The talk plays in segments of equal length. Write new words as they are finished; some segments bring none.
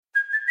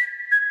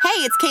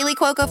Hey, it's Kaylee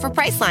Cuoco for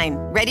Priceline.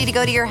 Ready to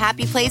go to your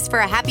happy place for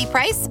a happy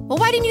price? Well,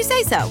 why didn't you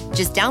say so?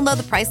 Just download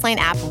the Priceline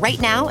app right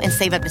now and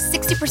save up to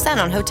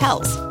 60% on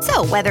hotels.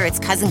 So whether it's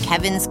Cousin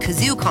Kevin's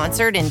Kazoo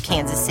Concert in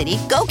Kansas City,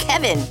 go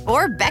Kevin,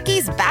 or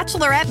Becky's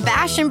Bachelorette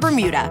Bash in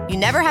Bermuda, you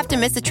never have to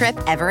miss a trip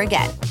ever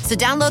again. So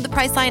download the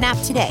Priceline app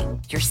today.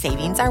 Your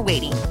savings are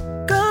waiting.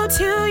 Go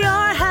to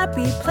your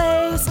happy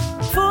place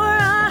for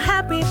a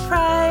happy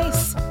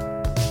price.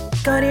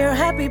 Go to your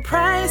happy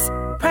price,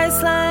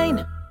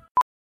 Priceline.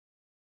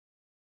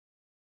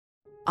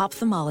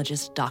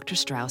 Ophthalmologist Dr.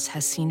 Strauss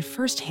has seen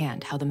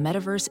firsthand how the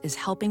metaverse is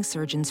helping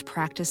surgeons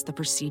practice the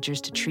procedures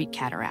to treat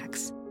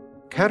cataracts.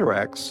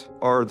 Cataracts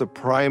are the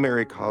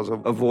primary cause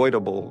of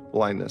avoidable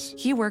blindness.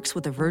 He works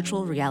with a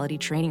virtual reality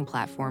training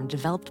platform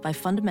developed by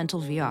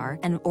Fundamental VR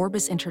and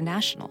Orbis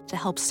International to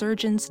help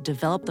surgeons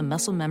develop the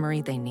muscle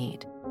memory they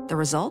need. The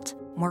result?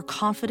 More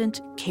confident,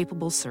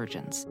 capable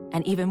surgeons.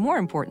 And even more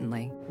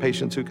importantly,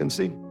 Patients who can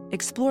see.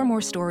 explore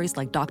more stories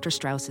like Dr.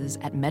 Strauss's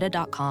at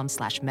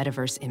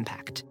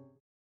meta.com/metaverseimpact.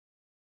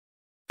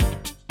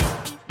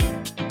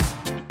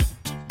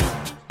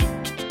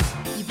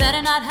 You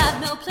better not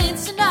have no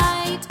plans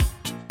tonight.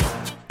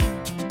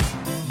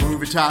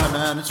 Movie time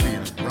and it's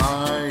feeling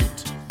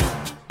right.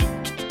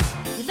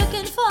 You're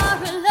looking for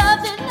a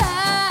love that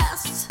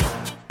lasts.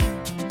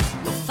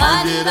 You'll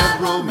find it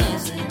at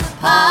Romancing the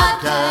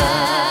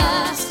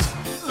Podcast.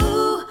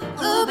 Ooh,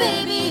 ooh,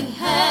 baby, you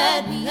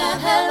had me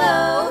at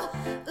hello.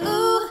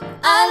 Ooh,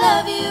 I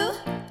love you.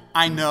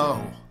 I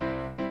know.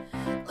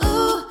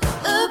 Ooh,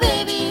 ooh,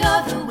 baby,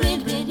 you're the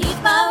wind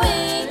beneath my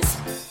wings.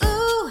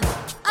 Ooh,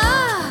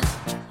 ah,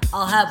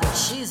 I'll have what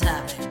she's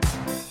having.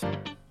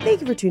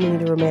 Thank you for tuning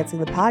into Romancing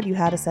the Pod. You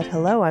had us at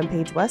hello. I'm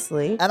Paige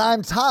Wesley. And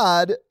I'm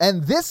Todd,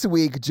 and this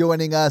week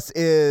joining us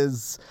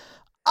is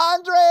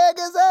Andrea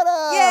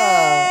Gazzetta.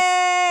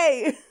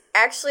 Yay!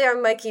 Actually,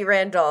 I'm Mikey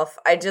Randolph.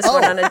 I just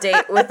went on a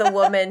date with a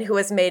woman who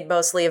was made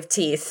mostly of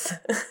teeth.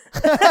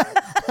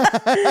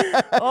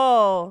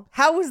 Oh,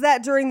 how was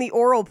that during the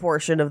oral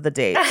portion of the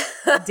date?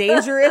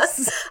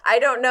 Dangerous? I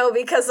don't know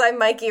because I'm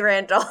Mikey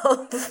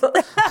Randolph.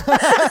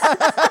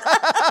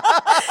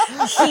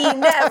 He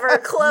never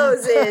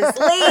closes,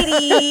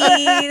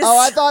 ladies. Oh,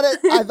 I thought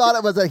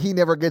it was a he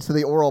never gets to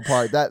the oral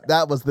part.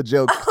 That was the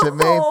joke to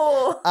me.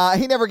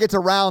 He never gets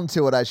around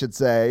to it, I should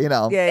say. You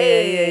know.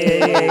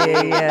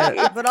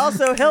 Yeah. But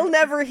also, he'll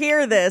never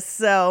hear this,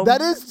 so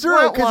That is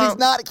true, because he's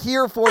not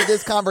here for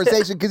this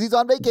conversation because he's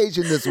on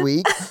vacation this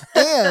week,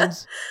 and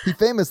he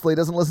famously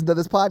doesn't listen to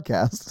this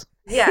podcast.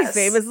 Yes.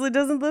 He famously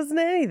doesn't listen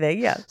to anything,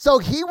 yeah. So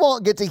he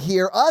won't get to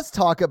hear us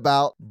talk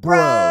about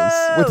Bros,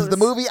 which is the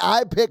movie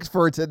I picked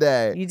for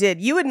today. You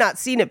did. You had not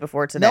seen it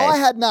before today. No, I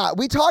had not.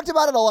 We talked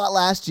about it a lot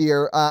last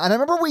year, and I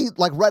remember we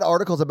read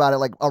articles about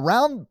it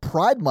around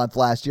Pride Month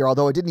last year,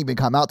 although it didn't even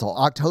come out till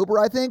October,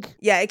 I think.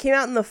 Yeah, it came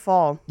out in the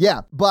fall.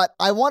 Yeah, but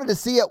I wanted to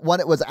see it when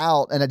it was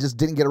out, and I just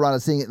didn't get around to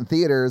seeing it in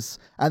theaters,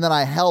 and then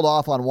I held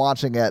off on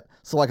watching it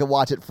so I could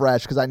watch it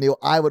fresh because I knew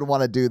I would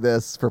want to do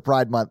this for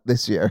Pride Month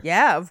this year.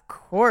 Yeah, of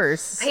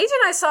course. Paige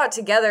and I saw it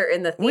together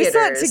in the theaters. We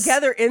saw it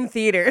together in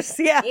theaters,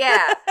 yeah.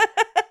 Yeah.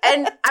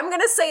 And I'm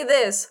going to say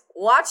this.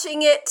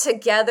 Watching it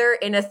together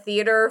in a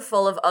theater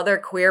full of other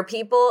queer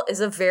people is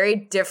a very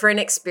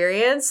different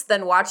experience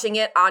than watching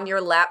it on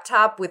your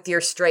laptop with your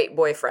straight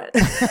boyfriend.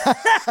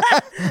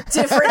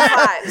 Different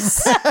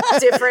vibes. Very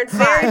different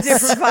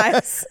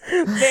vibes.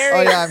 Very.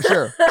 Oh, yeah, I'm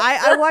sure.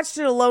 I watched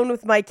it alone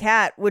with my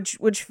cat,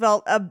 which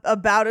felt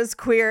about as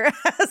queer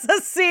as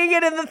us seeing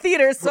it in the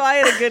theater, so I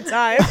had a good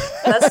time.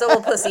 That's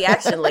double pussy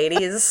action,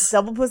 ladies.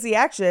 Double pussy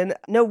action.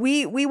 No,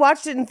 we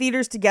watched it in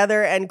theaters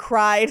together and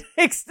cried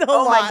a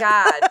Oh lot. my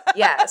God.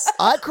 Yes.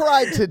 I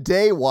cried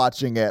today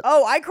watching it.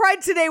 Oh, I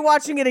cried today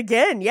watching it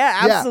again. Yeah,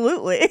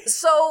 absolutely.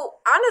 So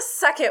on a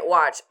second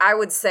watch, I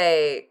would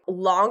say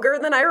longer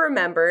than I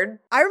remembered.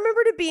 I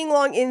remembered it being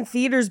long in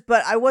theaters,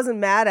 but I wasn't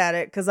mad at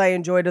it because I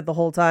enjoyed it the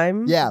whole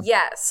time. Yeah.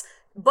 Yes.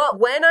 But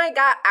when I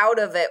got out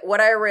of it, what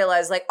I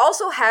realized,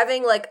 also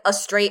having a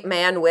straight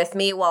man with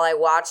me while I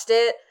watched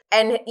it,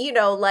 and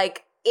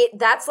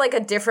that's a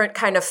different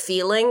kind of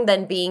feeling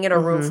than being in a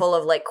room full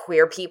of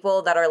queer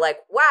people that are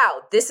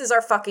wow, this is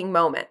our fucking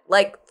moment.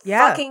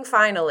 Fucking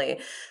finally.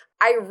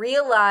 I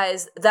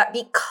realized that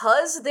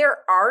because there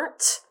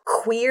aren't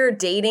queer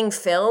dating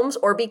films,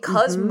 or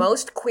because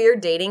most queer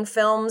dating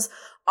films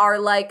are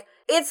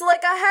it's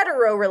like a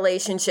hetero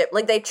relationship.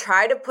 They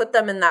try to put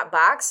them in that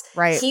box.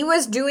 Right. He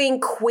was doing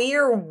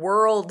queer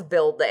world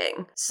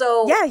building.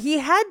 So yeah, he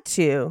had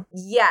to.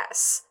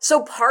 Yes.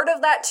 So part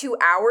of that 2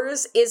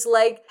 hours is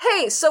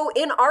hey, so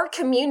in our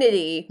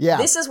community,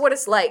 this is what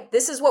it's like.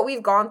 This is what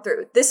we've gone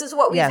through. This is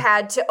what we've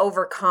had to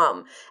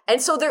overcome.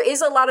 And so there is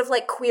a lot of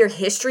queer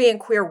history and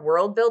queer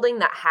world building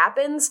that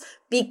happens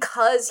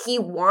because he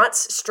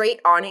wants straight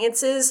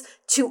audiences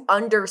to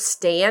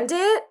understand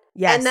it.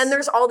 Yes. And then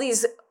there's all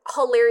these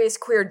hilarious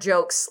queer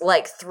jokes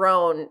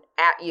thrown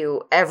at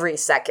you every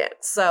second.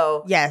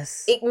 So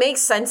Yes. it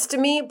makes sense to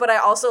me, but I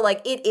also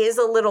like it is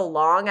a little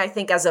long, I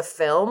think, as a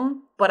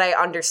film, but I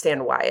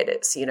understand why it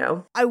is, you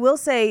know? I will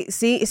say,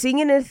 seeing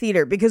it in a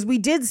theater, because we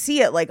did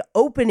see it like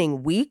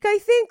opening week, I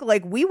think.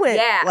 Like we went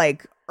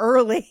like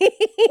early.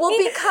 Well,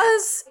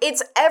 because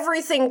it's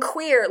everything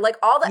queer. Like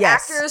all the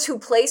actors who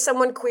play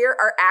someone queer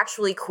are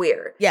actually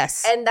queer.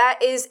 Yes. And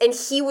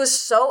he was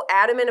so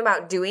adamant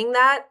about doing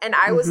that. And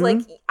I was like,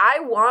 I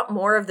want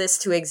more of this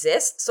to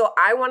exist. So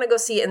I want to go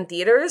see it in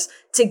theaters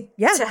to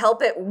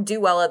help it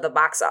do well at the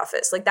box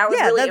office. Like that was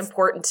really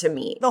important to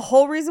me. The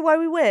whole reason why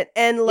we went.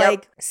 And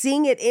like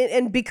seeing it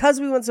and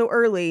because we went so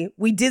early,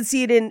 we did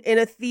see it in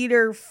a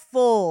theater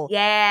full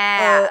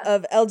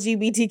of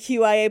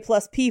LGBTQIA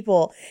plus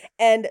people.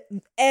 And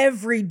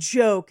every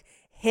joke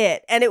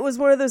hit. And it was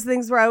one of those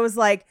things where I was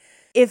like,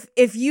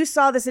 if you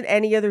saw this in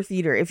any other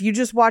theater, if you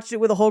just watched it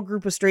with a whole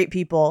group of straight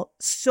people,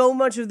 so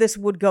much of this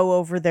would go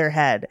over their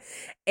head.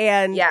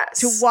 And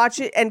to watch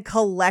it and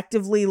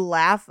collectively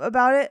laugh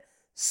about it,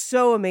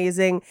 so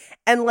amazing.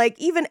 And like,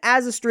 even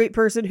as a straight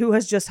person who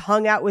has just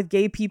hung out with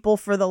gay people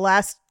for the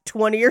last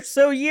 20 or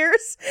so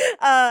years,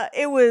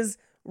 it was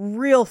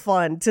real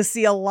fun to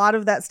see a lot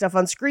of that stuff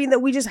on screen that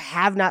we just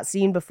have not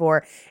seen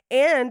before.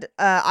 And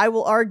I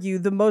will argue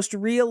the most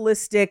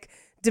realistic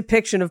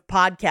depiction of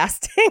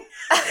podcasting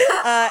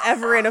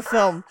ever in a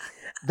film.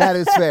 That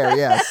is fair,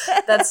 yes.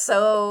 That's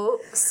so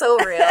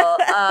real.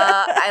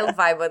 I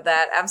vibe with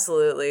that,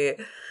 absolutely.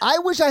 I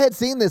wish I had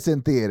seen this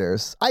in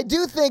theaters. I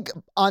do think,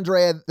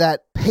 Andrea,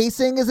 that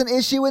pacing is an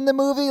issue in the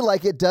movie.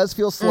 Like, it does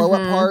feel slow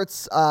at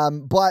parts,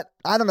 but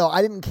I don't know.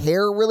 I didn't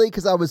care really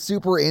because I was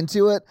super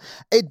into it.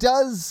 It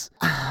does,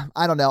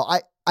 I don't know.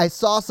 I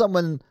saw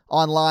someone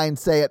online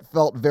say it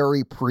felt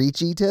very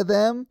preachy to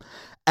them,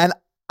 and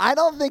I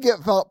don't think it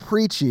felt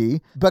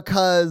preachy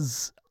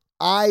because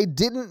I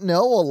didn't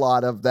know a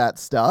lot of that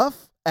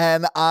stuff.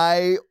 And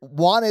I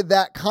wanted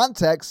that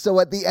context.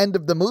 So at the end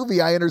of the movie,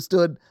 I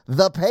understood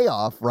the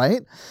payoff,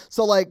 right?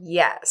 So like,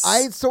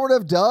 I sort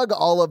of dug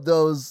all of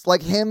those,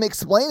 like him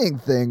explaining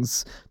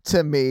things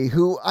to me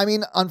who, I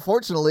mean,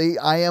 unfortunately,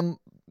 I am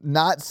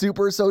not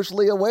super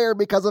socially aware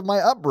because of my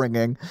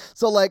upbringing.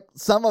 So like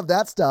some of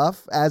that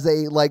stuff as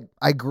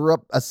I grew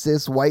up a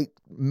cis white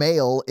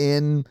male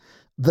in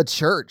the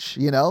church,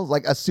 you know,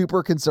 like a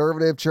super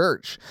conservative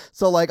church.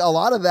 So like a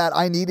lot of that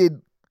I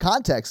needed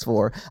context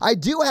for. I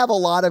do have a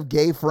lot of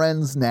gay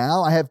friends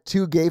now. I have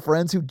 2 gay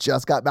friends who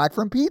just got back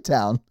from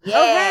P-Town.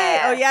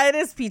 Oh yeah, it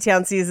is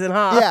P-Town season,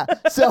 huh? Yeah.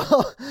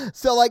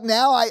 So like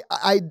now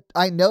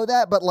I know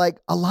that, but like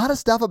a lot of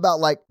stuff about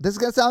like, this is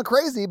gonna sound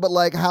crazy, but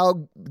like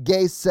how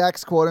gay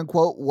sex quote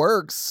unquote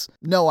works,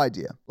 no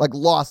idea. Like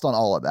lost on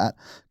all of that.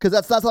 Because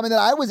that's not something that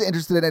I was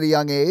interested in at a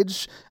young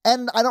age.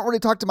 And I don't really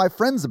talk to my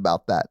friends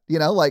about that, you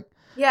know, like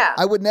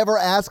I would never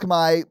ask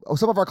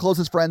some of our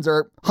closest friends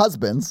are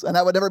husbands, and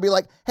I would never be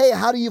like, hey,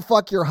 how do you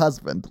fuck your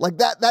husband? Like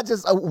that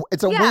just,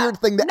 it's a weird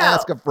thing to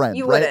ask a friend,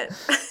 you right? wouldn't.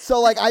 So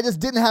like, I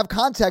just didn't have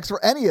context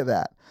for any of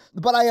that.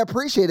 But I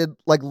appreciated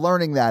like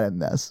learning that in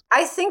this.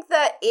 I think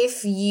that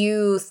if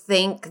you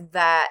think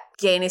that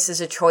gayness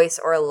is a choice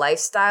or a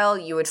lifestyle,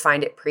 you would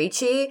find it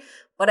preachy.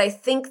 But I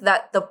think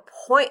that the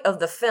point of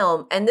the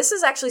film, and this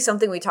is actually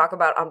something we talk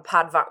about on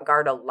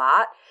Podvant-Garde a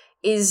lot,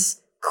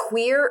 is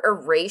queer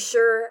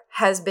erasure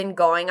has been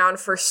going on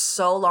for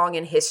so long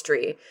in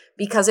history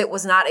because it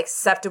was not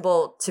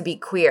acceptable to be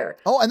queer.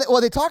 Oh, and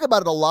they talk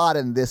about it a lot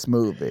in this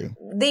movie.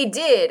 They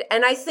did.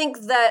 And I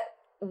think that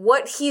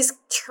what he's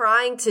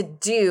trying to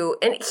do,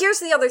 and here's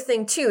the other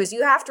thing too, is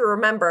you have to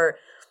remember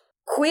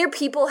queer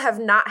people have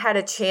not had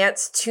a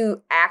chance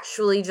to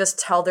actually just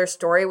tell their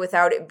story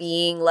without it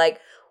being like,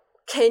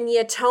 can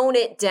you tone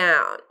it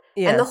down?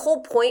 Yeah. And the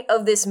whole point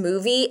of this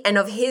movie and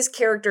of his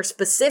character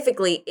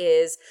specifically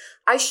is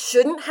I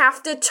shouldn't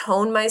have to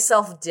tone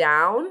myself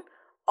down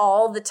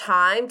all the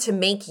time to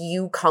make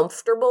you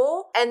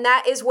comfortable. And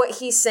that is what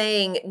he's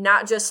saying,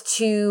 not just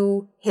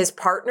to his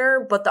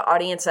partner, but the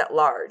audience at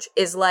large,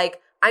 is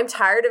like, I'm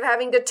tired of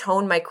having to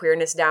tone my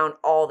queerness down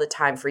all the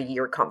time for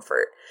your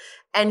comfort.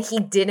 And he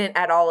didn't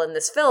at all in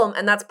this film.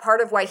 And that's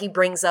part of why he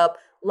brings up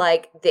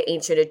like the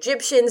ancient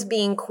Egyptians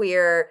being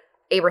queer.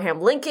 Abraham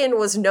Lincoln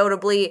was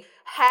notably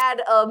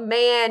had a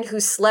man who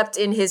slept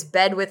in his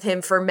bed with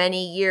him for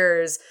many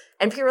years.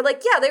 And people were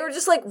like, yeah, they were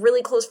just like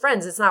really close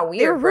friends. It's not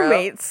weird, They were bro.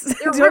 roommates.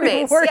 They were Don't roommates,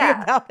 even worry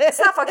yeah. about it. It's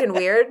not fucking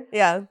weird.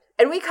 Yeah.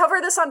 And we cover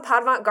this on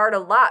Podvant-Garde a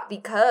lot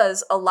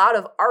because a lot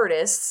of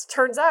artists,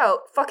 turns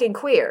out, fucking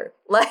queer.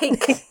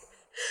 Like,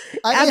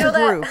 I As mean, a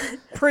group,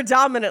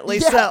 predominantly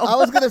yeah, so. I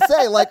was going to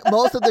say, like,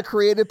 most of the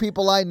creative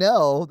people I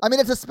know, I mean,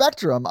 it's a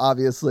spectrum,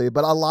 obviously,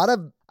 but a lot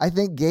of, I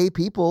think, gay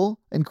people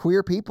and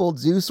queer people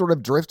do sort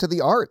of drift to the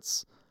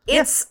arts.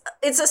 It's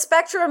a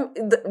spectrum.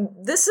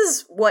 This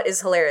is what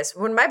is hilarious.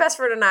 When my best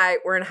friend and I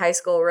were in high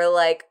school, we're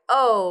like,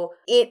 oh,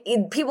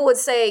 people would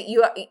say,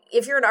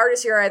 if you're an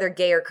artist, you're either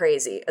gay or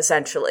crazy,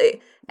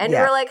 essentially. And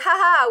we're like,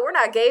 haha, we're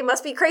not gay,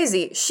 must be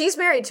crazy. She's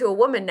married to a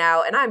woman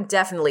now, and I'm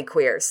definitely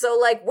queer. So,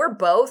 like, we're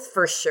both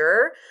for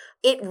sure.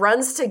 It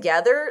runs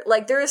together.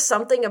 Like, there is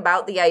something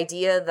about the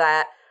idea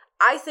that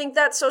I think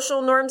that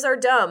social norms are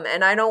dumb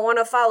and I don't want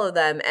to follow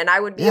them and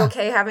I would be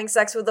okay having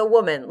sex with a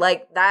woman.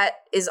 Like, that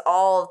is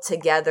all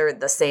together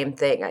the same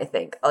thing, I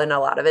think, in a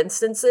lot of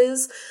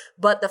instances.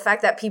 But the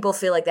fact that people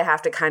feel like they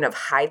have to kind of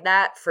hide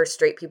that for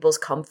straight people's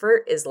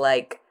comfort is,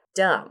 like,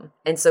 dumb.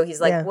 And so he's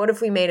like, what if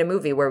we made a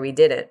movie where we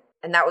didn't?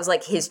 And that was,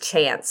 like, his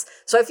chance.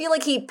 So I feel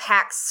like he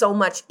packs so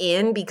much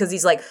in because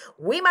he's like,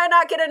 we might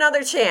not get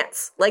another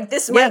chance. Like,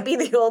 this might be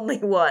the only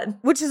one.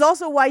 Which is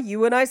also why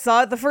you and I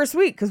saw it the first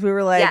week, because we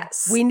were like,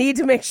 we need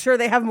to make sure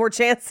they have more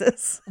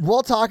chances.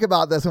 We'll talk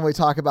about this when we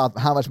talk about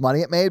how much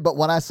money it made, but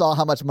when I saw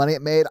how much money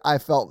it made, I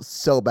felt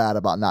so bad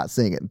about not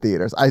seeing it in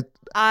theaters.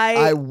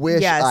 I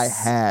wish I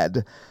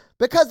had.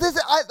 Because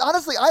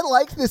honestly, I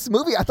liked this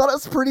movie. I thought it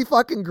was pretty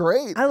fucking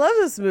great. I love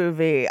this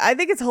movie. I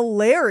think it's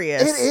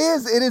hilarious. It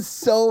is. It is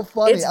so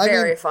funny. It's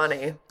very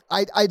funny.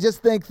 I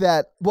just think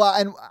that, well,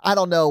 and I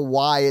don't know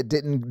why it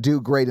didn't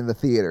do great in the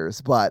theaters,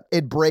 but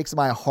it breaks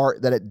my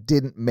heart that it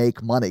didn't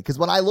make money. Because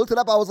when I looked it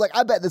up, I was like,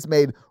 I bet this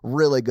made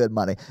really good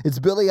money. It's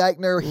Billy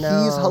Eichner.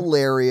 No. He's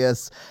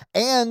hilarious.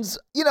 And,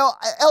 you know,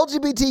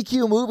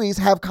 LGBTQ movies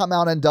have come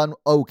out and done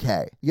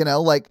okay. You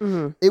know, like,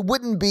 it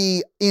wouldn't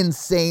be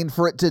insane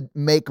for it to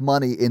make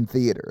money in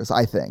theaters,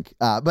 I think.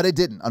 But it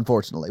didn't,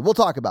 unfortunately. We'll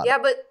talk about it. Yeah,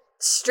 but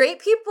straight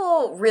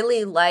people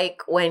really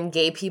like when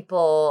gay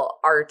people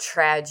are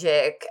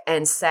tragic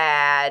and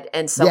sad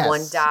and someone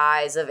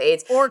dies of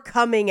AIDS. Or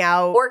coming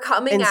out.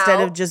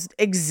 Instead of just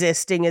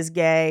existing as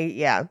gay.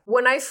 Yeah.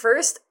 When I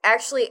first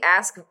actually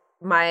asked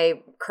my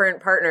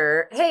current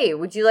partner, hey,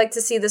 would you like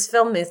to see this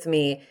film with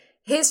me?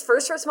 His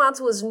first response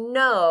was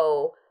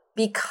no,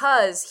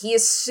 because he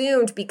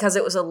assumed because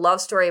it was a love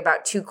story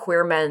about two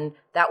queer men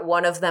that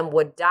one of them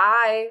would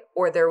die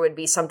or there would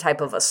be some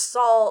type of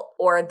assault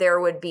or there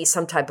would be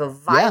some type of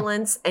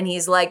violence. And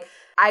he's like,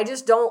 I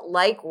just don't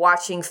like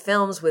watching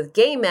films with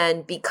gay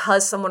men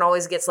because someone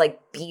always gets like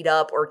beat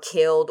up or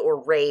killed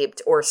or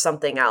raped or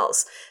something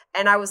else.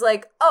 And I was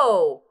like,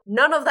 oh,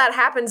 none of that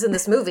happens in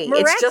this movie.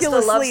 It's just a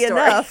love story.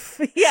 Enough.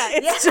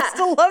 It's just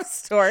a love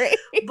story.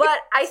 But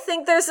I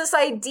think there's this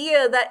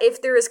idea that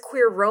if there is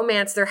queer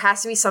romance, there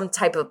has to be some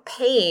type of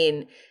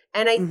pain.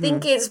 And I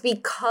think it's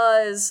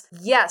because,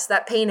 yes,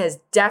 that pain has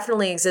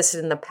definitely existed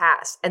in the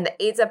past. And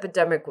the AIDS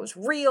epidemic was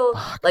real.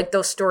 Like,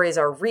 those stories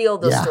are real.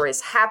 Those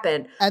stories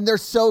happen. And they're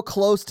so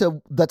close to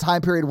the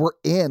time period we're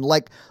in.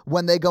 Like,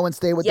 when they go and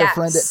stay with their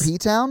friend at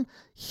P-Town,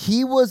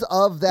 he was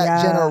of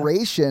that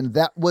generation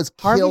that was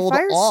killed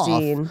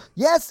off.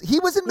 Yes, he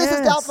was in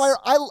Mrs. Doubtfire.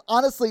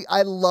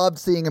 I loved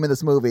seeing him in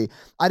this movie.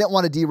 I didn't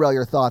want to derail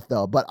your thought,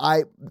 though, but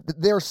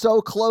they're so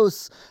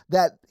close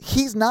that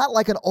he's not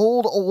like an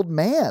old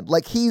man.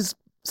 Like, he's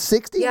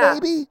 60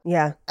 maybe?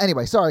 Yeah.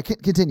 Anyway, sorry,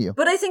 continue.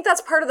 But I think that's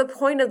part of the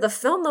point of the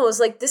film, though, is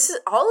like, this is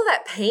all of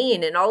that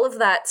pain and all of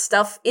that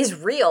stuff is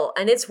real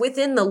and it's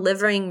within the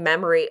living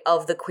memory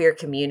of the queer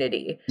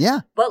community.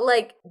 Yeah. But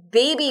like,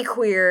 baby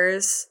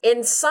queers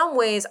in some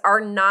ways are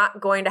not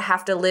going to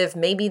have to live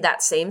maybe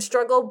that same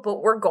struggle,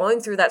 but we're going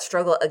through that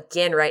struggle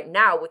again right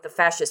now with the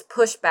fascist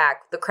pushback,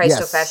 the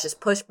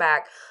Christo-fascist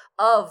pushback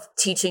of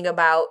teaching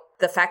about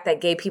the fact that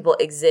gay people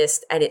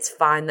exist and it's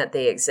fine that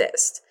they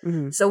exist.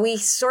 So we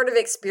sort of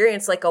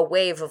experience like a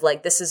wave of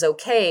like, this is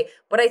okay.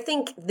 But I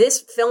think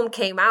this film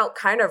came out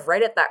kind of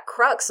right at that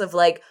crux of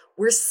like,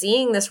 we're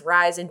seeing this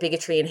rise in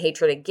bigotry and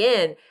hatred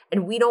again.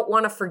 And we don't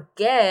want to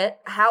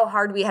forget how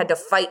hard we had to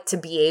fight to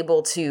be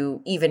able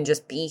to even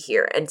just be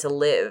here and to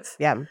live.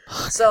 Yeah.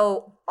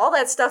 So all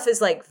that stuff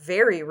is like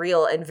very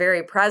real and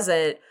very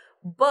present.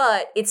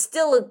 But it's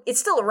still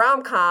a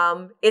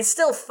rom-com. It's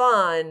still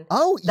fun.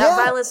 Oh, yeah.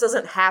 That violence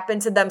doesn't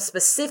happen to them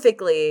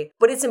specifically,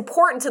 but it's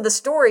important to the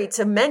story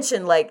to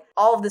mention like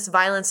all of this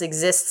violence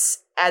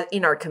exists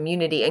in our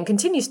community and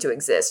continues to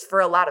exist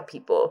for a lot of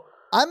people.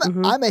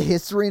 I'm a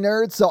history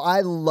nerd, so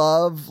I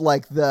love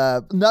like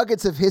the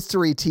nuggets of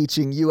history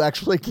teaching you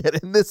actually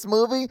get in this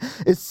movie.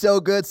 It's so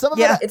good.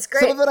 It's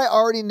great. Some of it I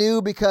already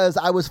knew because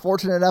I was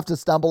fortunate enough to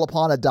stumble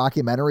upon a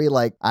documentary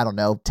like, I don't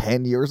know,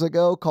 10 years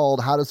ago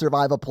called How to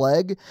Survive a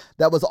Plague.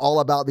 That was all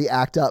about the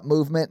ACT UP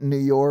movement in New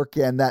York,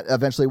 and that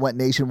eventually went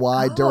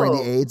nationwide during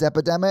the AIDS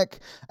epidemic.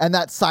 And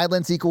that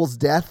silence equals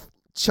death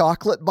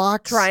chocolate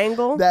box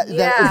triangle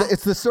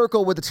it's the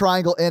circle with the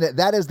triangle in it.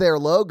 That is their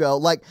logo.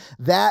 Like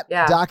that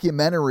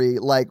documentary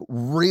like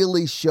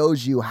really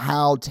shows you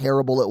how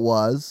terrible it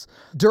was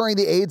during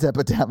the AIDS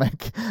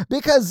epidemic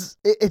because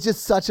it's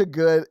just such a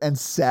good and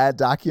sad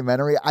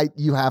documentary.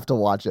 You have to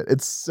watch it.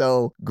 It's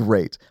so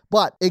great.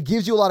 But it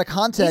gives you a lot of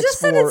context. You just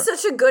said it's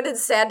such a good and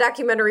sad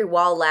documentary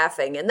while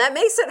laughing, and that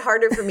makes it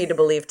harder for me to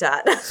believe,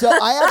 Todd. So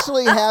I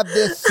actually have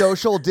this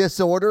social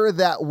disorder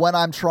that when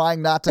I'm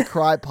trying not to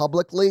cry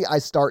publicly, I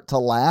start to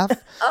laugh.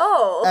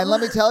 Oh. And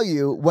let me tell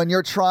you, when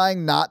you're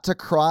trying not to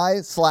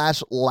cry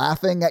 /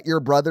 laughing at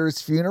your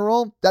brother's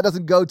funeral, that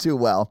doesn't go too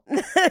well.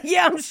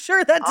 Yeah, I'm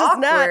sure that does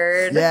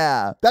Awkward.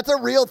 Yeah, that's a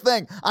real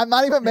thing. I'm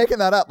not even making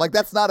that up. Like,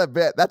 that's not a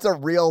bit. That's a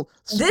real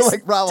This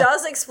problem.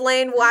 does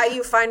explain why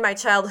you find my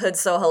childhood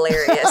so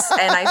hilarious,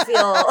 and I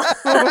feel.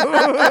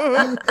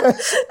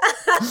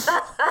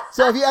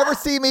 So if you ever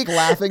see me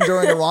laughing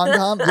during a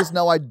rom-com, just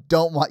know I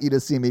don't want you to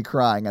see me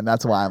crying, and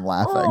that's why I'm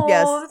laughing. Oh,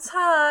 Yes. it's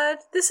hot.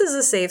 This is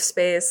a safe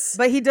space.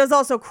 But he does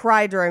also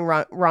cry during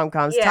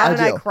rom-coms. Yeah. Todd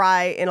and I I do.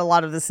 cry in a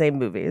lot of the same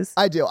movies.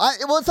 I do.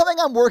 Well, it's something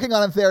I'm working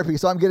on in therapy,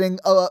 so I'm getting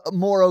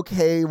more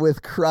okay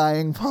with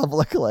crying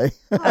publicly.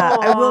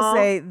 I will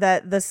say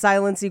that the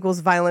silence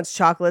equals violence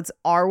chocolates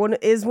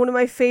is one of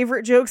my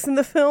favorite jokes in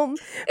the film.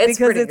 It's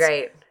because pretty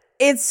great.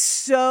 It's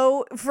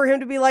so, for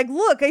him to be like,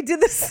 look, I did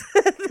this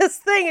this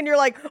thing, and you're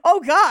like, oh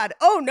God,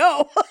 oh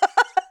no.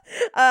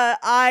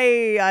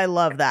 I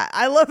love that.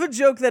 I love a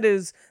joke that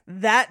is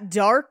that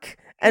dark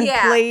and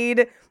Yeah.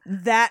 played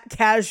that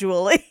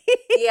casually.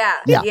 Yeah.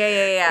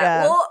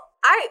 Yeah. Well,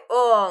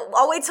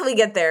 I'll wait till we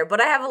get there,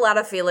 but I have a lot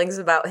of feelings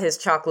about his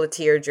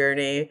chocolatier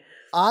journey.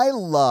 I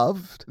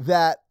loved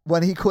that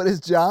when he quit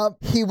his job,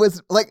 he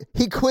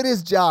quit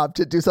his job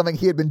to do something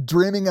he had been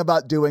dreaming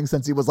about doing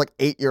since he was like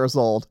 8 years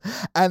old.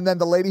 And then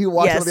the lady who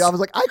walked into the office was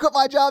like, I quit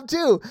my job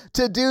too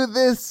to do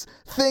this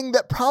thing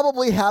that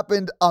probably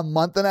happened a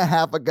month and a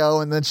half ago.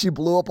 And then she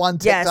blew up on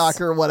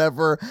TikTok or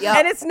whatever. Yep.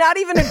 And it's not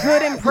even a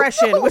good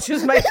impression, which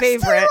is my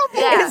favorite.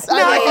 Yeah. It's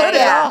not good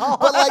at all.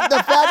 But like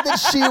the fact that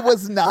she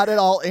was not at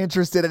all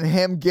interested in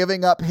him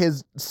giving up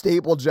his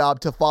stable job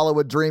to follow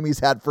a dream he's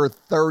had for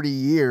 30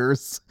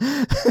 years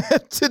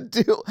to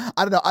do.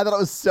 I don't know. I thought it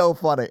was so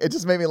funny. It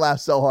just made me laugh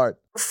so hard.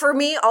 For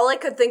me, all I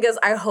could think is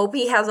I hope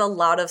he has a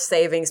lot of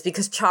savings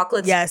because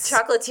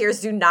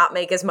chocolatiers do not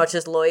make as much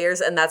as lawyers,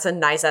 and that's a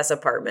nice-ass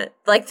apartment.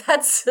 Like,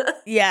 that's...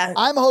 Yeah.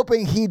 I'm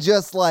hoping he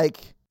just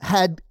like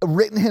had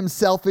written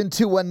himself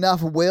into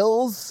enough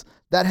wills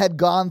that had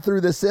gone through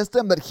the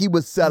system that he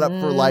was set up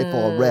for life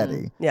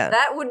already. Yeah.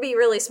 That would be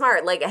really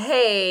smart. Like,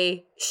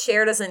 hey,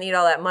 Cher doesn't need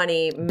all that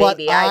money. But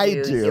Maybe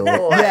I do. You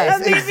boy.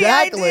 Yes, Maybe I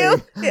exactly.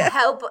 do. Yeah.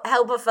 Help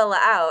a fella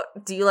out.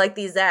 Do you like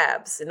these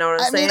abs? You know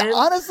what I'm I saying? mean,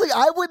 honestly,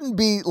 I wouldn't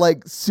be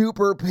like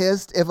super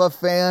pissed if a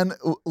fan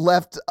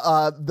left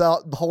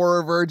the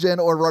Horror Virgin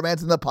or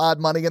Romance in the Pod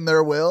money in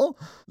their will.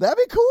 That'd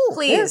be cool.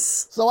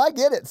 Please. Yeah. So I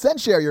get it. Send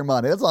Cher your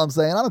money. That's all I'm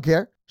saying. I don't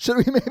care. Should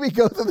we maybe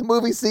go through the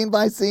movie scene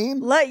by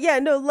scene?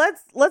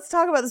 Let's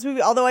talk about this movie.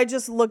 Although I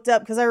just looked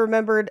up because I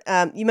remembered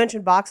you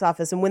mentioned box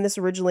office, and when this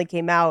originally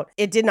came out,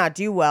 it did not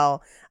do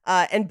well.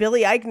 And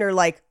Billy Eichner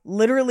like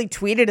literally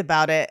tweeted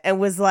about it and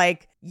was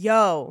like,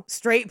 "Yo,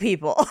 straight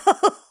people,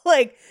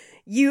 like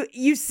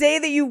you say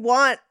that you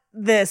want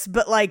this,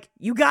 but like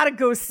you got to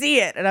go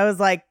see it." And I was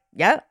like,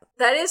 "Yeah."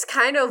 That is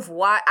kind of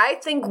why I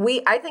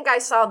think I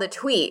saw the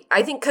tweet.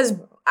 I think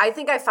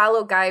I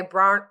follow Guy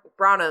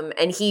Branum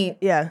and he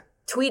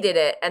tweeted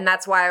it, and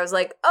that's why I was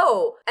like,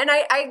 oh. And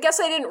I guess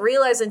I didn't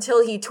realize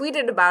until he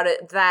tweeted about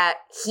it that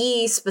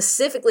he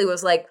specifically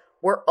was like,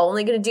 we're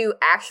only going to do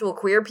actual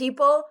queer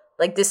people.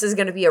 Like, this is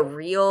going to be a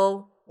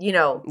real,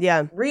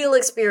 real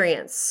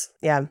experience.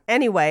 Yeah.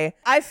 Anyway,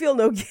 I feel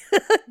no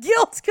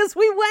guilt because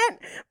we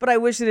went, but I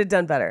wish it had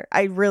done better.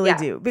 I really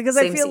do. Because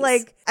I feel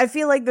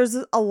like there's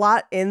a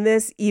lot in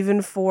this,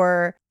 even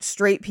for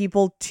straight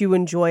people to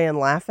enjoy and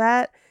laugh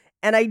at.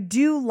 And I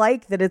do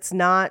like that it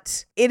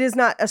is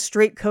not a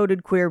straight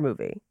coded queer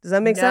movie. Does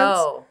that make sense?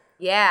 No.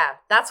 Yeah.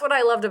 That's what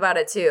I loved about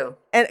it too.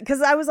 And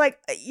because I was like,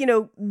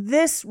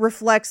 this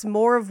reflects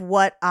more of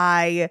what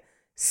I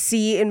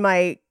see in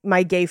my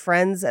gay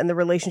friends and the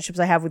relationships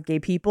I have with gay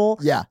people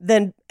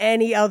than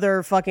any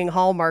other fucking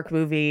Hallmark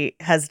movie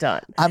has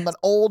done. I'm an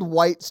old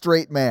white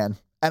straight man.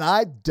 And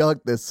I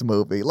dug this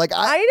movie. Like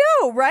I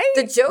know, right?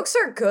 The jokes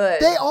are good.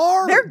 They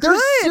are. They're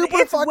good. Super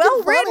it's fucking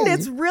well written. funny.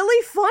 It's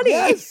really funny.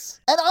 Yes.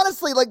 And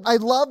honestly, like, I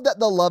love that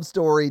the love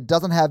story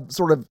doesn't have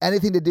sort of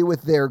anything to do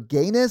with their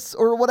gayness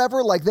or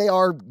whatever. Like, they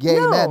are gay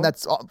men.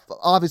 That's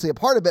obviously a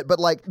part of it. But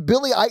like,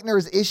 Billy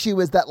Eichner's issue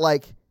is that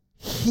like,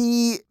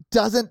 he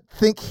doesn't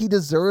think he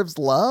deserves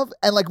love.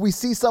 And like, we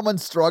see someone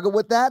struggle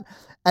with that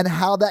and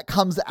how that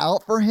comes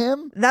out for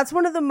him. That's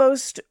one of the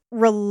most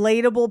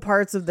relatable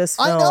parts of this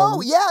film. I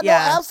know. Yeah, no,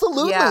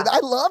 absolutely. Yeah. I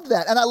love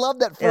that. And I love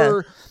that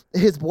for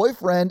his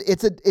boyfriend,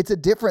 it's a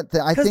different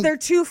thing. I Because think they're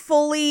two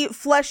fully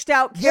fleshed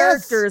out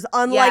characters,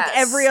 unlike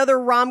every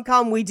other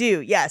rom-com we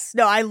do. Yes.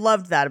 No, I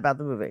loved that about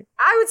the movie.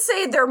 I would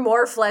say they're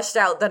more fleshed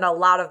out than a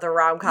lot of the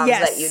rom-coms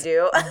that you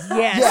do.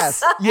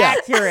 Yes.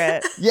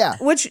 Accurate. Yeah.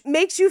 Which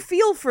makes you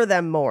feel for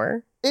them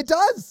more. It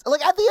does.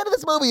 Like, at the end of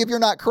this movie, if you're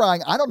not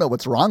crying, I don't know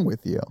what's wrong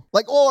with you.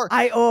 Like, or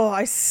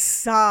I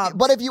sobbed.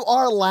 But if you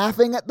are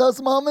laughing at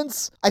those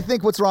moments, I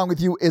think what's wrong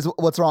with you is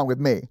what's wrong with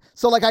me.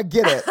 So like, I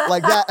get it.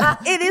 Like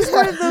that. It is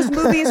one of those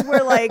movies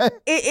where like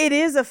it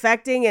is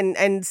affecting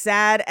and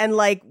sad. And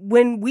like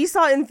when we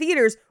saw it in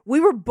theaters,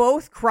 we were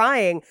both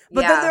crying,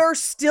 but then there are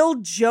still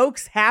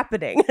jokes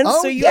happening. And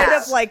so you end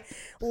up like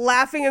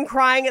laughing and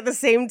crying at the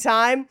same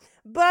time.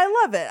 But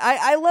I love it.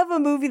 I love a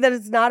movie that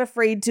is not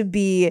afraid to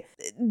be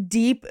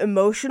deep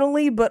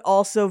emotionally, but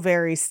also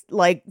very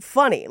like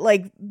funny.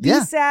 Like be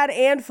sad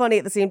and funny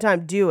at the same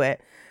time. Do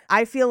it.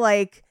 I feel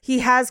like he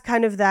has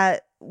kind of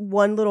that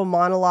one little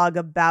monologue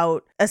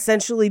about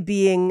essentially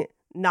being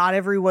not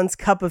everyone's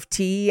cup of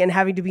tea and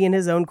having to be in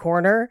his own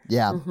corner.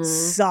 Yeah.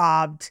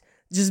 Sobbed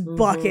just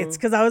buckets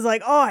because I was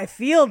like, oh, I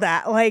feel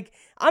that. Like,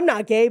 I'm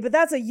not gay, but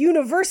that's a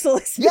universal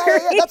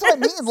experience. Yeah, that's what I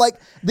mean. Like,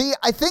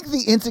 I think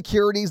the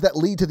insecurities that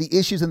lead to the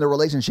issues in the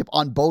relationship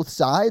on both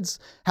sides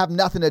have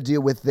nothing to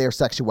do with their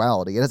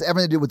sexuality. It has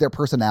everything to do with their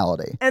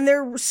personality. And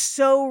they're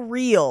so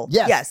real.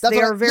 Yes, they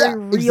are very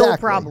real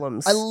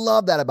problems. I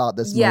love that about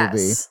this movie.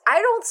 Yes.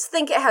 I don't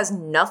think it has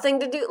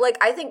nothing to do, like,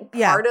 I think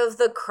part of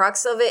the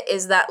crux of it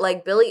is that,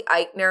 like, Billy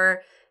Eichner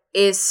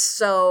is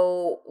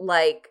so,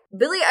 like,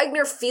 Billy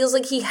Eichner feels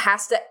like he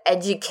has to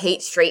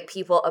educate straight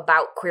people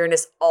about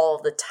queerness all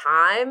the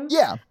time.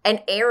 Yeah.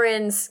 And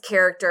Aaron's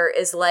character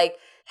is like,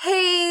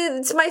 hey,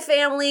 it's my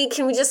family.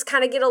 Can we just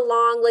kind of get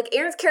along? Like,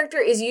 Aaron's character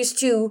is used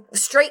to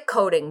straight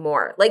coding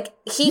more. Like,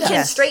 he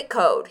can straight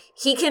code.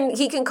 He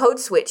can code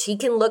switch. He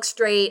can look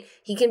straight.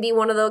 He can be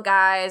one of those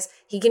guys.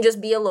 He can just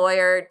be a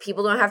lawyer.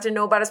 People don't have to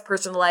know about his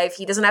personal life.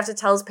 He doesn't have to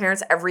tell his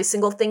parents every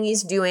single thing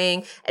he's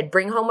doing and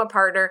bring home a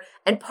partner.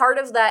 And part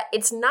of that,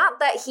 it's not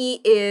that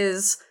he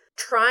is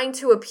trying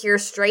to appear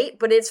straight,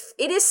 but it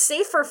is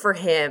safer for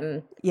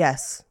him.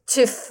 Yes.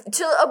 To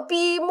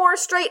be more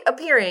straight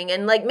appearing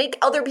and like make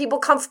other people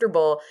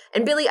comfortable.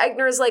 And Billy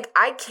Eichner is like,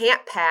 I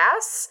can't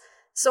pass,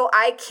 so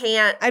I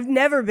can't. I've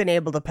never been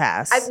able to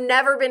pass.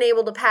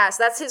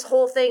 That's his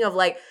whole thing of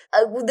like,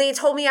 they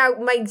told me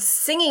my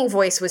singing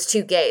voice was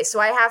too gay, so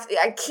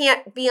I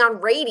can't be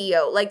on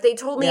radio. Like they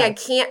told me I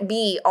can't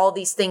be all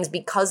these things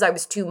because I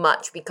was too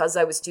much, because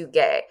I was too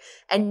gay.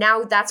 And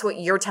now that's what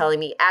you're telling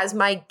me as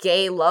my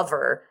gay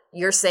lover.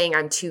 You're saying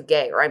I'm too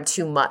gay or I'm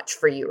too much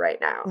for you right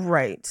now.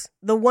 Right.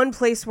 The one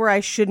place where I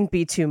shouldn't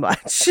be too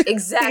much.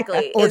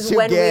 Exactly. Or is too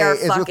when gay we are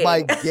is fucking. with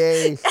my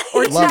gay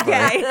or lover. too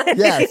gay.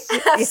 Yes.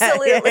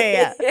 Absolutely.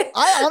 Yeah.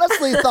 I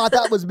honestly thought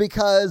that was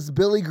because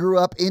Billy grew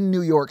up in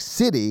New York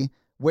City,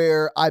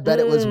 where I bet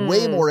it was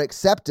way more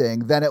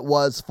accepting than it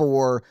was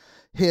for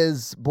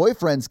his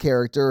boyfriend's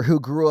character who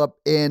grew up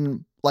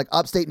in like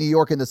upstate New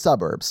York in the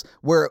suburbs,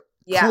 where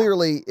it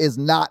clearly is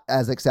not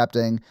as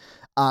accepting.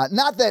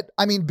 Not that,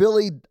 I mean,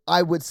 Billy,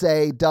 I would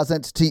say,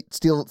 doesn't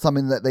steal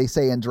something that they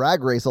say in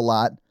Drag Race a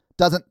lot,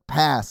 doesn't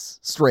pass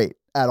straight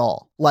at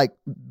all. Like,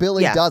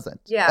 Billy doesn't.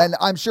 Yeah. And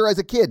I'm sure as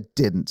a kid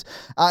didn't.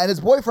 And his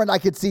boyfriend, I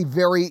could see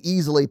very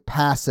easily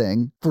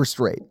passing for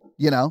straight,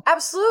 you know?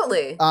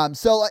 Absolutely.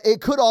 So it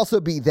could also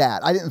be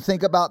that. I didn't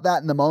think about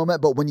that in the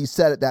moment, but when you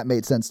said it, that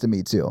made sense to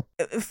me too.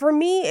 For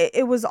me,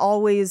 it was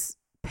always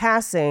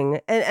passing,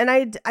 and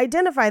I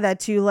identify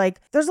that too.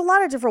 Like, there's a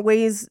lot of different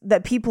ways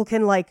that people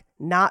can like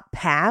not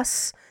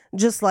pass,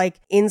 just like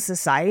in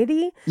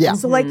society. Yeah.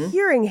 So like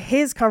hearing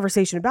his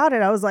conversation about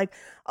it, I was like,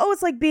 oh,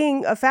 it's like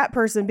being a fat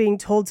person being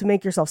told to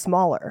make yourself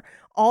smaller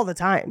all the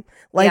time.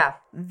 Like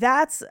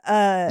that's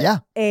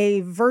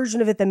a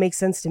version of it that makes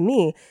sense to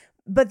me.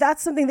 But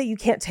that's something that you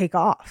can't take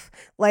off.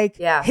 Like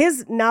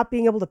his not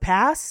being able to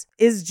pass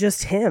is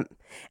just him.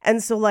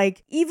 And so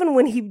like, even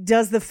when he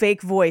does the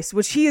fake voice,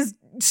 which he is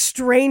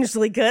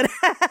strangely good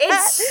at.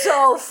 It's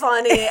so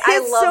funny. I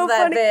love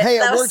that funny. bit. Hey,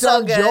 that it worked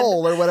on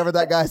Joel or whatever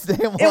that guy's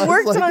name was. It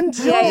worked on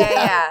Joel.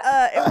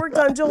 Yeah. It worked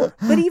on Joel.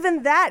 But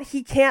even that,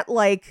 he can't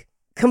like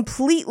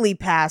completely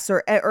pass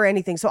or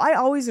anything. So I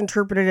always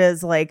interpret it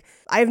as like,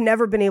 I've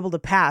never been able to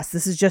pass.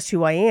 This is just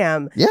who I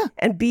am. Yeah.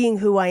 And being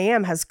who I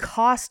am has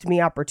cost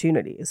me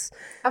opportunities.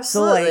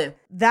 Absolutely. So like,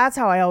 that's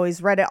how I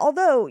always read it.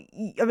 Although,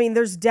 I mean,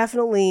 there's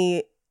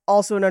definitely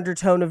also an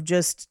undertone of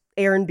just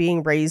Aaron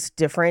being raised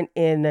different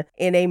in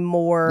a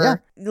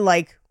more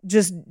like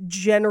just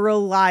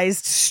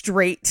generalized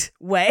straight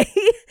way.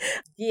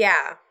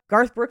 Yeah.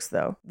 Garth Brooks,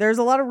 though. There's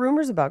a lot of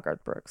rumors about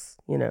Garth Brooks,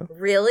 you know.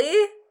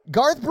 Really?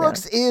 Garth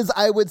Brooks is,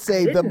 I would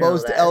say, the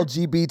most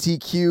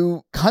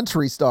LGBTQ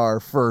country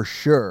star for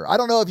sure. I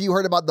don't know if you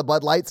heard about the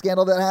Bud Light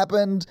scandal that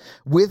happened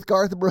with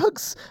Garth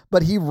Brooks,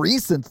 but he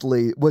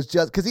recently was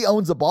just, because he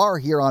owns a bar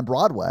here on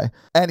Broadway,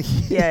 and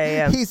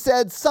he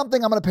said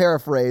something, I'm going to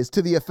paraphrase,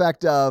 to the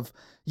effect of,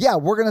 yeah,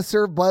 we're going to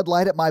serve Bud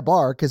Light at my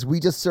bar because we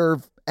just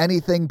serve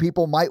anything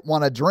people might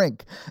want to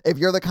drink. If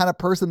you're the kind of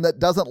person that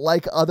doesn't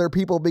like other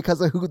people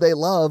because of who they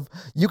love,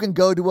 you can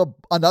go to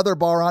another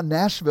bar on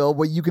Nashville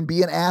where you can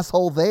be an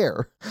asshole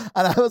there.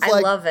 And I was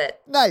like, I love it.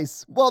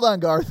 Nice. Well done,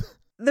 Garth.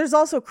 There's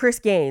also Chris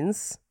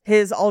Gaines,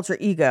 his alter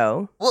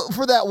ego. Well,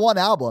 for that one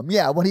album,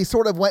 yeah, when he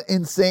sort of went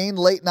insane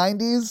late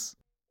 90s.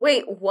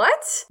 Wait,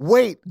 what?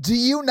 Wait, do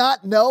you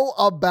not know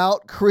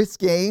about Chris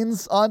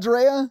Gaines,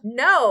 Andrea?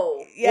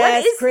 No.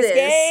 Yes, what is Chris this?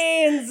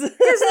 Gaines.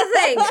 Here's the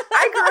thing.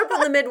 I grew up in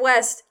the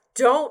Midwest.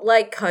 don't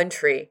like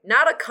country.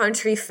 Not a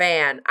country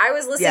fan. I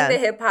was listening to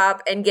hip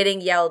hop and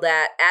getting yelled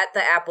at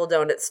the Apple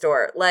Donut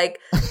store. Like,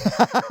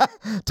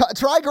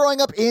 try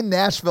growing up in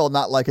Nashville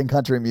not liking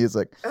country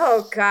music.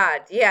 Oh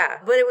God, yeah.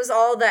 But it was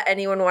all that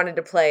anyone wanted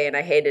to play, and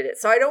I hated it.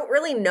 So I don't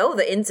really know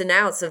the ins and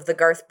outs of the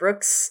Garth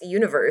Brooks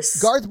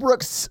universe. Garth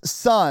Brooks'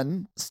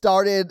 son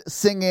started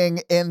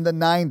singing in the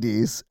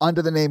 90s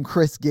under the name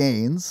Chris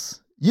Gaines.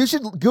 You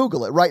should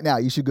Google it right now.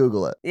 You should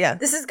Google it. Yeah.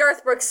 This is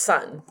Garth Brooks'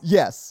 son.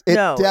 Yes, it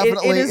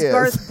definitely it is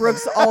Garth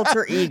Brooks'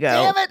 alter ego.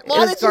 Damn it!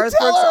 Why did you Garth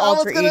tell Brooks' her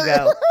alter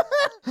ego.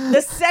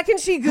 The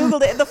second she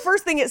Googled it, the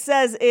first thing it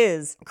says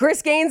is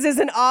Chris Gaines is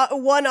an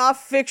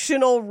one-off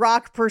fictional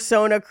rock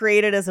persona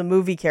created as a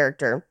movie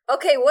character.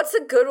 Okay, what's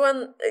a good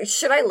one?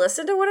 Should I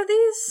listen to one of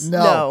these?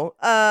 No.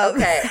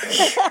 Okay.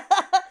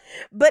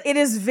 But it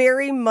is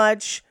very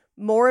much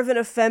more of an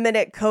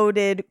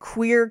effeminate-coded,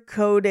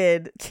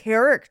 queer-coded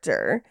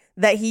character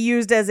that he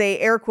used as a,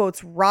 air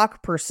quotes,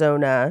 rock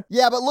persona.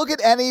 Yeah, but look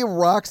at any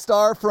rock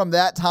star from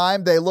that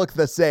time. They look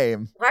the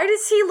same. Why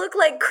does he look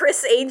like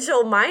Chris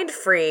Angel Mind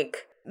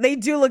Freak? They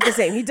do look the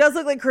same. He does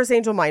look like Chris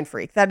Angel Mind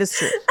Freak. That is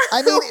true.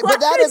 I mean, but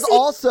that is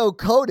also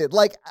coded.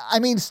 Like, I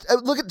mean,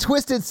 look at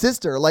Twisted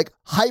Sister, like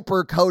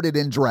hyper coded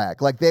in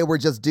drag. Like they were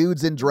just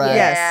dudes in drag.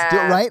 Yes.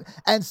 Right?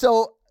 And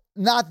so,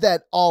 not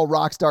that all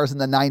rock stars in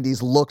the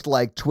 90s looked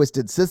like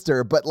Twisted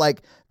Sister, but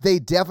like they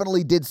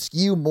definitely did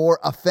skew more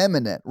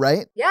effeminate,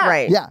 right? Yeah.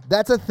 Right. Yeah,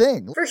 that's a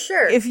thing. For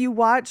sure. If you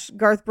watch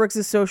Garth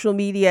Brooks' social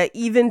media,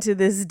 even to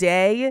this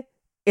day,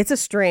 it's a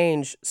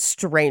strange,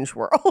 strange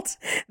world.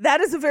 That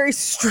is a very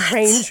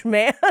strange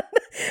man.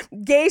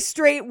 Gay,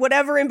 straight,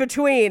 whatever in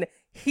between.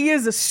 He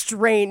is a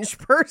strange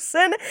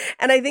person.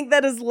 And I think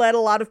that has led a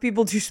lot of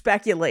people to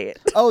speculate.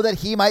 Oh, that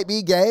he might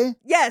be gay?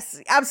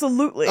 Yes,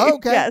 absolutely.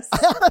 Okay. Yes.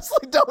 I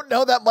honestly don't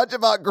know that much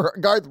about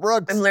Garth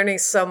Brooks. I'm learning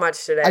so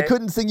much today. I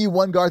couldn't sing you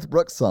one Garth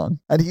Brooks song.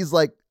 And he's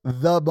like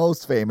the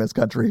most famous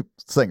country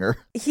singer.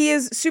 He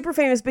is super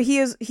famous, but he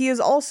is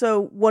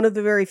also one of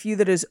the very few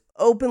that is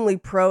openly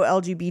pro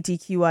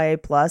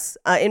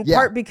LGBTQIA+, in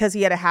part because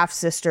he had a half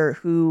sister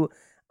who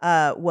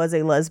was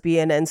a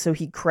lesbian, and so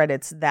he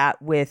credits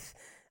that with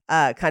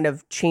kind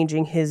of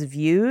changing his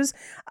views.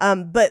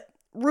 But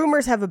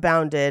rumors have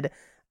abounded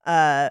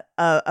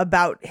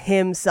about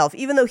himself,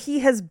 even though he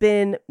has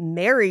been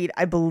married,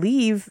 I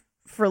believe,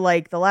 for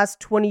like the last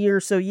 20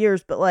 or so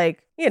years. But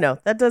like, you know,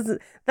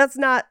 that's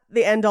not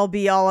the end all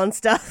be all on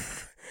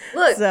stuff.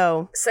 Look,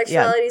 so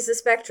sexuality is a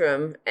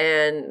spectrum,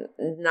 and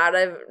not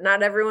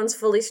everyone's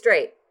fully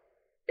straight.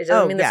 It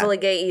doesn't mean they're fully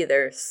gay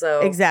either. So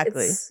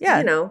exactly,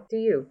 you know, do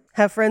you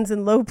have friends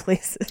in low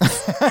places?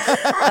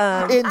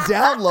 In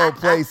down low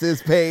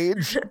places,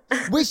 Paige.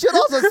 We should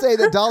also say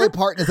that Dolly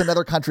Parton is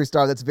another country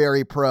star that's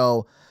very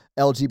pro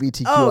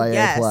LGBTQIA+. Oh,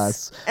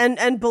 yes.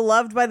 And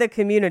beloved by the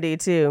community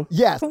too.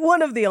 Yes.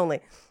 One of the only.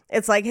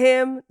 It's like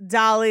him,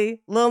 Dolly,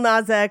 Lil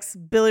Nas X,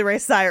 Billy Ray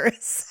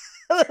Cyrus.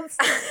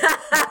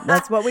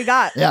 That's what we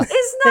got. Yeah.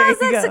 Is Nas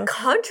X a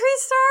country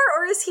star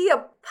or is he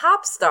a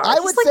pop star? I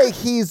would say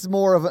he's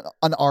more of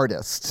an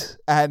artist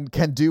and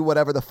can do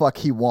whatever the fuck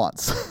he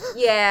wants.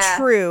 Yeah.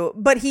 True.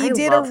 But he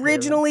did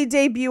originally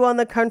debut on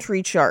the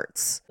country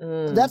charts.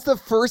 That's the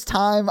first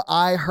time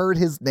I heard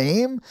his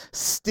name.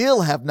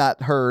 Still have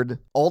not heard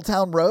Old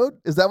Town Road.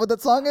 Is that what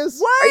that song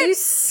is? What? Are you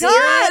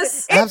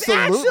serious? God, it's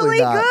actually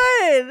not.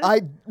 good.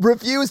 I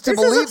refuse to This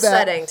believe is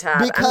upsetting, that.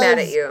 Todd. Because I'm mad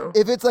at you.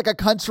 if it's like a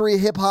country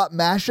hip hop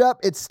mashup,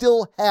 it's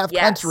still half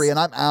country and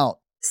I'm out.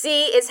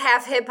 See, it's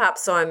half hip hop,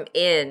 so I'm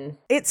in.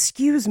 It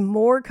skews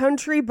more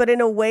country, but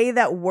in a way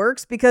that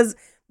works because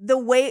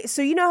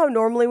so you know how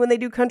normally when they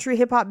do country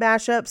hip hop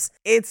mashups,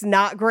 it's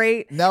not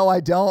great. No,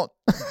 I don't.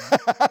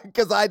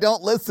 Because I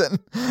don't listen.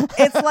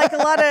 It's like a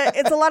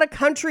lot of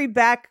country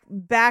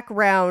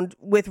background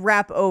with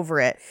rap over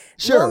it.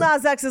 Sure. Lil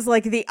Nas X is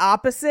like the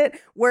opposite,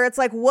 where it's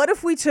like, what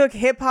if we took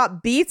hip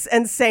hop beats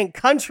and sang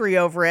country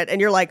over it?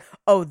 And you're like,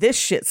 oh, this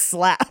shit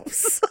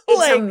slaps. It's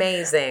like,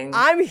 amazing.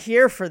 I'm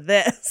here for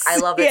this. I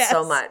love it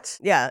so much.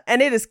 Yeah,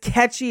 and it is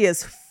catchy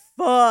as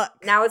fuck.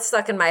 Now it's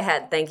stuck in my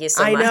head. Thank you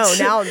so much. I know.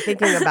 Now I'm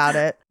thinking about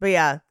it. But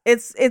yeah,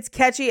 it's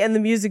catchy and the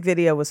music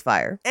video was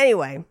fire.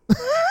 Anyway.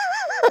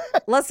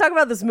 Let's talk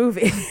about this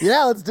movie.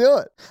 Yeah, let's do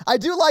it. I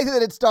do like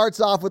that it starts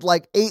off with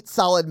like 8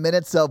 solid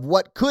minutes of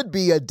what could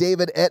be a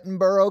David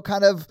Attenborough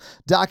kind of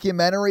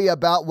documentary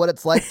about what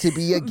it's like to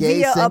be a gay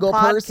Via single a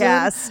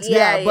podcast.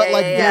 person. But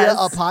via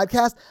a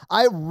podcast.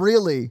 I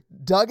really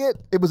dug it.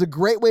 It was a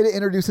great way to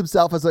introduce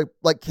himself as a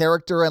like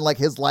character and like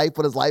his life,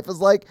 what his life is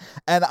like.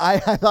 And I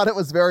thought it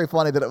was very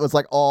funny that it was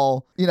like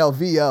all,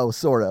 VO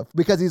sort of,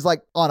 because he's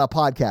like on a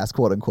podcast,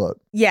 quote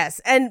unquote.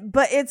 Yes.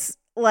 But it's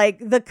like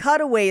the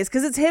cutaways,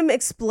 because it's him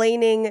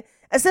explaining,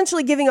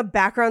 essentially giving a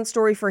background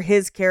story for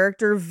his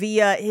character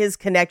via his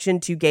connection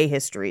to gay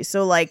history.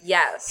 So like,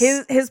 yes,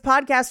 his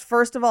podcast,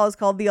 first of all, is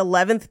called The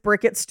 11th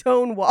Brick at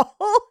Stonewall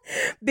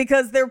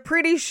because they're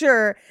pretty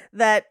sure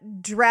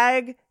that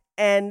drag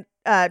and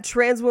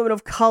trans women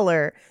of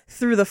color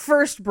threw the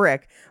first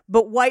brick,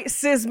 but white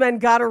cis men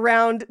got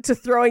around to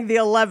throwing the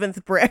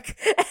 11th brick.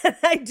 And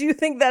I do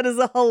think that is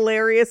a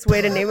hilarious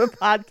way to name a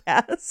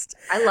podcast.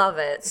 I love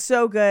it.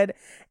 So good.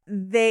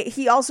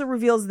 He also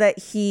reveals that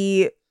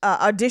he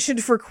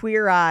auditioned for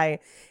Queer Eye,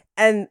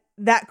 and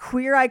that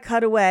Queer Eye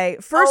cutaway,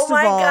 first of all,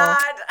 oh my God.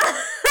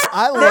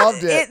 I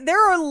loved it.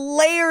 There are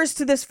layers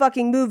to this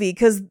fucking movie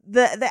because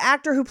the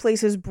actor who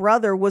plays his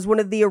brother was one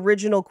of the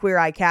original Queer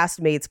Eye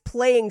castmates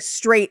playing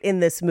straight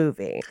in this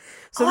movie.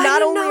 So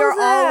not only are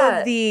all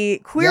of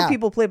the queer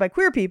people played by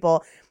queer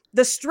people,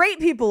 the straight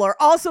people are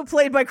also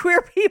played by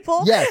queer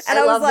people. Yes. And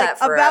I was like,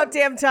 about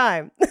damn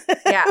time.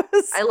 Yeah,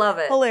 I love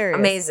it. Hilarious.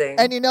 Amazing.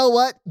 And you know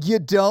what? You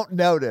don't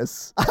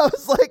notice. I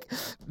was like,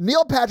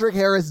 Neil Patrick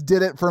Harris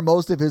did it for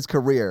most of his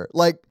career.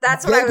 Like,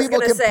 that's what I was people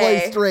gonna can play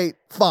say. straight,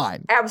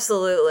 fine.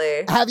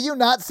 Absolutely. Have you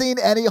not seen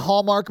any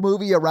Hallmark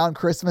movie around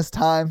Christmas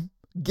time?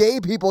 Gay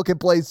people can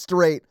play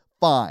straight,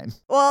 fine.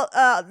 Well,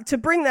 to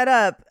bring that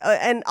up,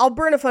 and I'll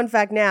burn a fun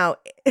fact now.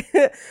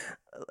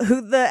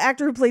 The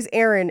actor who plays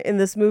Aaron in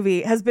this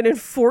movie has been in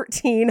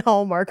 14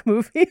 Hallmark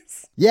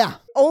movies. Yeah.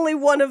 Only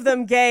one of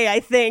them gay, I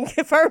think,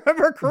 if I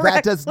remember correctly.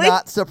 That does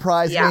not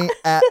surprise me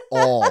at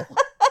all.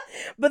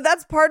 But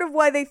that's part of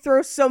why they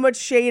throw so much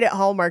shade at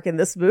Hallmark in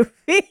this movie.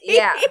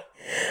 Yeah.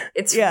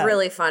 It's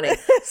really funny.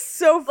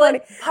 So funny.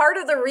 But part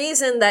of the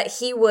reason that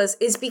he was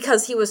is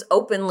because he was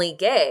openly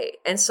gay.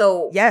 And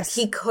so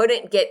he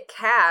couldn't get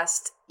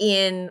cast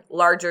in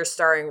larger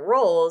starring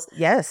roles.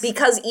 Yes.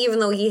 Because even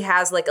though he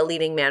has like a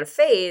leading man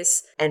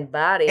face and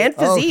body. And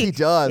physique. Oh, he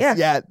does.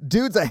 Yeah.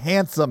 Dude's a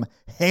handsome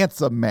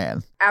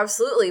man.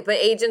 Absolutely. But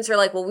agents are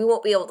like, well, we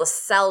won't be able to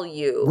sell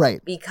you.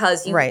 Right.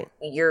 Because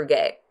you're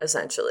gay,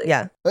 essentially.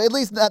 Yeah. But at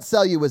least not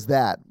sell you as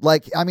that.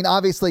 Like, I mean,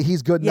 obviously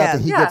he's good enough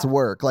that he gets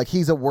work. Like,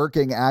 he's a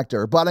working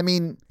actor. But I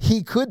mean,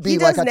 he could be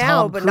like a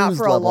now, Tom but Cruise not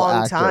for a level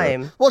long actor.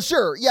 time. Well,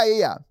 sure.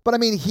 Yeah. But I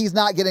mean, he's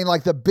not getting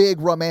like the big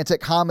romantic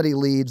comedy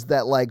leads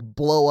that like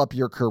blow up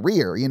your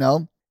career, you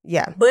know?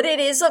 Yeah. But it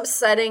is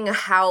upsetting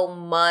how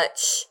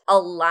much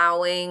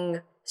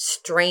allowing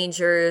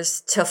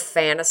strangers to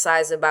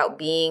fantasize about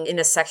being in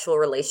a sexual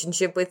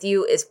relationship with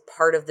you is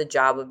part of the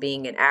job of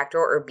being an actor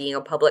or being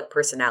a public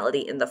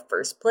personality in the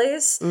first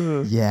place.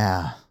 Mm-hmm.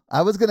 Yeah.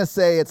 I was going to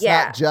say it's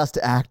not just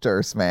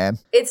actors, man.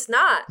 It's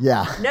not.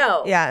 Yeah.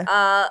 No.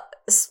 Yeah.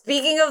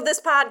 Speaking of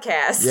this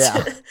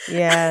podcast.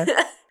 Yeah.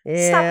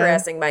 Stop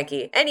harassing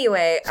Mikey.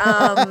 Anyway,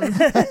 leave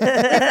that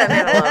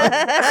man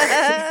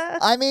alone.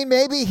 I mean,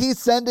 maybe he's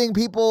sending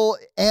people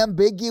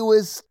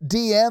ambiguous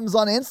DMs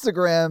on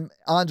Instagram,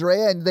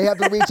 Andrea, and they have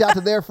to reach out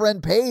to their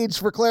friend Paige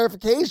for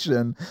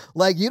clarification.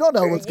 Like, you don't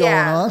know what's going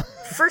on.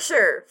 For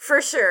sure.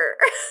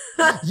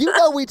 You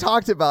know we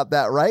talked about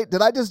that, right?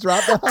 Did I just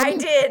drop that on I you?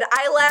 did.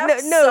 I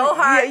laughed so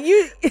hard.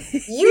 Yeah,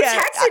 you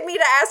texted me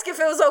to ask if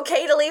it was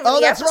okay to leave in the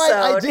that's episode.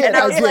 right. I did. And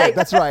I was like,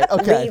 that's right.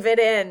 Okay. Leave it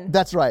in.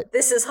 That's right.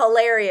 This is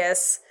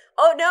hilarious.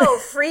 Oh no,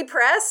 free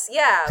press?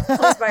 Yeah,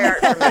 please buy art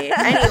for me.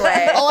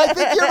 Anyway. Oh, I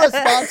think your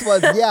response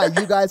was, yeah,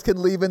 you guys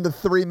can leave in the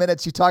 3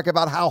 minutes you talk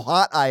about how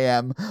hot I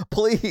am.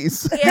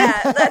 Please.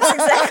 Yeah, that's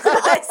exactly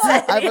what I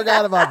said. I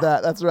forgot about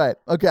that. That's right.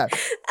 Okay.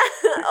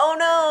 Oh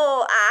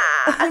no.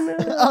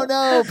 Oh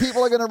no,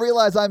 people are going to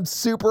realize I'm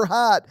super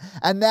hot.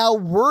 And now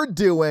we're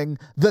doing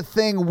the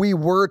thing we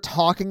were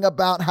talking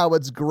about, how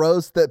it's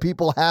gross that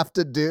people have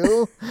to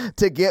do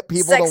to get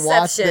people to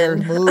watch their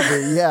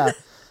movie. Yeah.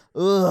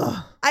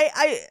 Ugh.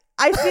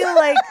 I feel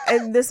like,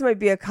 and this might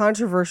be a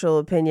controversial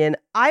opinion,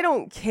 I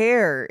don't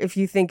care if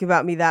you think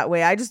about me that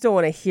way. I just don't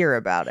want to hear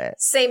about it.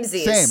 Same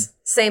Z's.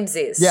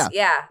 Yeah.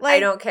 Yeah, like, I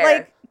don't care.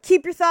 Like,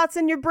 keep your thoughts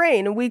in your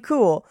brain and we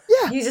cool.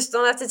 Yeah. You just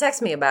don't have to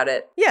text me about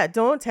it. Yeah,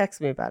 don't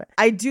text me about it.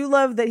 I do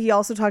love that he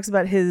also talks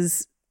about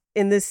his,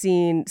 in this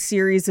scene,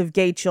 series of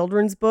gay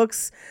children's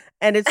books.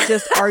 And it's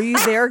just, Are You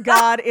There,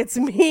 God? It's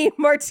me,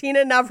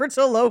 Martina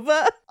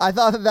Navratilova. I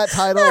thought that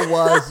title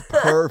was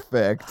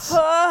perfect.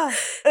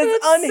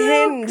 It's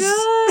unhinged. So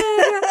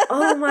good.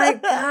 Oh my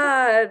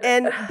God.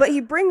 But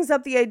he brings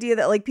up the idea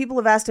that like people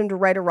have asked him to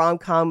write a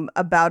rom-com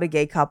about a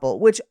gay couple,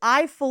 which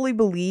I fully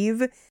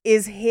believe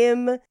is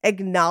him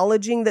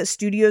acknowledging that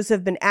studios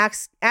have been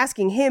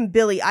asking him,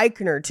 Billy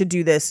Eichner, to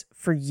do this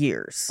for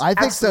years. I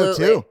think so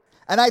too.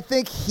 And I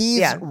think he's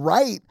Yeah.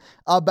 right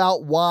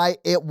about why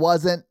it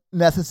wasn't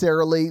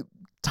necessarily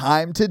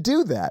time to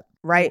do that.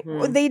 Right?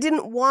 Mm-hmm. They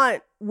didn't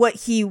want what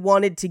he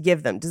wanted to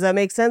give them. Does that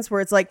make sense? Where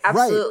it's like,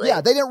 Absolutely. Right.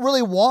 Yeah, they didn't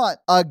really want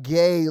a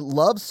gay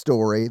love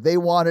story. They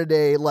wanted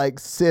a like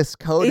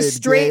cis-coded a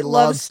straight gay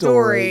love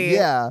story.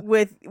 Yeah.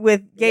 with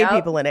gay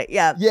people in it.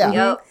 Yeah. Yeah.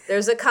 Yep.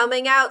 There's a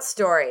coming out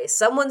story.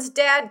 Someone's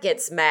dad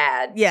gets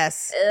mad.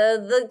 Yes.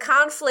 The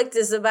conflict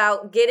is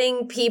about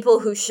getting people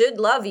who should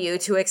love you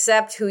to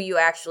accept who you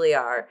actually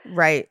are.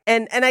 Right.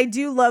 And I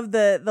do love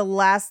the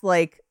last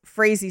like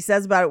phrase he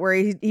says about it where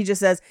he just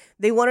says,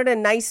 they wanted a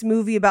nice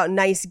movie about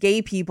nice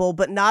gay people,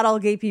 but not all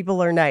gay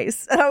people are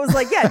nice. And I was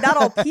like, yeah, not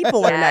all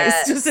people are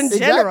nice, just in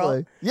general.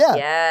 Exactly. Yeah.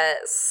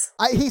 Yes.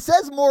 He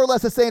says more or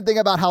less the same thing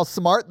about how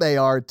smart they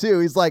are, too.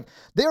 He's like,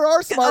 there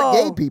are smart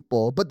gay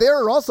people, but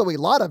there are also a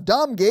lot of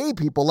dumb gay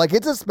people. Like,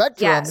 it's a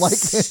spectrum. Yes. Like,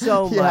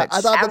 so yeah, much.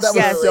 I thought that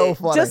was so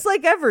funny. Just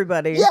like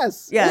everybody.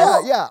 Yes.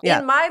 Yeah.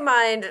 In my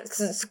mind,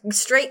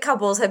 straight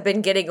couples have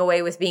been getting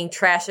away with being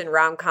trash in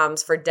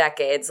rom-coms for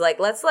decades. Like,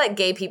 let's let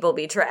gay people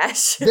be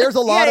trash. There's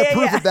a lot of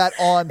proof of that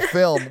on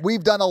film.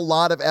 We've done a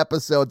lot of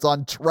episodes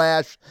on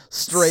trash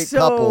straight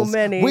couples.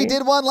 Many. We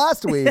did one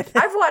last week.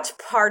 I've watched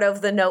part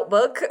of The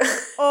Notebook.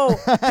 Oh,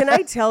 can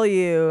I tell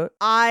you?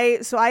 I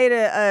had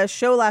a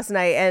show last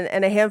night,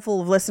 and a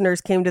handful of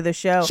listeners came to the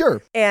show.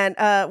 Sure. And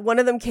one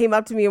of them came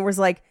up to me and was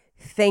like,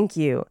 "Thank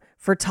you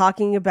for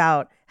talking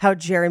about how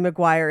Jerry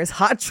Maguire is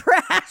hot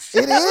trash."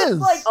 It is.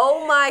 Like,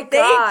 oh my God.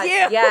 Thank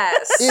you.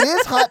 Yes. It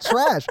is hot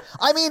trash.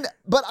 I mean,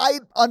 but I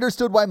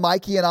understood why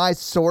Mikey and I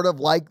sort of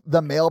like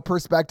the male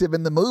perspective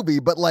in the movie,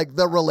 but like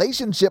the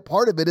relationship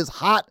part of it is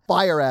hot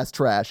fire ass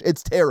trash.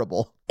 It's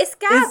terrible. It's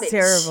garbage. It's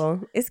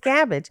terrible. It's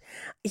garbage.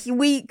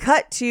 We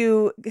cut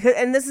to,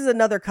 and this is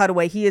another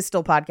cutaway. He is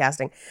still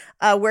podcasting,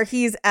 where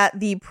he's at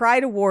the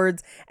Pride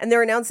Awards and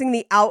they're announcing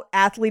the Out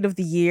Athlete of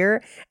the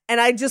Year. And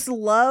I just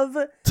love,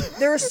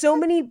 there are so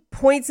many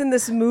points in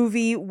this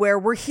movie where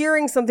we're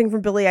hearing something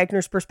from Billy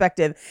Eichner's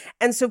perspective.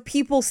 And so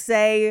people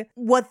say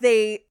what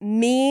they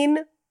mean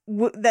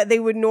that they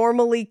would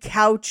normally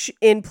couch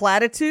in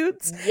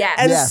platitudes. Yes.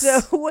 And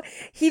so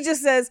he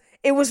just says,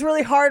 it was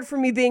really hard for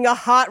me being a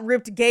hot,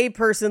 ripped gay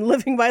person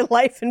living my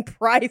life in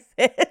private.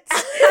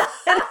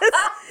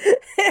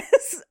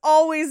 it's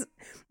always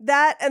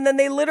that. And then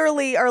they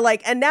literally are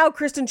like, and now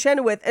Kristen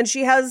Chenoweth, and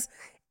she has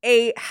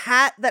a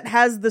hat that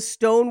has the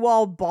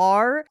Stonewall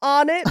bar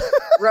on it.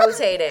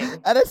 Rotating.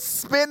 And it's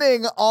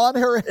spinning on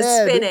her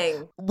head.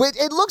 Spinning.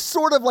 It looks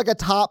sort of like a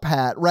top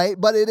hat, right?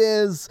 But it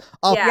is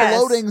a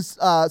floating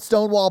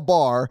Stonewall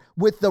bar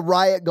with the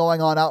riot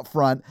going on out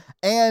front.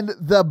 And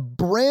the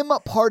brim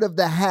part of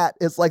the hat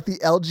is like the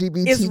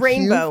LGBTQ. It's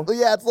rainbow.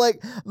 Yeah, it's like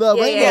the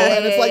rainbow.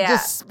 And it's like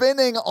just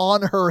spinning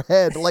on her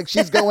head. Like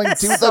she's going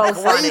to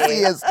the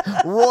craziest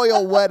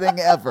royal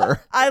wedding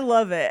ever. I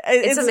love it.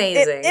 It's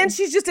amazing. And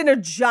she's just in a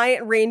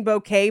giant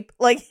rainbow cape.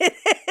 Like,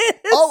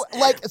 oh,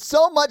 like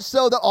so much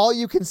so that all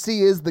you can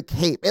see is the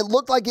cape. It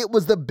looked like it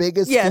was the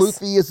biggest,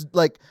 floofiest,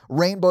 like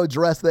rainbow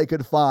dress they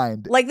could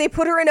find. Like they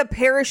put her in a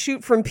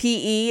parachute from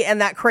PE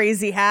and that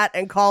crazy hat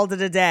and called it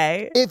a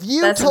day. If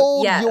you told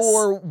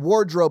your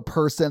wardrobe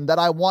person that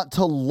I want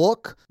to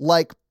look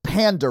like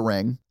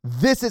pandering,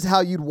 this is how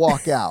you'd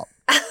walk out.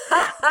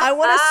 I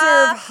want to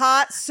serve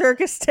hot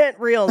circus tent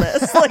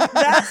realness. Like,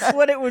 that's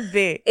what it would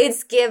be.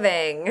 It's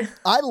giving.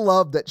 I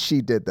love that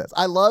she did this.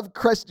 I love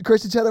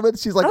Kristen Chenoweth.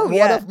 She's like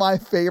one of my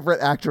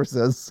favorite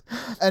actresses.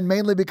 And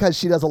mainly because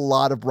she does a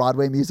lot of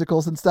Broadway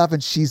musicals and stuff,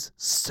 and she's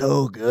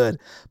so good.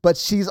 But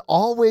she's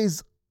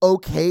always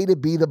okay to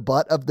be the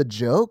butt of the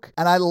joke.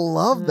 And I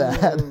love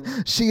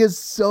that. She is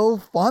so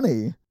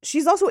funny.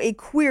 She's also a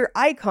queer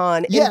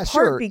icon in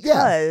part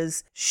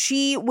because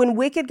she, when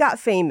Wicked got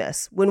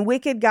famous, when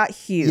Wicked got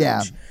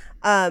huge,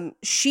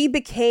 she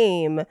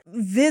became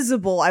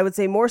visible, I would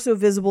say more so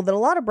visible than a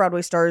lot of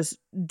Broadway stars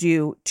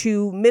do,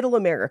 to middle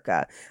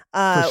America.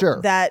 For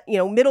sure. That,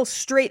 middle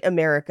straight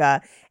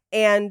America,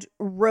 and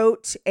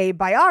wrote a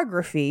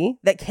biography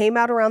that came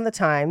out around the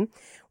time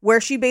where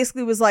she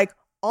basically was like,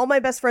 all my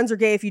best friends are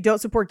gay. If you don't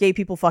support gay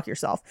people, fuck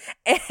yourself.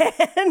 And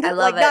I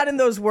love it. Not in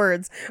those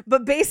words,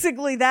 but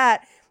basically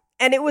that.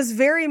 And it was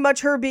very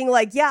much her being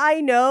like, yeah,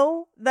 I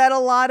know that a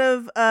lot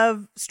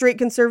of straight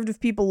conservative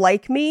people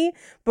like me,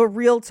 but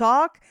real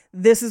talk,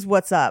 this is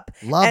what's up.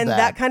 Love and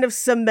that kind of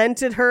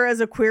cemented her as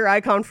a queer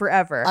icon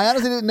forever. I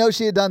honestly didn't know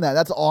she had done that.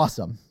 That's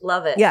awesome.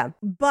 Love it. Yeah.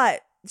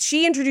 But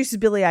she introduces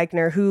Billy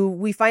Eichner, who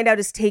we find out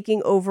is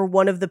taking over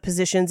one of the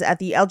positions at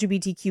the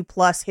LGBTQ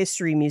plus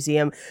History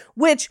Museum,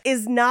 which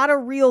is not a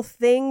real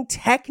thing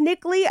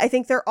technically. I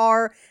think there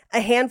are a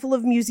handful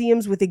of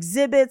museums with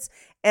exhibits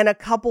and a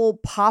couple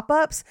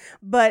pop-ups,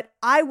 but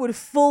I would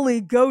fully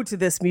go to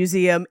this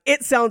museum.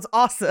 It sounds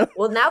awesome.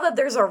 Well, now that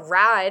there's a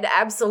ride,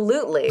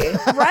 absolutely.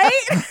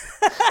 Right?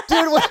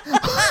 Dude,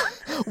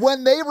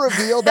 when they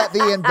revealed that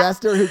the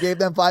investor who gave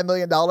them $5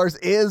 million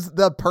is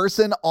the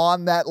person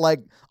on that,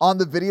 like, on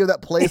the video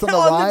that plays on the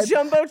ride. The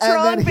Jumbotron,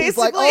 and then he's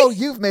basically. like, oh,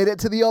 you've made it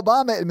to the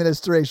Obama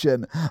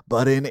administration,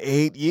 but in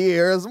 8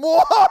 years. And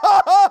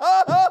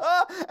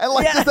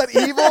like just that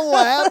evil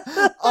laugh.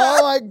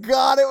 Oh my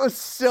God, it was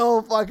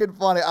so fucking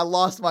funny. I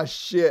lost my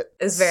shit.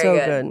 It's very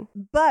good.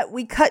 But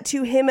we cut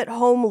to him at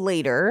home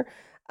later,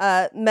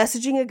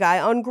 messaging a guy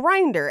on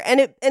Grindr, and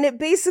it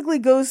basically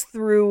goes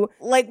through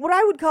like what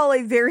I would call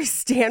a very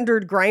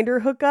standard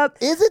Grindr hookup.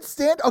 Is it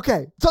standard?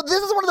 Okay, so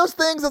this is one of those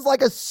things that's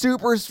like a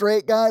super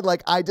straight guy.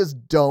 Like I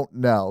just don't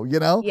know, you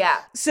know? Yeah.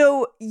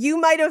 So you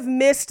might have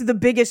missed the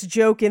biggest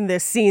joke in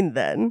this scene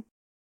then.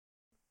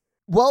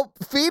 well,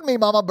 feed me,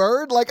 Mama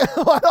Bird. Like,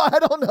 I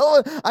don't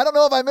know. I don't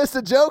know if I missed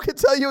a joke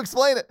until you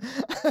explain it.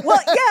 Well,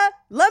 yeah,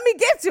 let me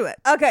get to it.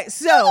 Okay,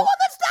 so You're the one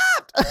that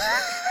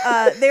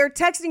stopped. they're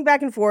texting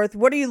back and forth.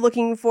 What are you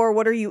looking for?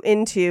 What are you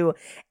into?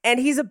 And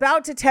he's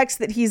about to text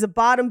that he's a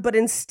bottom, but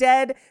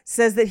instead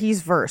says that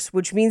he's verse,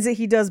 which means that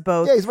he does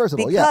both. Yeah, he's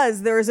versatile.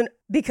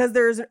 Because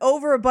there is an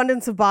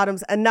overabundance of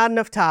bottoms and not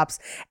enough tops.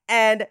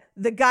 And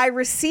the guy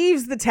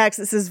receives the text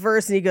that says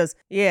verse, and he goes,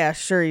 "Yeah,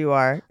 sure you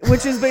are,"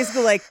 which is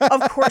basically like, "Of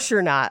course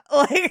you're not."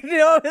 Like,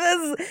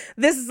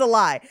 this is a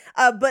lie.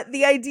 But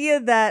the idea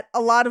that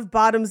a lot of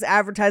bottoms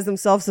advertise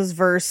themselves as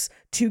verse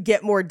to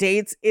get more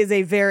dates is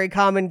a very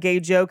common gay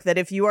joke that,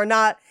 if you are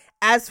not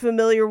as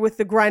familiar with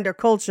the Grindr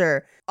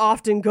culture,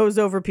 often goes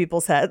over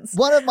people's heads.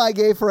 One of my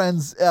gay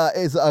friends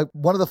is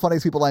one of the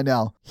funniest people I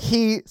know.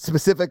 He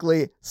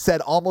specifically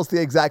said almost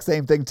the exact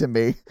same thing to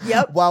me.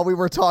 Yep. While we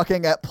were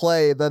talking at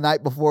Play the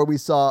night before we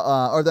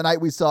saw, or the night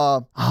we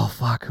saw, oh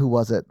fuck, who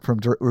was it from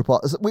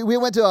RuPaul? We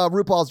went to a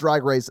RuPaul's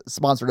Drag Race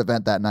sponsored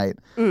event that night.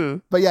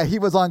 But yeah, he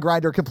was on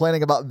Grindr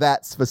complaining about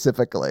that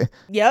specifically.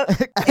 Yep.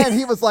 And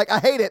he was like, "I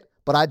hate it,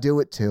 but I do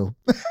it too."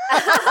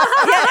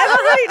 Yeah,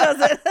 everybody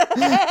does it.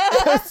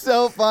 It's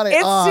so funny.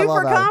 It's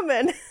super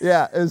common.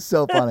 Yeah, it's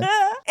so funny.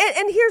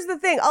 And here's the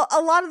thing: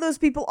 a lot of those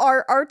people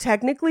are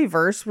technically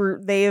verse, where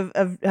they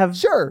have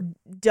Sure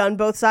done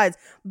both sides,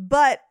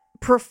 but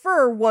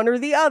prefer one or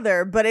the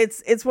other. But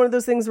it's one of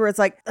those things where it's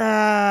like,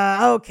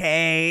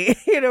 okay,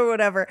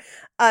 whatever.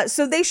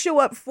 So they show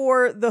up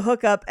for the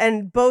hookup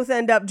and both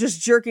end up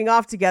just jerking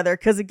off together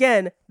because,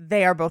 again,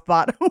 they are both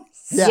bottoms.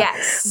 Yeah.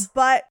 Yes.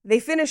 But they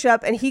finish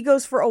up and he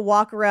goes for a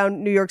walk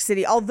around New York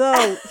City,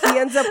 although he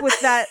ends up with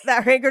that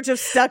handkerchief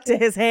stuck to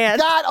his hand.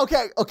 God,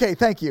 okay,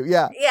 thank you.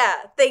 Yeah. Yeah,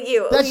 thank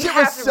you. That We shit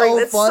have was to bring so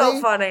this. funny.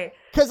 So funny.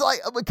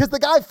 Because the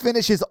guy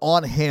finishes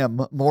on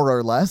him, more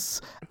or less,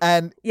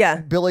 and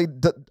Billy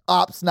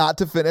opts not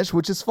to finish,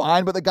 which is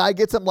fine, but the guy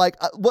gets him like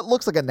what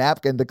looks like a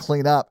napkin to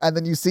clean up, and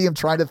then you see him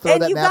trying to throw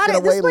that napkin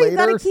away this way later. You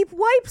gotta keep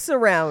wipes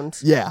around.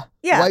 Yeah.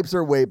 Yeah. Wipes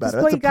are way better.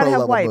 That's why That's a you gotta pro have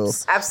level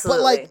wipes. move. Absolutely.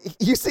 But like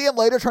you see him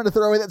later trying to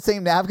throw away that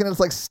same napkin and it's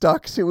like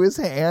stuck to his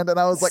hand, and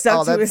I was like,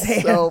 Stuck to that's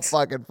his so hand.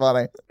 fucking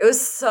funny. It was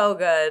so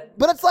good.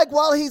 But it's like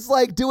while he's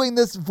like doing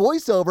this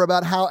voiceover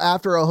about how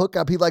after a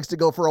hookup he likes to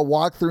go for a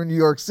walk through New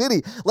York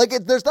City. Like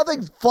there's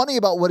nothing funny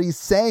about what he's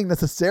saying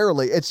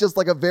necessarily. It's just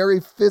like a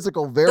very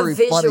physical, very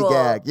funny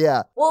gag.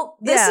 Yeah. Well,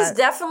 this is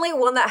definitely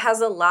one that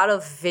has a lot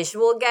of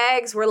visual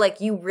gags where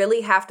like you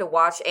really have to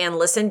watch and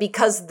listen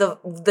because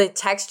the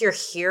text you're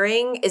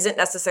hearing isn't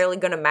necessarily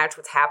going to match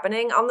what's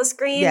happening on the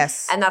screen.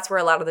 Yes. And that's where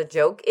a lot of the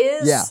joke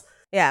is. Yeah.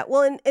 Yeah.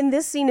 Well, in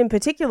this scene in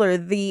particular,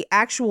 the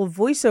actual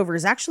voiceover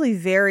is actually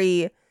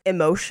very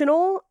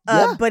emotional,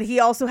 but he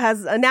also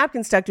has a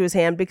napkin stuck to his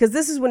hand because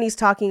this is when he's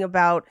talking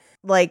about,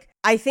 like,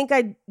 I think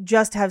I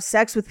just have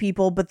sex with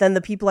people, but then the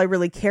people I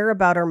really care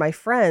about are my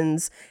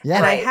friends. Yeah.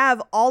 And Right. I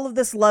have all of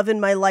this love in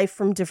my life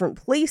from different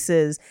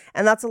places.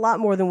 And that's a lot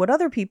more than what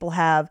other people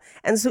have.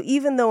 And so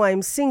even though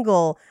I'm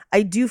single,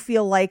 I do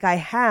feel like I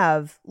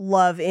have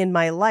love in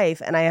my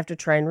life and I have to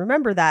try and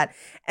remember that.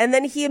 And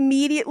then he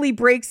immediately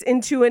breaks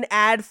into an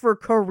ad for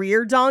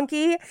Career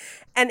Donkey.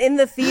 And in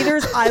the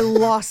theaters, I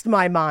lost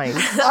my mind.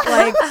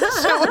 Like, That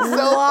was so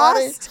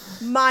funny.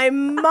 lost my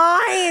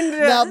mind.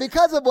 Now,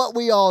 because of what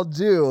we all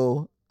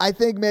do, I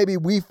think maybe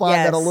we find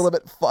that a Yes. little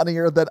bit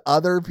funnier than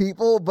other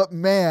people. But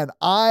man,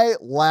 I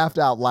laughed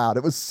out loud.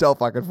 It was so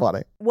fucking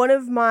funny. One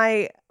of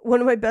my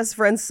best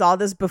friends saw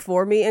this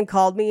before me and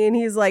called me and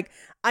he's like,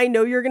 I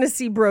know you're going to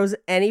see Bros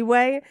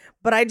anyway,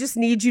 but I just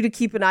need you to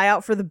keep an eye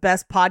out for the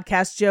best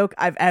podcast joke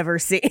I've ever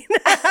seen.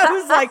 I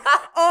was like,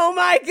 oh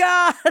my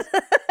God.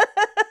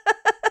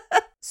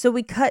 So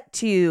we cut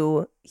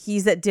to,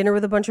 he's at dinner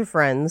with a bunch of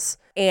friends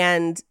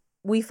and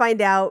we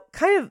find out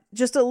kind of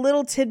just a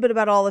little tidbit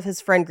about all of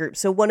his friend group.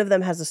 So one of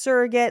them has a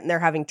surrogate and they're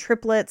having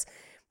triplets.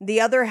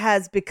 The other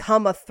has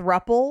become a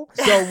throuple.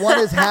 So one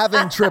is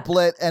having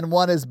triplet and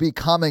one is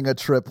becoming a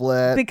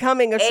triplet.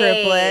 Becoming a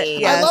triplet. Hey.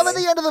 Yes. I love at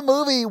the end of the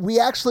movie, we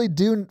actually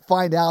do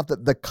find out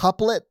that the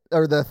couplet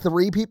or the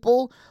three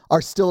people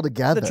are still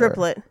together. The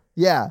triplet.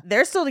 Yeah.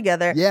 They're still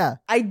together. Yeah.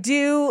 I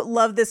do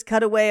love this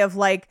cutaway of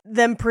like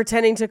them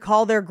pretending to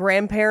call their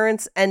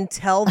grandparents and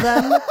tell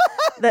them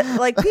that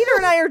like Peter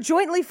and I are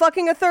jointly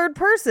fucking a third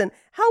person.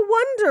 How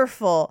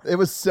wonderful. It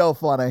was so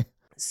funny.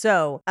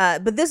 So,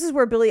 but this is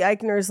where Billy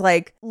Eichner's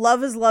like,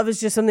 love is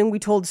just something we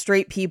told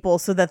straight people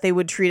so that they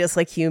would treat us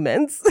like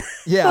humans.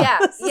 Yeah.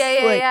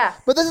 Yeah.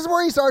 But this is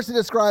where he starts to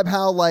describe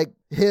how like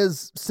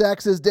his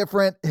sex is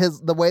different,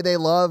 the way they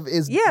love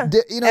is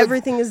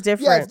everything is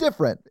different. Yeah, it's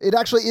different. It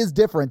actually is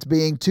different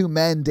being two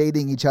men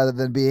dating each other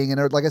than being in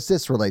like a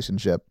cis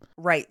relationship.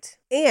 Right.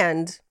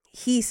 And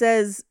he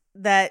says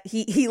that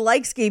he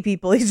likes gay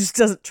people, he just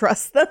doesn't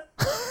trust them.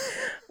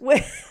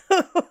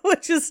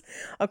 Which is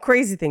a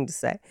crazy thing to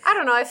say. I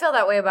don't know. I feel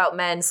that way about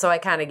men, so I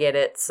kind of get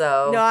it.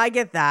 So No, I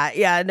get that.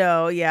 Yeah,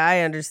 no, yeah, I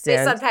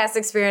understand. based on past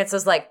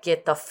experiences, like,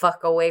 get the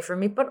fuck away from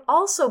me, but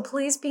also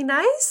please be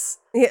nice.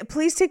 Yeah,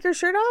 please take your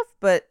shirt off,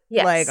 but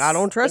Yes. like I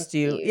don't trust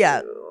Thank you.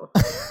 Yeah.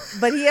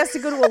 but he has to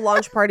go to a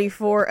launch party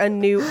for a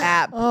new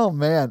app. Oh,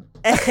 man.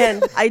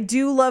 And I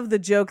do love the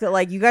joke that,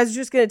 like, you guys are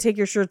just going to take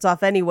your shirts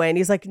off anyway. And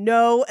he's like,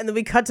 no. And then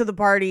we cut to the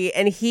party,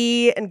 and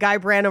he and Guy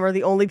Branum are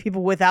the only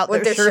people without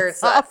their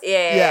shirts off.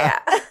 Yeah.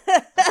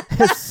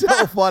 It's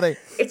so funny.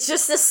 It's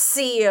just a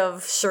sea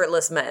of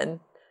shirtless men.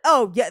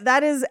 Oh, yeah.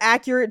 That is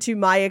accurate to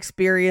my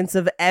experience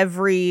of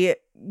every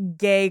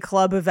gay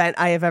club event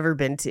I have ever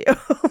been to.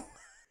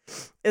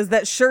 Is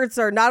that shirts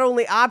are not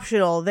only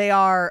optional, they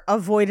are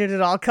avoided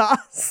at all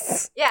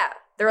costs. Yeah.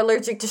 They're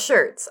allergic to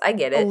shirts. I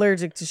get it.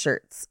 Allergic to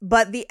shirts.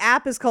 But the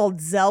app is called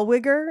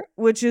Zellweger,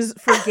 which is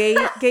for gay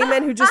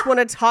men who just want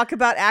to talk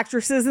about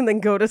actresses and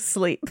then go to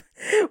sleep,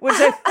 which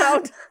I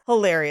found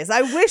hilarious.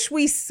 I wish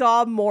we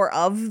saw more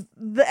of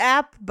the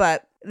app,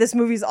 but this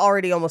movie's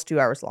already almost 2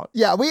 hours long.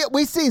 Yeah,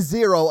 we see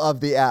zero of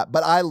the app,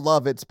 but I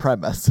love its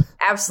premise.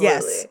 Absolutely.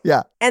 Yes.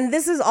 Yeah. And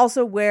this is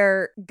also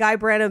where Guy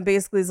Branum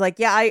basically is like,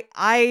 yeah,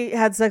 I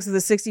had sex with a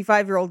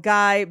 65-year-old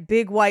guy,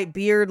 big white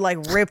beard, like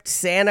ripped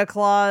Santa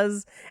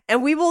Claus.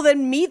 And we will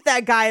then meet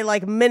that guy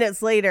like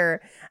minutes later.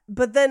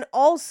 But then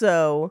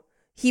also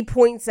he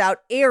points out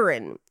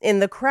Aaron in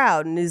the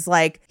crowd and is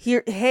like,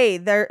 hey,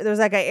 there's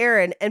that guy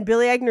Aaron. And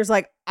Billy Eichner's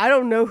like, I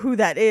don't know who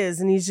that is.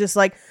 And he's just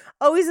like,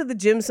 oh, he's at the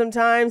gym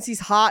sometimes.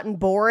 He's hot and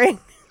boring.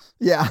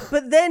 Yeah.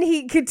 But then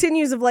he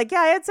continues of like, yeah,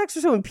 I had sex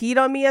with someone peed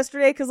on me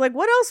yesterday because like,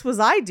 what else was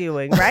I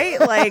doing, right?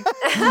 Like,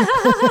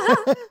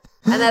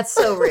 and that's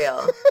so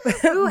real.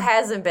 Who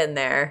hasn't been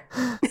there?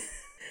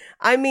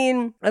 I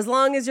mean, as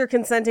long as you're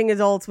consenting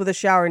adults with a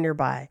shower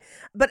nearby.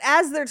 But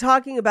as they're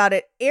talking about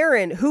it,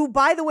 Aaron, who,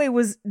 by the way,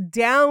 was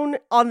down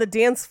on the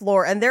dance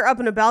floor and they're up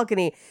in a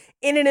balcony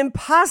in an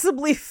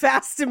impossibly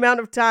fast amount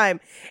of time,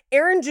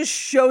 Aaron just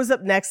shows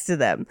up next to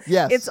them.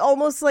 Yes. It's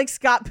almost like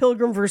Scott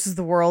Pilgrim versus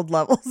the World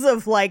levels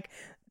of like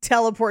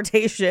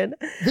teleportation.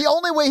 The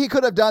only way he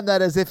could have done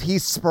that is if he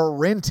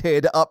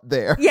sprinted up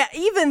there. Yeah,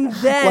 even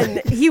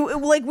then,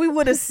 we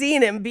would have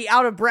seen him be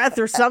out of breath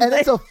or something. And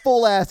it's a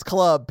full ass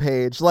club,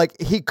 Paige.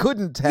 Like he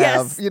couldn't have.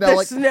 Yes,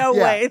 there's no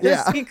way.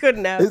 He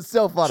couldn't have. It's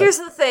so funny. Here's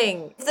the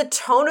thing: the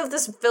tone of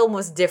this film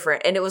was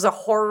different, and it was a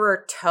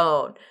horror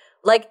tone.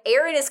 Like,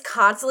 Aaron is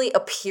constantly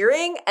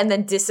appearing and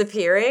then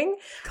disappearing.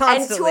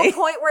 Constantly. And to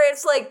a point where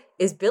it's like,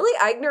 is Billy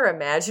Eichner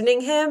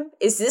imagining him?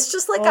 Is this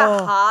just like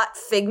a hot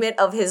figment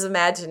of his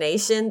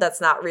imagination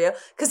that's not real?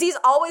 Because he's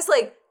always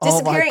like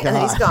disappearing and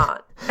then he's gone.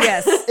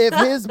 Yes. If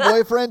his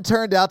boyfriend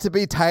turned out to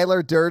be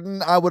Tyler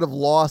Durden, I would have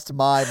lost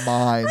my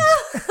mind.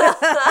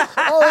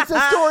 Oh, it's a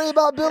story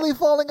about Billy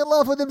falling in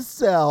love with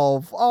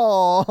himself.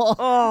 Oh.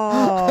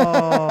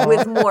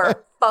 With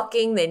more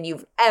fucking than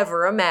you've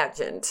ever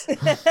imagined.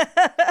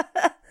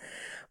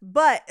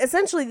 But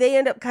essentially, they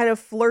end up kind of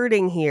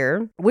flirting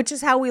here, which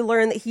is how we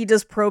learn that he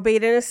does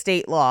probate and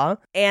estate law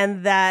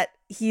and that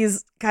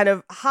he's kind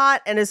of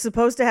hot and is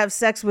supposed to have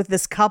sex with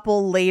this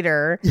couple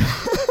later.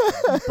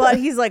 But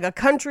he's like a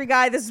country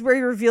guy. This is where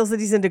he reveals that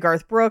he's into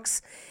Garth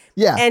Brooks.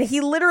 Yeah. And he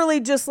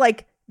literally just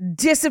like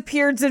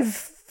disappears and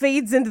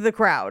fades into the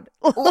crowd.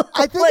 Well,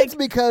 I think it's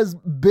because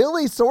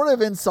Billy sort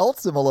of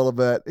insults him a little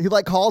bit. He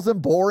like calls him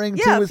boring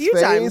to his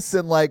face times.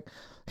 and like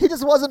he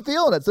just wasn't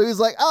feeling it. So he's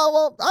like, oh,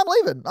 well, I'm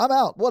leaving. I'm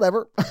out.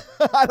 Whatever.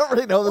 I don't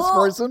really know this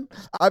person.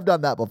 I've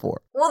done that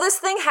before. Well, this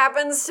thing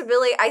happens to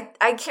Billy.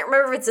 I can't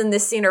remember if it's in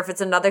this scene or if it's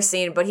another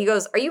scene, but he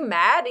goes, are you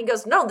mad? And he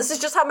goes, no, this is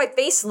just how my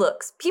face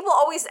looks. People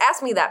always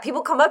ask me that.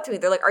 People come up to me.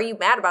 They're like, are you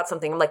mad about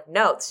something? I'm like,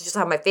 no, this is just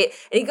how my face.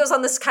 And he goes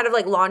on this kind of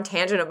like long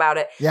tangent about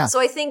it. Yeah. So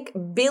I think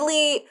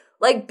Billy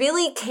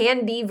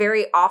can be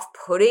very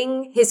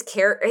off-putting. His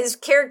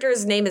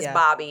character's name is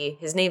Bobby.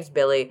 His name's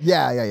Billy.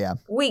 Yeah.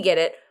 We get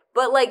it.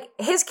 But, like,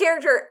 his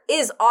character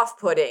is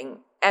off-putting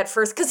at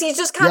first because he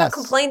just kind of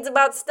complains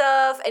about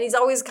stuff and he's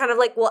always kind of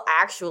like, well,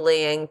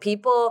 actuallying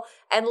people.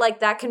 And, like,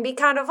 that can be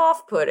kind of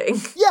off-putting.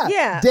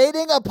 Yeah.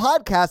 Dating a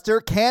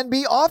podcaster can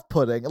be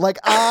off-putting. Like,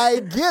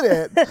 I get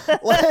it.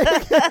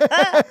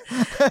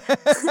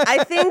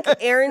 I think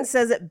Aaron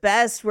says it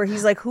best where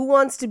he's like, who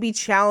wants to be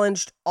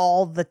challenged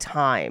all the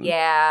time?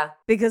 Yeah.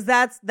 Because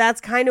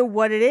that's kind of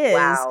what it is.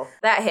 Wow.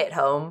 That hit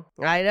home.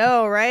 I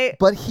know, right?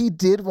 But he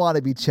did want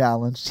to be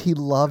challenged. He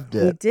loved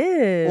it. He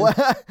did.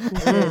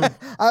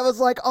 I was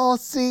like, oh,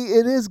 see,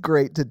 it is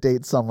great to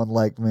date someone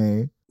like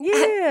me.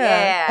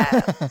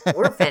 Yeah.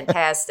 We're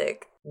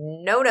fantastic.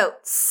 No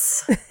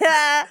notes.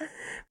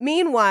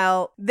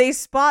 Meanwhile, they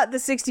spot the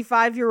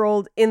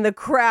 65-year-old in the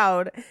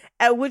crowd,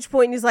 at which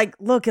point he's like,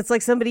 look, it's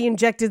like somebody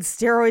injected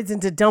steroids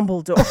into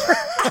Dumbledore.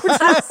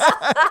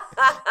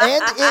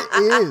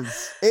 And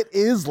it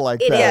is like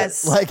that. It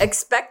is. Like,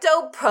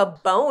 expecto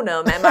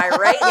probonum, am I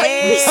right,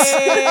 ladies?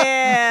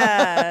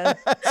 Yeah.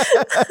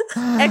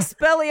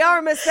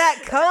 Expelliarmus that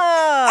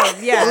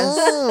come. Yes.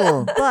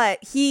 Ooh. But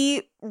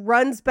he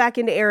runs back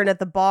into Aaron at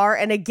the bar,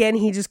 and again,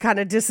 he just kind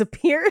of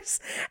disappears.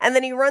 And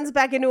then he runs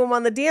back into him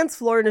on the dance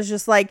floor and is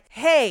just like,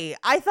 hey,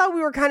 I thought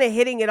we were kind of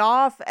hitting it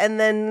off, and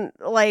then,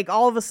 like,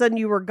 all of a sudden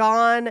you were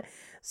gone.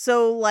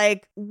 So,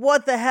 like,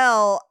 what the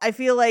hell? I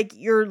feel like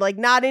you're, like,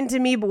 not into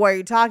me, but why are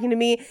you talking to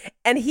me?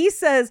 And he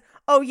says,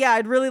 oh yeah,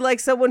 I'd really like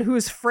someone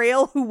who's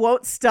frail who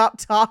won't stop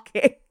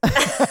talking.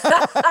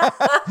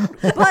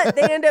 But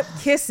they end up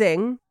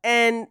kissing,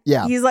 and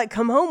he's like,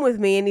 come home with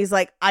me. And he's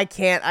like, I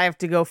can't. I have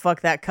to go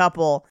fuck that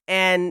couple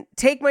and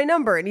take my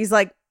number. And he's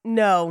like,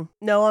 no,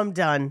 I'm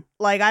done.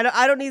 Like,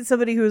 I don't need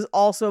somebody who's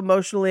also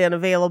emotionally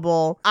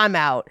unavailable. I'm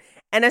out.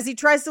 And as he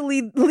tries to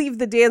leave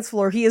the dance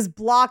floor, he is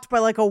blocked by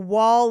like a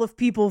wall of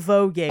people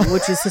voguing,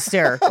 which is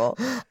hysterical.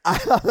 I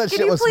thought that Can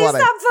shit you was please funny.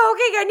 stop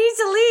voguing? I need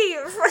to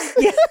leave.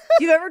 Yeah.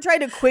 If you've ever tried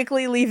to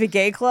quickly leave a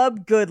gay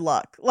club, good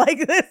luck. Like,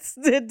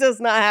 it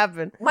does not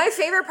happen. My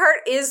favorite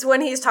part is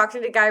when he's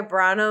talking to Guy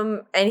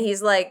Branum and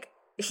he's like,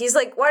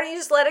 why don't you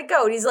just let it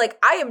go? And he's like,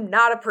 I am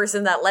not a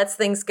person that lets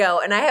things go.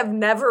 And I have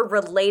never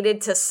related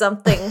to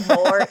something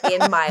more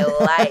in my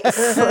life.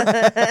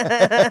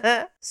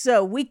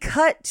 So we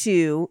cut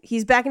to,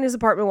 he's back in his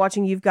apartment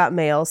watching You've Got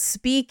Mail.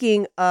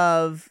 Speaking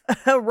of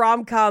a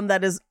rom-com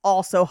that is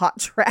also hot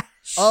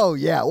trash. Oh,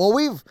 yeah. Well,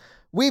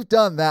 we've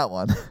done that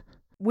one.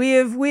 We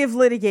have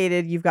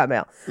litigated You've Got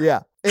Mail. Yeah.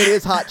 It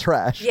is hot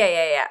trash.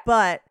 Yeah.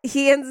 But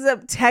he ends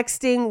up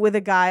texting with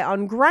a guy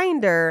on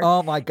Grindr.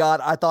 Oh my God.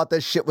 I thought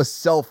this shit was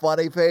so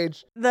funny,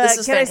 Paige. This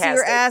is Can fantastic. I see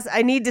your ass?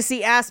 I need to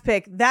see ass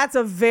pic. That's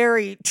a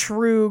very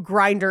true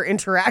Grindr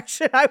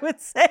interaction, I would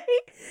say.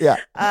 Yeah.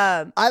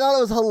 I thought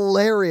it was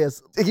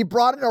hilarious. He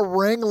brought in a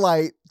ring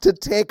light to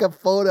take a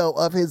photo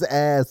of his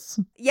ass.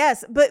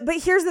 Yes, but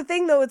here's the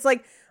thing though. It's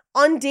like,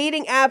 on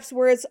dating apps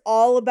where it's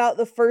all about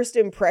the first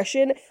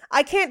impression,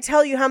 I can't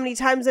tell you how many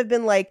times I've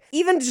been like,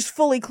 even just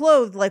fully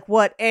clothed, like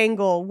what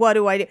angle, what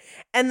do I do?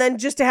 And then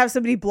just to have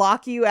somebody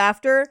block you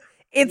after,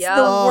 it's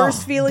the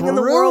worst feeling in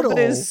the world, but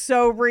it is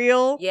so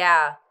real.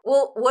 Yeah.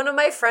 Well, one of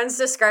my friends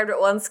described it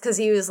once because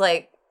he was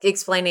like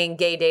explaining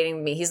gay dating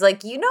to me. He's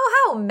like, you know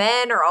how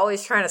men are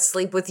always trying to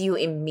sleep with you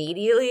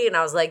immediately? And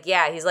I was like,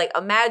 yeah. He's like,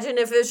 imagine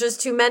if it's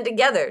just two men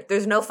together.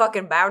 There's no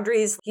fucking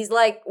boundaries. He's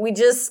like, we're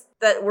just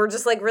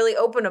like really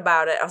open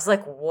about it. I was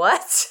like,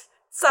 what?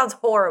 Sounds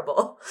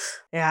horrible.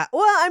 Yeah.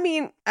 Well, I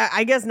mean,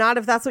 I guess not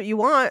if that's what you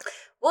want.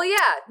 Well,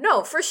 yeah,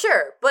 no, for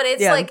sure. But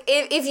it's like,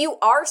 if you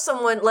are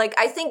someone, like,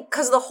 I think,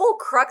 because the whole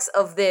crux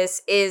of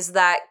this is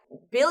that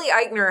Billy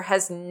Eichner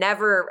has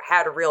never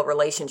had a real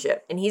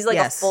relationship. And he's like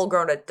a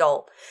full-grown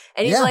adult.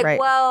 And he's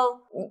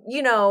well,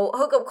 you know,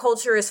 hookup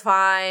culture is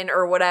fine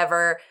or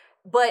whatever.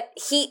 But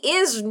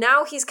he's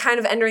kind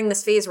of entering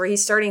this phase where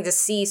he's starting to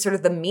see sort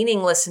of the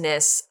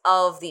meaninglessness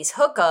of these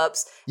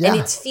hookups. Yeah. And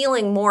it's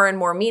feeling more and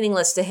more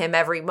meaningless to him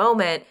every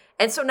moment.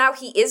 And so now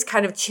he is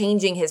kind of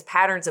changing his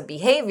patterns of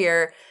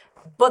behavior.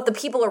 But the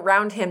people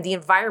around him, the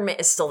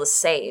environment is still the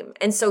same.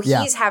 And so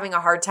he's having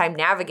a hard time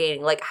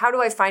navigating, like, how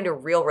do I find a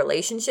real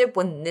relationship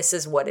when this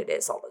is what it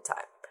is all the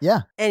time?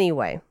 Yeah.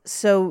 Anyway,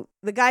 so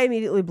the guy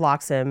immediately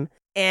blocks him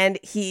and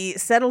he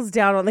settles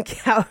down on the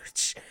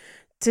couch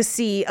to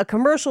see a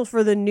commercial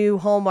for the new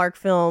Hallmark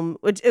film,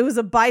 which it was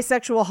a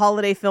bisexual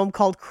holiday film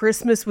called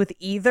Christmas with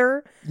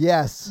Either.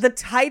 Yes. The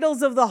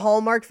titles of the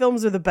Hallmark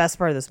films are the best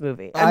part of this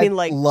movie. I mean,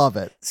 like, love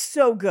it.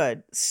 So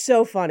good.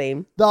 So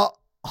funny. The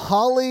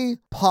Holly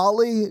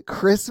Polly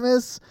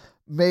Christmas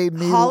made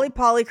me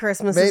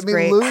Christmas made is me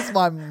great. lose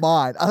my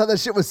mind. I thought that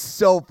shit was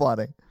so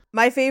funny.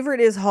 My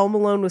favorite is Home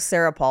Alone with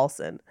Sarah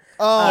Paulson.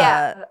 Oh,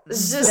 yeah,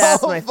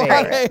 that's my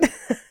favorite.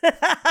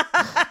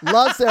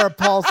 Love Sarah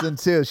Paulson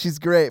too. She's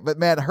great, but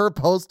man, her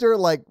poster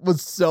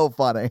was so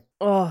funny.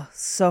 Oh,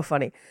 so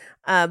funny.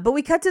 But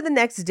we cut to the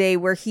next day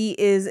where he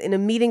is in a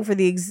meeting for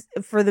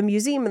the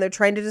museum, and they're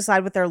trying to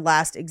decide what their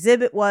last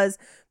exhibit was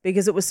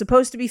because it was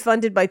supposed to be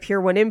funded by Pier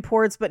 1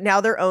 Imports, but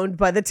now they're owned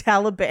by the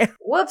Taliban.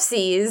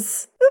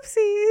 Whoopsies.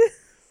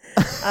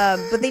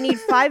 But they need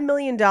 $5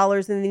 million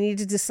and they need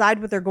to decide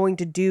what they're going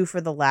to do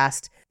for the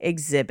last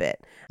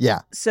exhibit.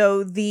 Yeah.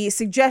 So the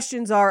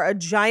suggestions are a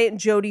giant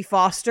Jodie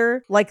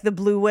Foster, like the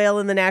blue whale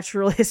in the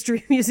Natural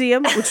History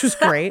Museum, which was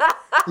great.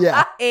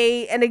 Yeah.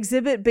 An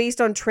exhibit based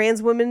on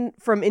trans women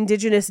from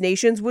indigenous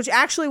nations, which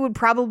actually would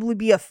probably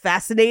be a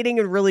fascinating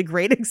and really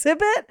great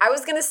exhibit. I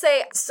was going to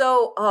say,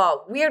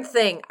 weird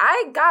thing.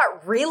 I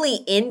got really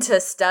into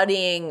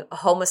studying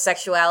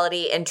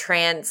homosexuality and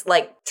trans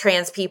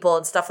people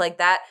and stuff like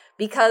that.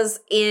 Because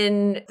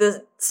in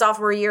the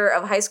sophomore year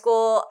of high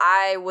school,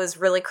 I was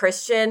really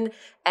Christian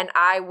and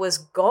I was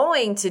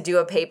going to do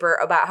a paper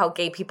about how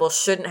gay people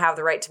shouldn't have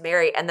the right to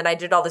marry. And then I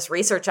did all this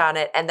research on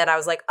it. And then I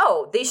was like,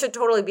 oh, they should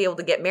totally be able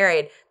to get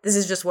married. This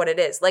is just what it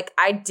is. Like,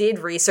 I did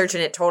research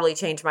and it totally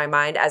changed my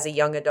mind as a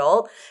young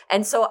adult.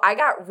 And so I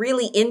got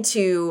really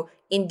into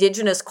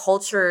indigenous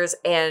cultures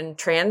and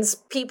trans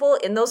people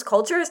in those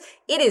cultures.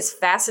 It is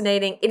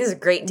fascinating. It is a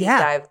great deep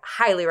dive.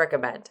 Highly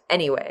recommend.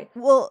 Anyway.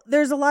 Well,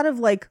 there's a lot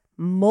of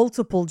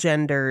multiple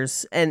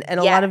genders and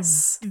a lot of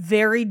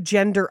varied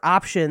gender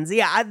options.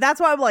 Yeah, that's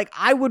why I'm like,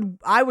 I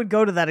would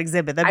go to that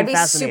exhibit. That'd be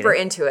fascinating. Super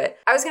into it.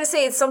 I was going to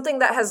say it's something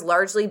that has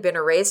largely been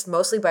erased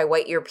mostly by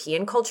white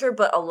European culture,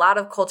 but a lot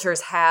of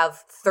cultures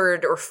have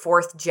third or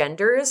fourth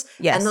genders.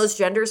 Yes. And those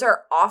genders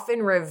are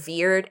often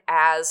revered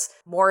as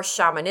more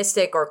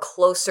shamanistic or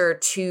closer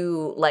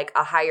to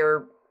a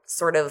higher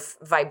sort of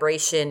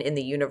vibration in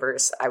the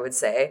universe, I would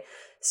say.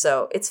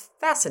 So it's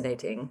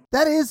fascinating.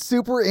 That is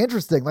super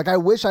interesting. Like, I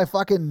wish I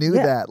fucking knew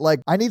that. Like,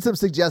 I need some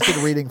suggested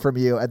reading from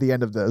you at the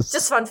end of this.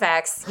 Just fun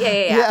facts.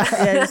 Yeah.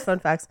 Yeah, just fun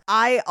facts.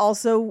 I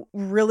also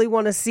really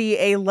want to see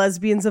a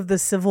Lesbians of the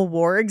Civil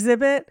War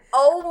exhibit.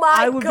 Oh my God,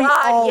 I would be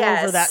all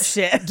over that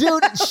shit.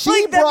 Dude,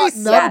 she brought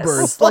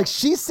numbers. Like,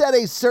 she said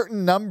a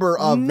certain number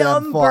of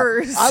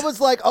numbers. I was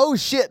like, oh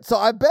shit. So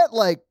I bet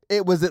like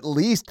it was at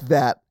least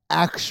that.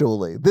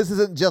 Actually, this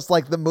isn't just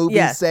like the movie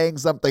saying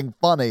something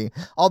funny,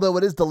 although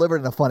it is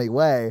delivered in a funny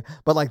way,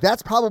 but like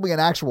that's probably an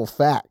actual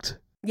fact.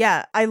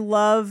 Yeah, I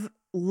love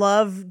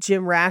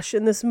Jim Rash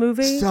in this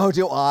movie. So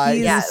do I.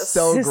 He's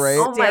so great.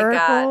 Oh my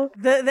God.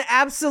 The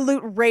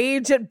absolute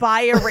rage at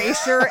bi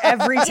erasure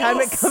every time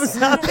it comes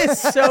up is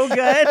so good.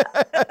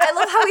 I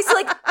love how he's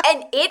like,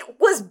 and it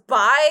was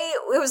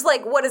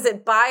like, what is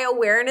it, Bi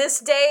Awareness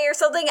Day or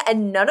something,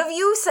 and none of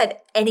you said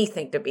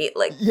anything to me.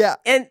 Like, yeah.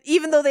 And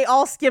even though they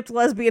all skipped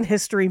Lesbian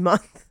History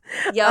Month.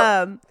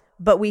 Yep.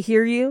 But we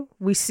hear you,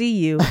 we see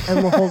you,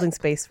 and we're holding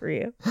space for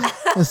you.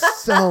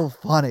 It's so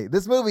funny.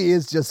 This movie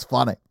is just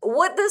funny.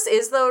 What this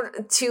is, though,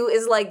 too,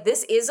 is like,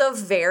 this is a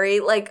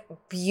very, like,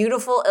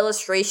 beautiful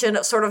illustration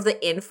of sort of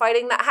the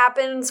infighting that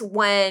happens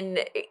when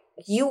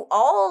you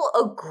all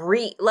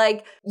agree.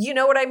 Like, you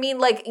know what I mean?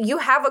 Like, you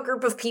have a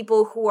group of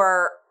people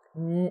who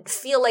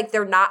feel like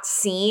they're not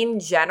seen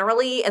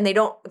generally, and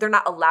they're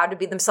not allowed to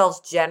be themselves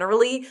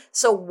generally.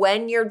 So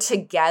when you're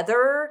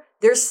together,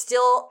 they're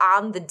still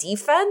on the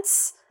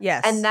defense.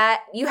 Yes. And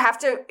that you have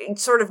to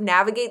sort of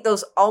navigate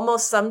those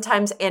almost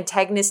sometimes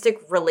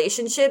antagonistic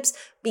relationships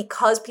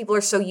because people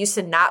are so used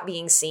to not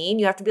being seen.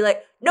 You have to be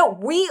like, no,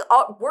 we're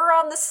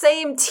on the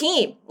same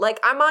team. Like,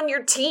 I'm on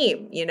your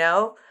team, you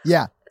know?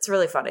 Yeah. It's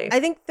really funny.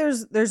 I think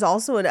there's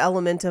also an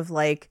element of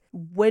like,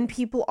 when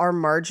people are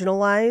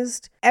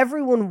marginalized,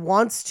 everyone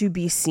wants to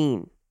be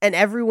seen. And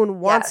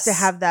everyone wants to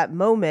have that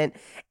moment.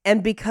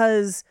 And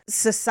because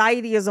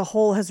society as a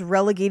whole has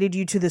relegated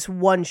you to this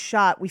one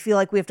shot, we feel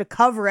like we have to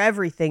cover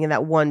everything in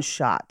that one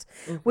shot,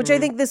 which I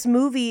think this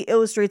movie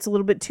illustrates a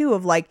little bit too,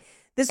 of like,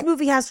 this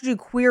movie has to do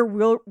queer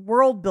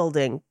world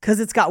building because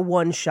it's got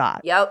one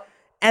shot. Yep.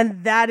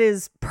 And that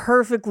is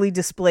perfectly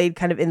displayed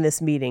kind of in this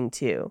meeting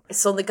too.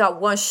 It's only got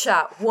one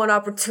shot, one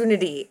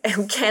opportunity, and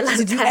we can't let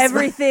to it do pass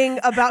everything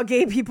about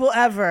gay people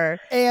ever.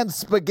 And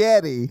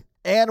spaghetti.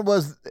 And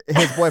was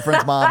his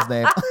boyfriend's mom's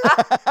name.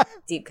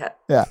 Deep cut.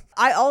 Yeah.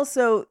 I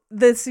also,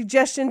 the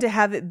suggestion to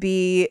have it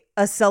be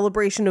a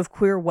celebration of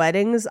queer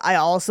weddings, I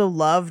also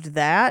loved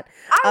that.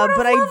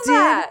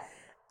 I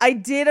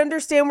did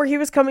understand where he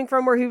was coming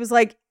from, where he was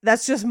like,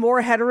 that's just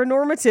more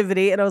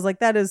heteronormativity. And I was like,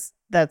 that's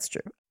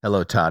true.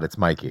 Hello, Todd. It's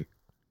Mikey.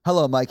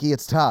 Hello, Mikey.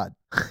 It's Todd.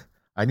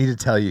 I need to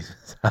tell you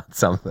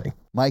something.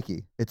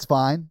 Mikey, it's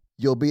fine.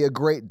 You'll be a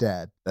great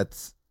dad.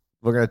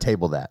 We're going to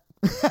table that.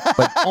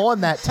 But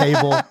on that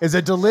table is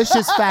a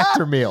delicious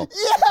Factor meal.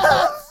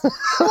 Yes!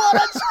 What a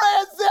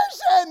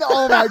transition!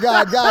 Oh my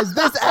God, guys,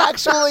 this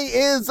actually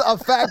is a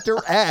Factor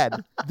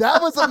ad.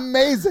 That was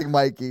amazing,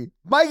 Mikey.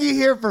 Mikey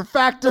here for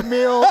Factor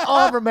meal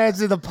on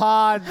Romancing the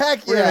Pod.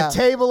 Heck We're going to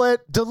table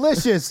it.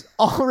 Delicious,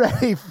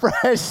 already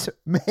fresh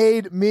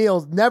made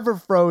meals, never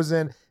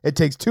frozen. It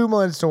takes 2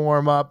 minutes to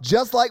warm up.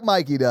 Just like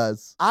Mikey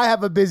does. I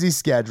have a busy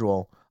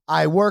schedule.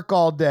 I work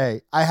all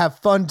day. I have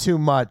fun too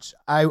much.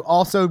 I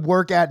also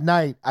work at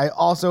night. I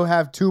also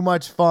have too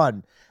much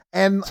fun.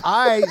 And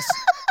I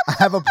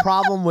have a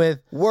problem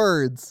with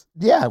words.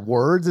 Yeah,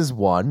 words is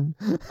one.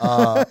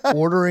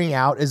 Ordering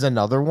out is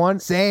another one.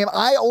 Same.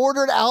 I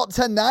ordered out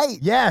tonight.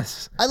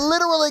 Yes. I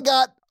literally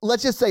got,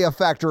 let's just say, a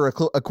Factor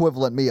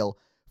equivalent meal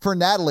for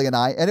Natalie and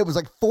I, and it was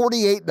like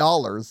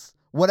 $48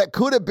 when it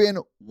could have been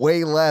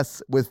way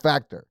less with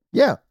Factor.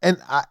 Yeah, and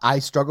I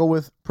struggle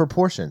with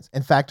proportions.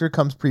 And Factor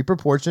comes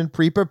pre-proportioned,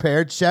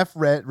 pre-prepared, chef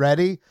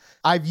ready.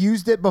 I've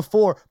used it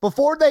before.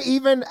 Before they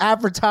even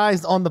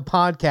advertised on the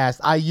podcast,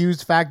 I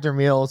used Factor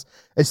meals,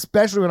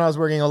 especially when I was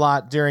working a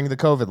lot during the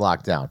COVID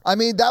lockdown. I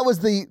mean, that was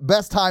the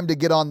best time to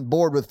get on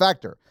board with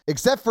Factor,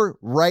 except for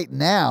right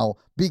now,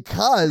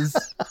 because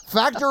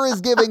Factor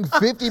is giving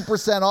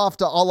 50% off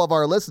to all of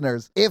our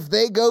listeners if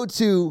they go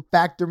to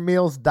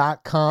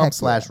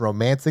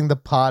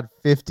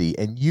factormeals.com/romancingthepod50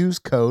 and use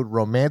code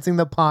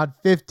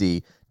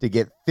romancingthepod50 to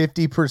get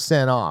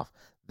 50% off.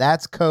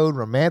 That's code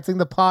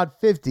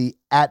romancingthepod50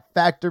 at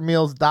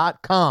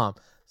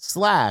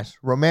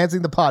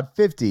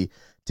factormeals.com/romancingthepod50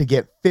 to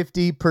get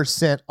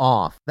 50%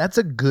 off. That's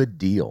a good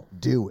deal.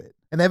 Do it.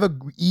 And they have a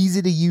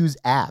easy to use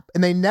app.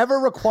 And they never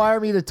require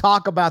me to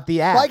talk about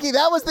the app. Mikey,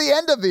 that was the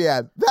end of the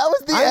ad. That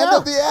was the end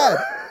of the ad.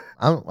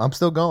 I'm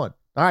still going.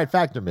 All right,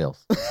 Factor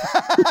meals.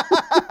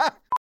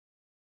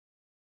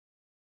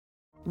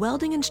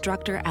 Welding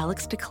instructor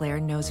Alex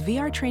DeClaire knows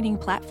VR training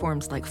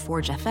platforms like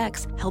Forge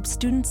FX help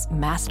students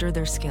master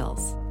their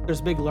skills.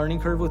 There's a big learning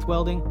curve with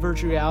welding.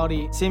 Virtual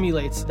reality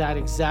simulates that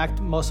exact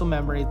muscle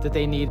memory that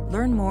they need.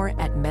 Learn more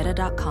at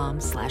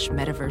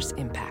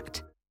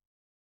meta.com/metaverseimpact.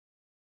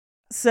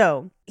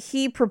 So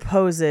he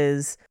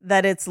proposes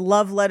that it's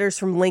love letters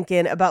from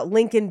Lincoln about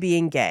Lincoln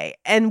being gay.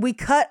 And we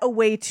cut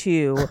away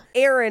to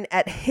Aaron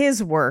at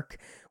his work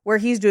where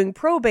he's doing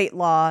probate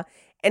law,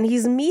 and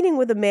he's meeting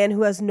with a man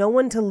who has no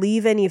one to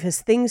leave any of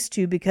his things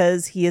to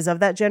because he is of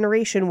that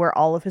generation where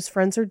all of his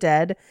friends are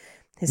dead.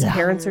 His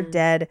parents are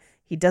dead.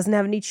 He doesn't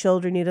have any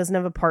children. He doesn't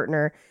have a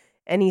partner.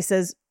 And he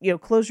says,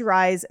 close your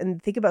eyes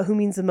and think about who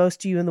means the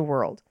most to you in the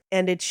world.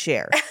 And it's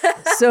Cher.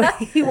 So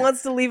he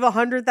wants to leave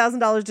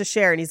 $100,000 to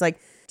Cher. And he's like,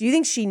 do you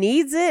think she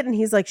needs it? And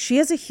he's like, she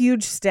has a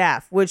huge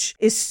staff, which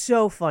is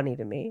so funny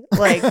to me.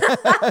 Like,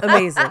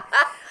 amazing.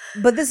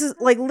 But this is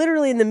like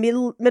literally in the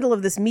middle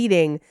of this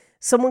meeting,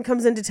 someone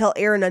comes in to tell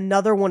Aaron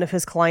another one of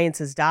his clients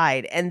has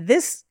died. And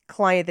this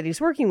client that he's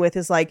working with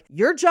is like,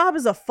 your job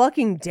is a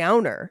fucking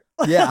downer.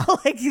 Yeah.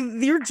 Like,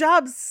 your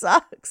job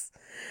sucks.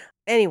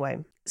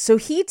 Anyway, so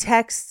he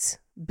texts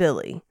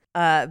Billy,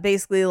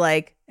 basically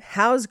like,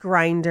 how's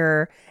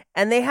Grindr?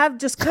 And they have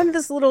just kind of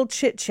this little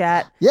chit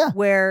chat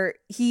where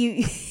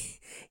he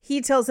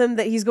tells him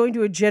that he's going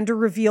to a gender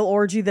reveal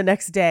orgy the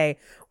next day,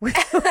 which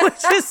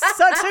is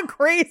such a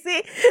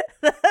crazy.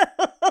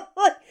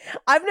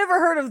 I've never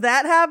heard of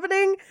that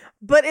happening,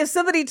 but if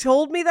somebody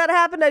told me that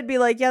happened, I'd be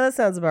like, yeah, that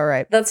sounds about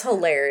right. That's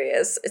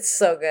hilarious. It's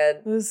so good.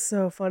 It was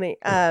so funny.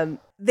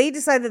 They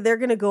decide that they're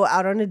going to go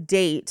out on a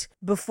date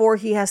before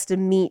he has to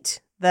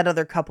meet that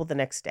other couple the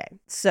next day.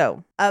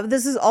 So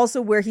this is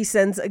also where he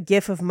sends a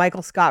gif of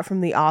Michael Scott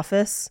from The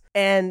Office.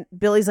 And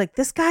Billy's like,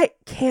 this guy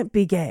can't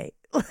be gay.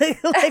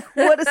 like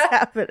what is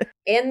happening?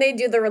 And they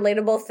do the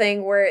relatable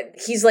thing where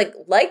he's like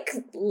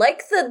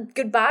the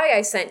goodbye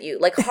I sent you,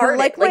 like heart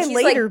like it. my He's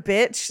later like,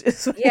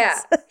 bitch. Yeah,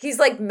 he's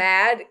like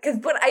mad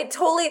but I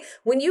totally,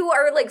 when you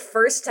are like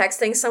first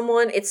texting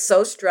someone, it's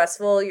so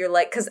stressful. You're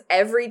like, because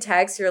every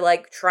text you're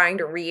like trying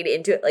to read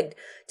into it, like,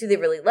 do they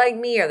really like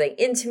me? Are they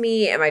into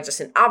me? Am I just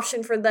an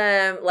option for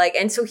them? Like,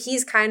 and so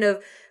he's kind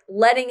of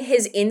letting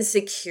his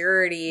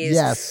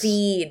insecurities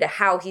feed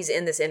how he's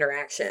in this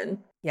interaction.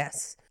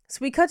 Yes. So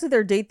we cut to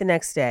their date the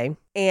next day,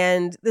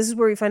 and this is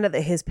where we find out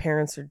that his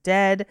parents are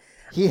dead.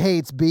 He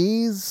hates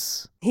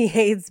bees.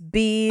 And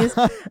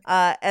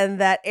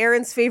that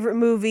Aaron's favorite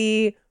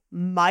movie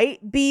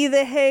might be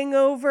The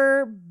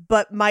Hangover,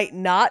 but might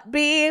not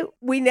be.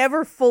 We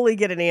never fully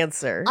get an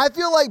answer. I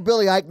feel like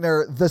Billy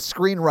Eichner, the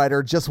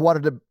screenwriter, just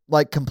wanted to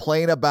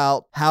complain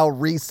about how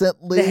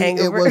recently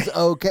it was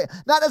okay.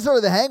 Not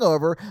necessarily The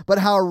Hangover, but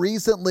how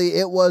recently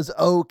it was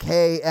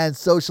okay and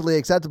socially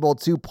acceptable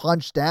to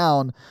punch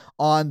down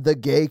on the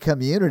gay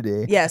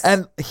community. Yes.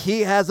 And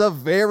he has a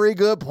very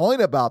good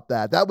point about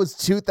that. That was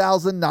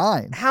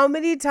 2009. How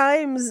many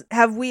times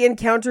have we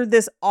encountered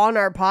this on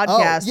our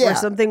podcast where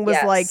something was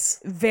like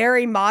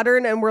very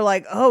modern and we're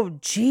like, oh,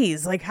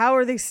 geez, like how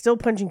are they still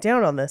punching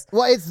down on this?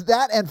 Well, it's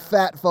that and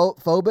fat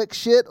phobic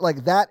shit.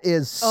 Like that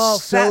is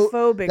fat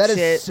phobic that shit.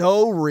 Is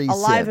so recent.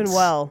 Alive and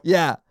well.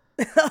 Yeah.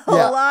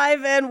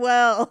 Alive and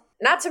well.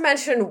 Not to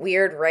mention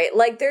weird, right?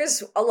 Like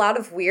there's a lot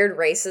of weird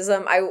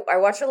racism. I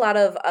watch a lot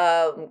of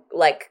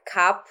like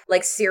cop,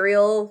 like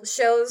serial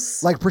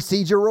shows. Like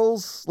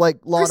procedurals, like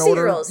Law and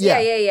Order. Procedurals,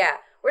 yeah.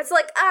 Where it's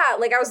like,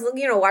 like I was,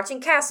 watching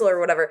Castle or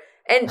whatever.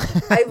 And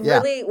I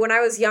really, when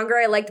I was younger,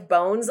 I liked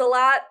Bones a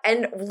lot.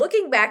 And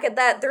looking back at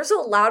that, there's a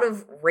lot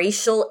of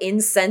racial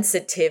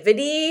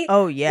insensitivity.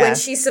 Oh, yeah. When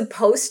she's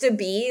supposed to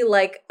be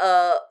like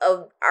a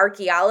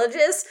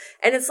archaeologist.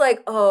 And it's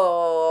like,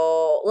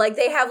 oh, like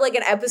they have like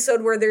an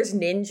episode where there's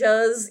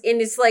ninjas. And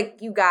it's like,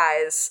 you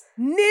guys.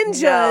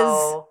 Ninjas.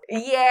 No.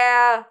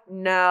 Yeah,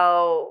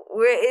 no.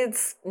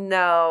 It's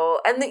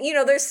no. And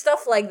there's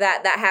stuff like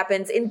that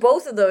happens in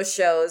both of those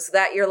shows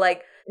that you're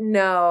like,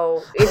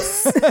 no,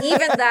 it's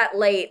even that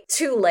late.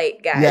 Too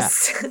late,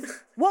 guys. Yeah.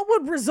 What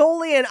would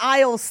Rizzoli and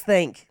Isles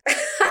think?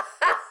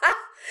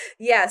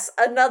 Yes,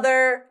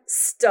 another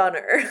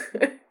stunner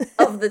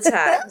of the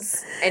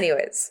times.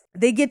 Anyways.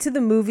 They get to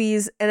the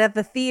movies, and at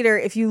the theater,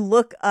 if you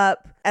look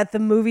up at the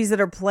movies that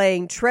are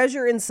playing,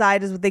 Treasure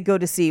Inside is what they go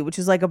to see, which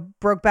is like a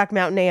Brokeback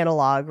Mountain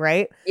analog,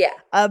 right? Yeah.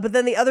 But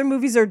then the other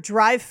movies are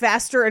Drive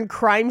Faster and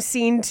Crime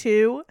Scene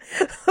 2,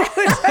 which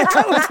I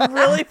thought was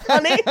really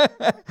funny.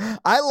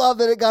 I love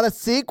that it got a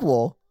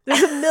sequel.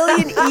 There's a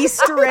million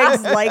Easter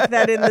eggs like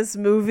that in this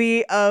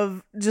movie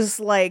of just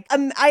like,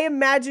 I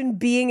imagine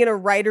being in a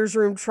writer's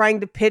room trying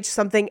to pitch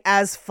something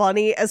as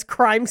funny as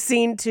Crime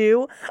Scene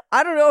 2.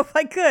 I don't know if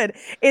I could.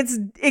 It's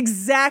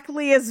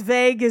exactly as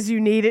vague as you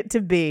need it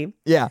to be.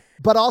 Yeah.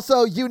 But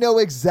also, you know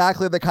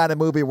exactly the kind of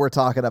movie we're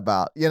talking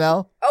about, you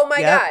know? Oh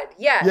my God,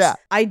 yes. Yeah.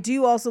 I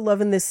do also love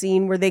in this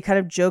scene where they kind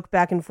of joke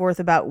back and forth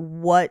about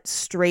what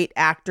straight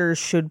actors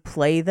should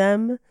play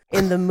them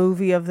in the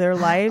movie of their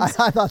lives.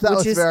 I thought that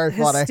was very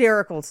funny.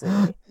 Hysterical to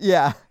me.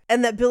 Yeah.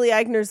 And that Billy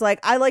Eichner's like,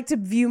 I like to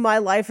view my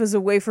life as a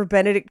way for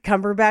Benedict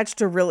Cumberbatch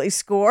to really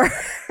score.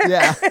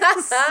 Yeah.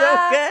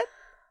 So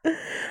good.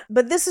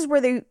 But this is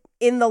where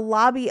in the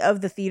lobby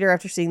of the theater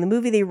after seeing the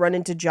movie, they run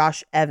into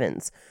Josh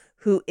Evans,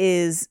 who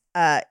is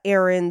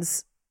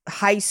Aaron's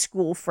high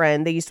school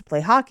friend. They used to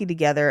play hockey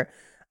together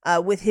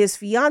with his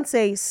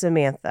fiance,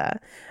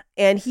 Samantha.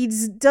 And he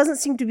doesn't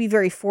seem to be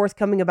very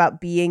forthcoming about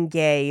being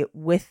gay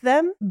with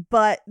them,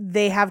 but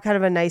they have kind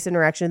of a nice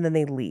interaction and then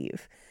they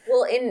leave.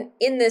 Well,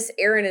 in this,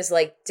 Aaron is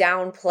like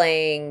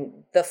downplaying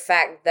the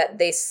fact that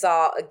they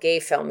saw a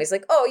gay film. He's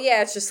like, oh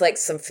yeah, it's just like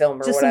some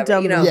film or Just whatever. some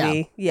dumb you know?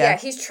 movie. Yeah,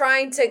 he's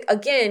trying to,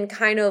 again,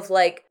 kind of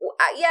like,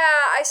 yeah,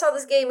 I saw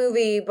this gay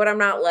movie, but I'm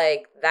not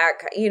like that,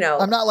 you know.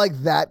 I'm not like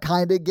that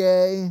kind of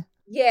gay.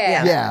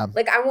 Yeah.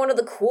 Like, I'm one of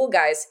the cool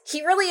guys.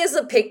 He really is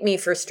a pick-me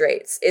for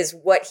straights, is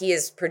what he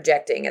is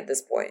projecting at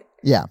this point.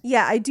 Yeah.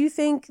 Yeah, I do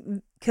think,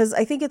 because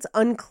I think it's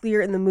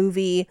unclear in the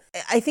movie.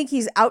 I think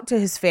he's out to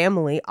his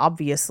family,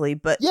 obviously,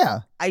 but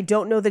yeah, I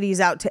don't know that he's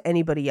out to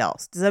anybody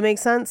else. Does that make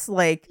sense?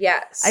 Like,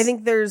 yes. I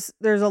think there's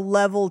a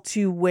level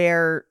to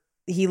where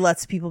he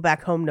lets people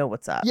back home know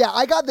what's up. Yeah,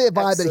 I got the vibe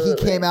that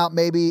Absolutely. he came out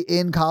maybe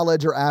in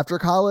college or after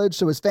college,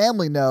 so his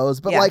family knows,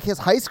 but like his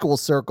high school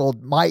circle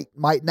might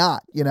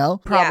not, you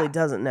know? Probably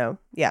doesn't know.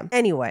 Yeah.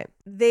 Anyway,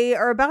 they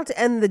are about to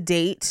end the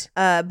date,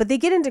 but they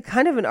get into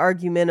kind of an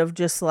argument of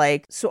just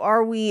like, so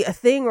are we a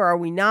thing or are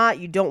we not?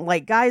 You don't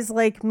like guys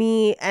like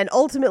me. And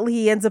ultimately,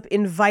 he ends up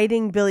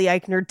inviting Billy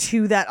Eichner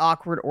to that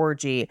awkward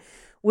orgy,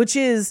 which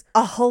is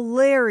a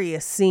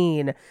hilarious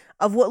scene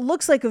of what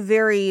looks like a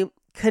very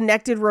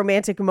connected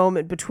romantic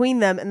moment between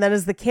them, and then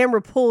as the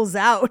camera pulls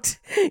out,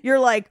 you're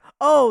like,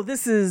 oh,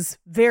 this is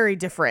very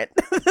different.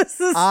 This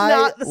is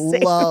not the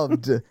same. I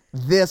loved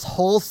this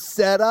whole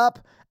setup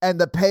and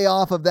the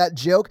payoff of that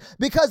joke,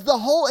 because the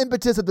whole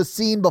impetus of the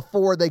scene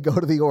before they go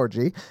to the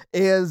orgy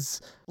is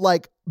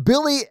like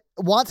Billy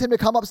wants him to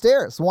come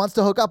upstairs, wants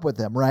to hook up with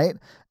him, right?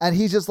 And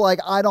he's just like,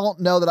 I don't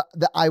know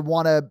that I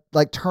want to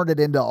like turn it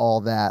into all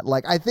that.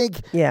 Like, I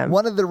think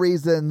one of the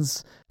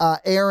reasons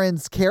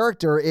Aaron's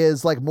character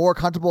is like more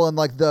comfortable in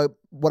like the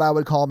what I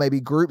would call maybe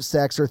group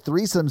sex or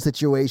threesome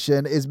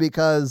situation is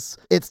because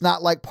it's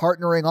not like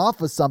partnering off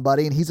with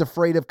somebody and he's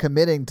afraid of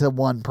committing to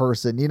one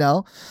person, you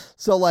know?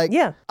 So like,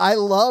 I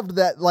loved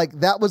that. Like,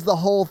 that was the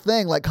whole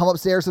thing. Like, come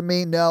upstairs with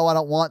me. No, I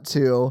don't want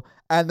to.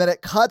 And then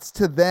it cuts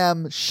to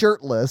them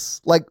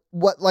shirtless, like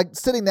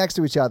sitting next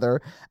to each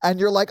other. And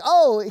you're like,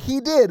 oh,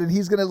 he did. And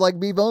he's going to like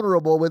be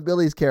vulnerable with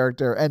Billy's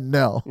character. And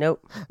no,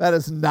 that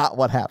is not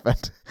what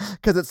happened.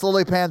 Because it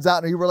slowly pans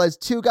out and you realize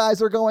two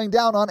guys are going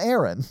down on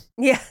Aaron.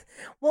 Yeah.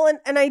 Well,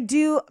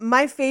 and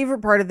my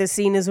favorite part of this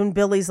scene is when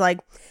Billy's like,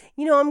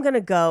 you know, I'm going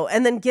to go,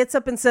 and then gets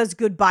up and says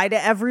goodbye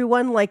to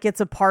everyone like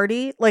it's a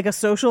party, like a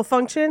social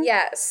function.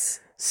 Yes.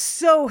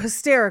 So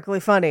hysterically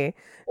funny.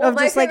 Well, of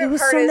just like, it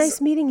was so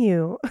nice meeting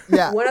you.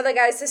 Yeah. One of the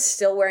guys is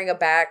still wearing a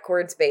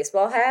backwards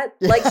baseball hat.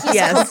 Like, he's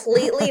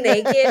completely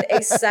naked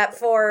except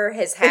for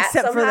his hat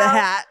Except somehow. for the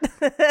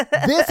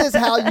hat. This is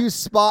how you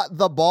spot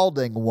the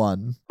balding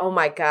one. Oh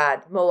my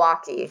God.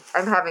 Milwaukee.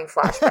 I'm having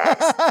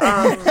flashbacks.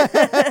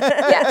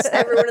 Yes,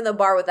 everyone in the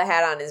bar with the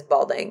hat on is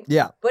balding.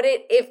 Yeah. But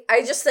if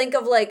I just think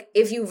of like,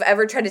 if you've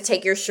ever tried to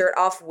take your shirt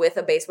off with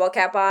a baseball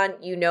cap on,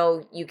 you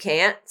know you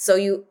can't. So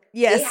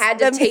they had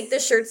to take the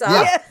shirts off.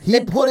 Yeah, he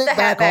and put it the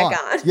hat back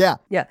on. Yeah.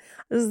 Yeah.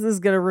 This is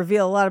going to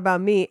reveal a lot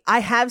about me. I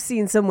have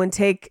seen someone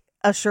take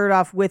a shirt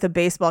off with a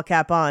baseball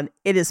cap on.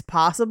 It is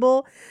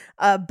possible,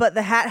 but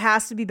the hat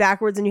has to be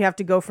backwards and you have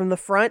to go from the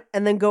front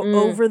and then go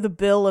over the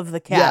bill of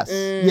the cap.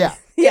 Yes.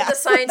 Get the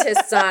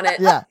scientists on it.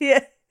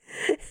 Yeah.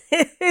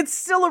 It's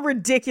still a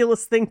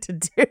ridiculous thing to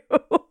do.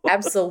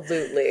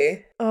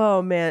 Absolutely.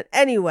 Oh, man.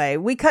 Anyway,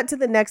 we cut to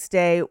the next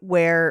day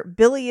where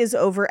Billy is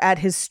over at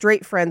his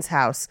straight friend's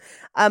house.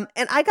 And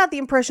I got the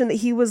impression that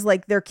he was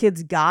like their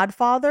kid's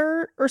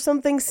godfather or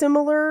something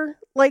similar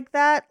like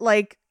that.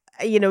 Like,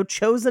 you know,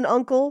 chosen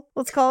uncle,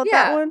 let's call it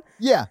that one.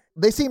 Yeah.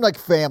 They seem like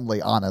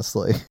family,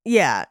 honestly.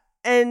 Yeah.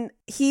 And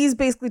he's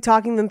basically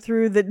talking them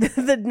through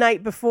the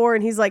night before.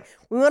 And he's like,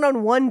 we went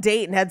on one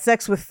date and had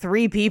sex with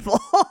 3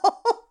 people.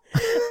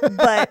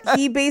 But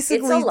he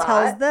basically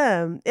tells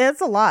them,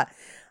 it's a lot.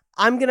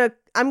 I'm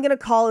gonna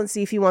call and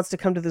see if he wants to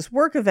come to this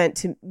work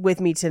event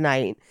with me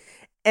tonight.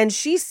 And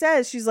she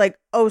says, she's like,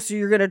 oh, so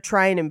you're gonna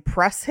try and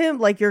impress him?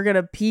 Like you're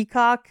gonna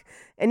peacock?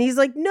 And he's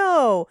like,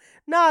 no,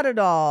 not at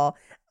all.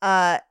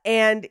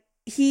 And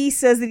he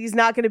says that he's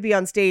not going to be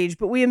on stage,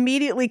 but we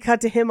immediately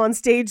cut to him on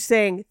stage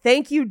saying,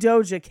 thank you,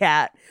 Doja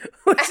Cat,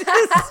 which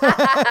is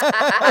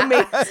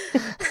amazing.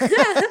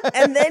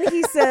 And then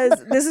he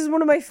says, this is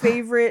one of my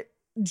favorite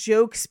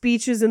joke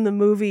speeches in the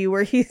movie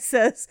where he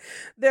says,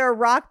 there are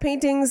rock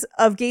paintings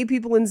of gay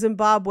people in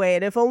Zimbabwe,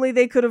 and if only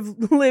they could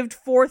have lived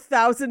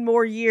 4,000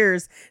 more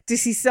years to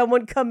see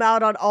someone come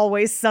out on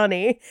Always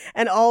Sunny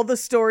and all the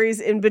stories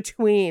in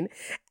between.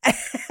 And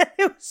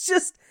it was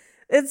just,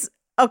 it's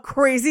a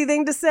crazy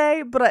thing to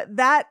say, but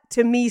that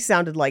to me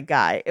sounded like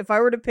Guy. If I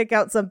were to pick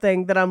out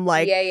something that I'm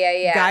like,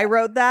 Guy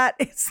wrote that,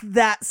 it's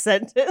that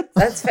sentence.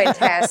 That's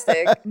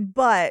fantastic.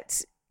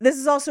 But this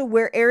is also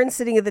where Aaron's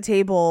sitting at the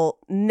table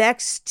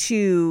next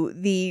to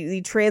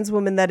the trans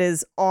woman that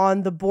is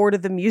on the board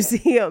of the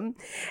museum.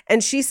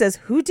 And she says,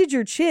 who did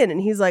your chin?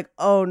 And he's like,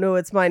 oh, no,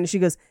 it's mine. And she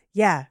goes,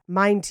 yeah,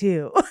 mine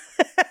too.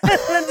 And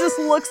then just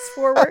looks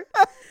forward.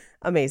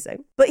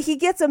 Amazing. But he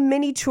gets a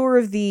mini tour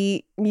of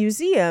the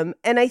museum.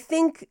 And I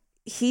think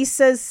he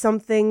says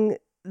something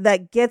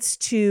that gets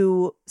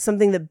to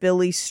something that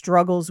Billy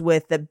struggles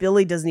with, that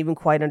Billy doesn't even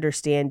quite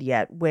understand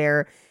yet,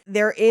 where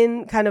they're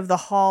in kind of the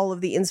hall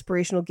of the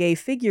inspirational gay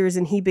figures,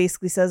 and he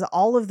basically says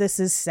all of this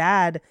is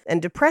sad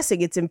and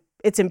depressing.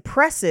 It's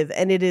impressive,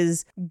 and it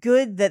is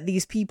good that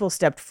these people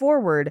stepped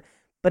forward,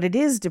 but it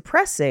is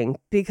depressing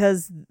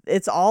because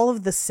it's all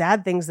of the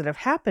sad things that have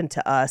happened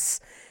to us.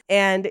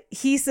 And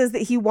he says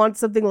that he wants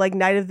something like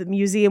Night of the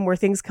Museum where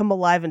things come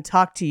alive and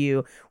talk to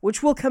you,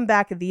 which will come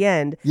back at the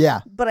end.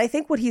 Yeah. But I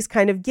think what he's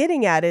kind of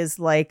getting at is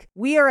like,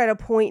 we are at a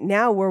point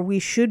now where we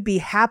should be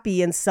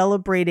happy and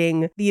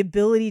celebrating the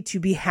ability to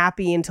be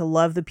happy and to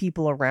love the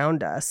people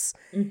around us.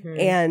 Mm-hmm.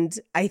 And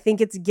I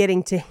think it's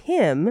getting to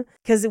him,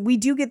 because we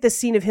do get this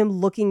scene of him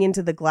looking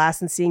into the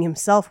glass and seeing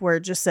himself where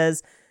it just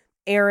says,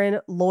 Aaron,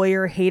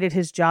 lawyer, hated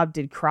his job,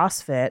 did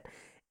CrossFit.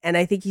 And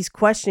I think he's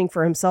questioning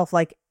for himself,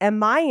 like,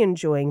 am I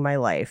enjoying my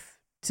life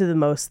to the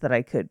most that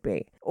I could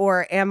be?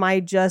 Or am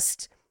I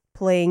just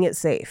playing it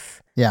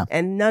safe? Yeah.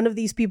 And none of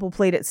these people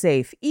played it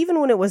safe,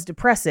 even when it was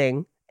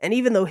depressing. And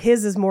even though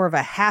his is more of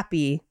a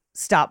happy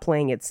stop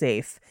playing it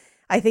safe,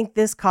 I think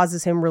this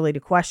causes him really to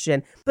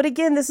question. But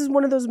again, this is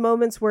one of those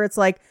moments where it's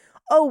like,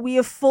 oh, we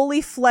have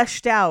fully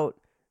fleshed out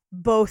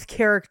both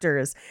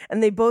characters,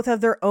 and they both have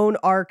their own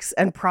arcs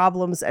and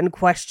problems and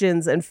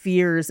questions and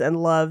fears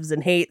and loves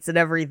and hates and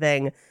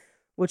everything,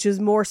 which is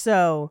more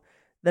so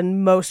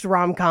than most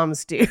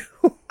rom-coms do.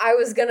 I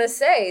was gonna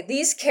say,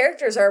 these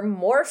characters are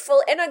more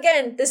full, and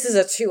again, this is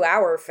a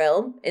 2-hour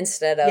film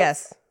instead of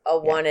a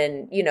 1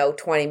 and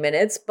 20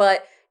 minutes,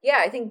 but yeah,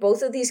 I think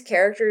both of these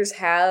characters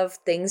have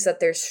things that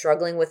they're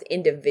struggling with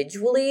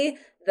individually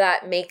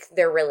that make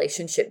their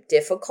relationship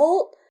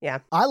difficult. Yeah.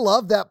 I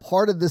love that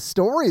part of the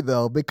story,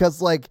 though,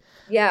 because, like,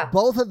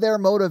 both of their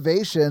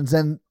motivations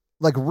and,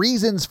 like,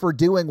 reasons for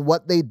doing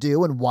what they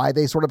do and why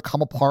they sort of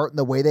come apart and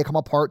the way they come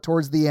apart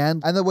towards the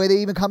end and the way they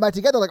even come back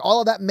together, like, all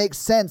of that makes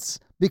sense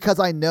because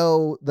I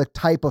know the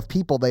type of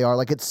people they are.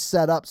 Like, it's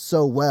set up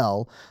so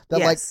well that,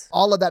 like,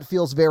 all of that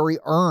feels very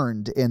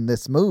earned in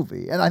this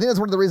movie. And I think that's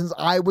one of the reasons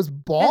I was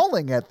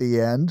bawling at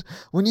the end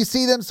when you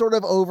see them sort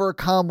of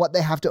overcome what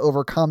they have to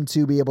overcome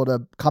to be able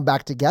to come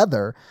back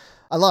together.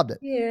 I loved it.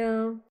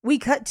 Yeah. We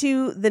cut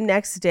to the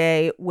next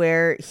day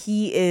where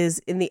he is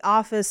in the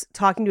office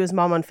talking to his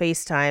mom on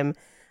FaceTime.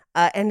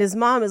 And his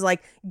mom is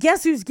like,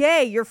 guess who's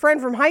gay? Your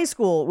friend from high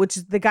school, which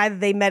is the guy that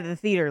they met at the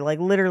theater, like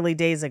literally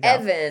days ago.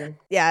 Evan.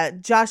 Yeah,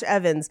 Josh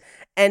Evans.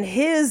 And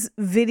his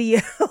video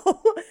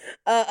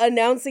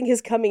announcing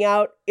his coming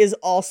out is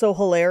also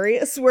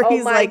hilarious, where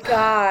he's like,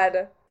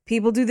 God.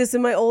 People do this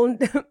in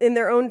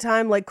their own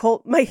time, like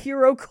my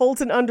hero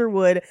Colton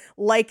Underwood,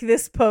 like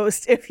this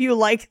post if you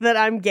like that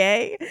I'm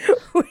gay,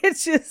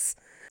 which is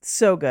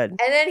so good. And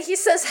then he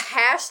says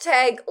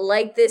hashtag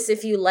like this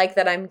if you like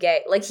that I'm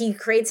gay. Like he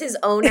creates his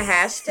own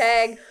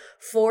hashtag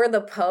for the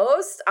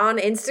post on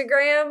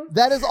Instagram.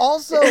 That is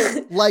also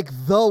like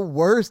the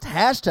worst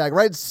hashtag,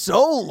 right? It's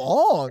so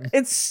long.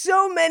 It's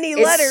so many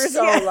letters. It's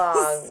so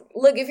long.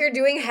 Look, if you're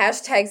doing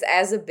hashtags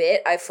as a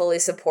bit, I fully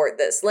support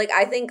this. Like,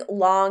 I think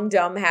long,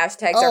 dumb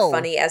hashtags are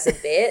funny as a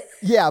bit.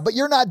 Yeah, but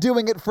you're not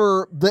doing it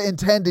for the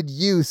intended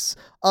use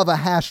of a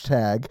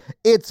hashtag.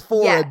 It's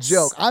for a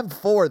joke. I'm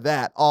for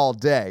that all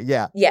day.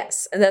 Yeah.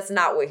 Yes, and that's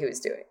not what he was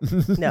doing.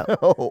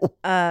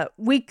 No.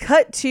 We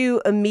cut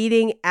to a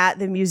meeting at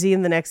the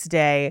museum the next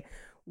day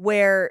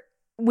where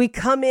we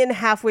come in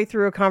halfway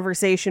through a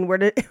conversation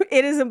where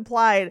it is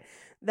implied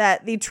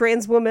that the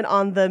trans woman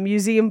on the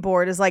museum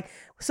board is like,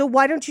 so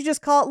why don't you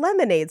just call it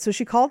Lemonade? So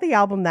she called the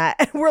album that.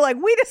 And we're like,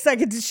 wait a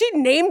second, did she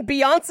name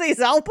Beyonce's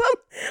album?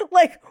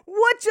 Like,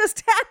 what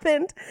just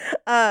happened?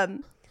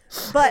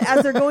 But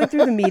as they're going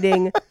through the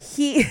meeting,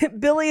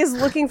 Billy is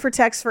looking for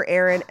texts for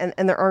Aaron,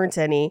 and there aren't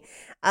any.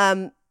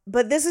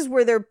 But this is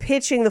where they're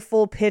pitching the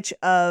full pitch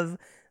of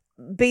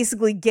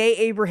basically gay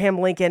Abraham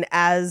Lincoln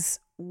as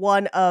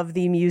one of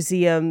the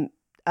museum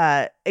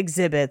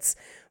exhibits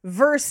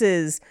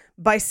versus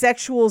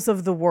bisexuals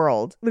of the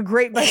world, the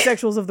great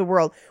bisexuals of the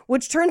world,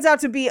 which turns out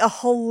to be a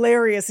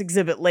hilarious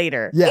exhibit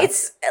later. Yeah.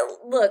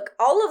 Look,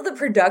 all of the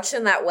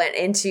production that went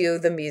into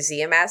the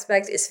museum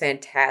aspect is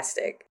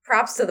fantastic.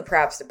 Props to the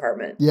props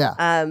department.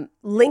 Yeah.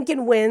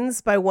 Lincoln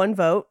wins by 1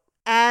 vote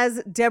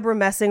as Deborah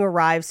Messing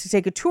arrives to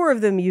take a tour of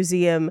the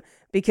museum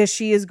because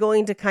she is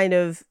going to kind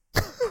of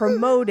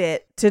promote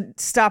it to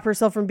stop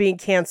herself from being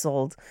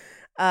canceled.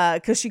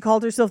 Because she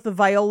called herself the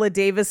Viola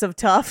Davis of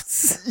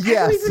Tufts. Yes.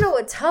 I don't even know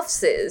what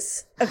Tufts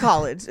is. A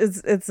college.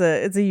 It's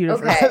a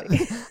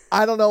university. Okay.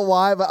 I don't know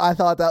why, but I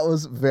thought that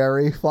was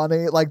very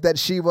funny. Like that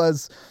she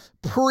was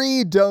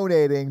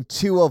pre-donating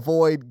to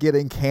avoid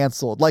getting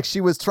canceled. Like she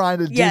was trying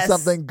to do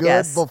something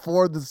good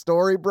before the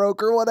story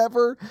broke or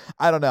whatever.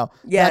 I don't know.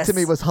 That to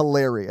me was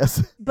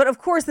hilarious. But of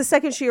course, the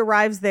second she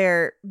arrives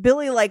there,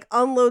 Billy like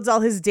unloads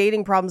all his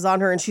dating problems on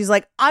her and she's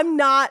like, I'm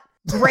not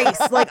Grace.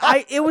 Like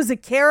it was a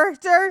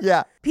character.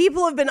 Yeah.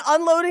 People have been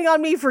unloading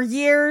on me for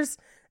years.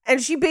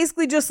 And she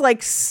basically just like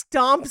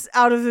stomps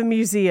out of the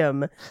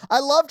museum. I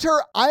loved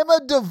her. I'm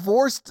a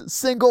divorced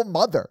single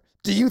mother.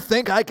 Do you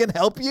think I can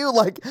help you?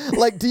 Like,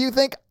 do you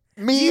think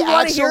Me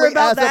actually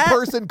as a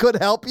person could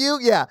help you?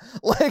 Yeah.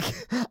 Like,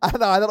 I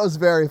don't know. I thought it was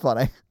very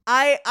funny.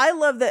 I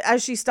love that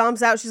as she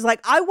stomps out, she's like,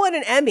 I won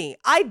an Emmy.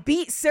 I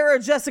beat Sarah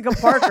Jessica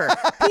Parker.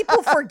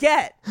 People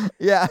forget.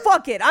 Yeah.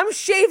 Fuck it. I'm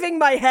shaving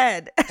my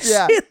head.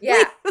 Yeah.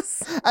 Yeah.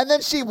 And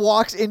then she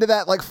walks into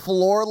that like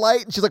floor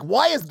light and she's like,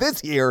 why is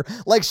this here?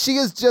 Like, she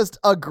is just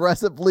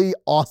aggressively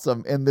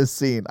awesome in this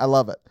scene. I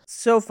love it.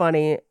 So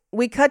funny.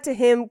 We cut to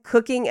him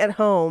cooking at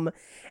home.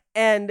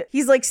 And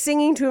he's like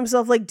singing to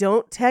himself, like,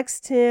 don't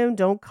text him,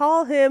 don't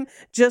call him,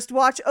 just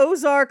watch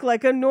Ozark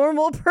like a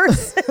normal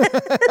person.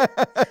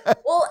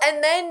 Well,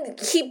 and then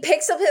he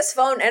picks up his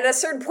phone, and at a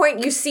certain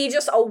point, you see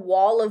just a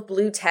wall of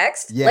blue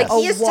text. Yes. Like,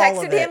 he has A wall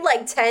texted of it. him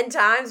like 10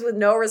 times with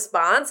no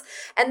response.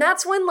 And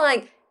that's when,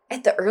 like,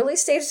 at the early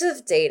stages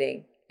of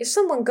dating, if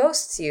someone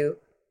ghosts you,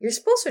 you're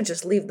supposed to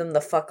just leave them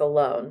the fuck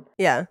alone.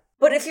 Yeah.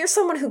 But if you're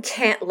someone who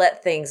can't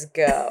let things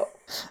go,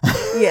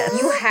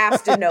 Yes. you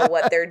have to know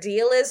what their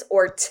deal is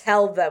or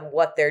tell them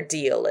what their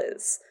deal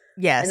is.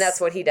 Yes. And that's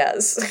what he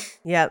does.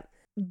 Yep.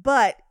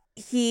 But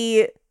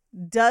he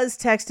does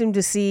text him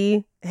to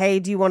see, hey,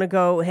 do you want to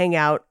go hang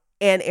out?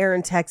 And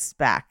Aaron texts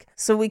back.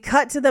 So we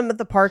cut to them at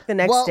the park the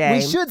next day.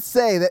 We should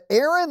say that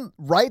Aaron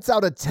writes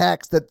out a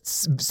text that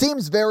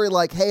seems very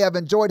like, hey, I've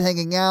enjoyed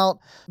hanging out,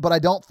 but I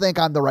don't think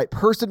I'm the right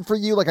person for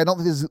you. Like, I don't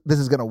think this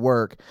is going to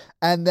work.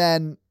 And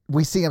then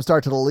we see him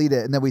start to delete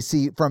it. And then we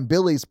see from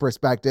Billy's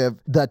perspective,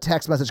 the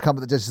text message comes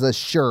that just says,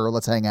 sure,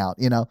 let's hang out,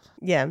 you know?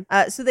 Yeah.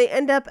 So they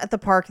end up at the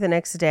park the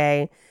next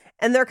day.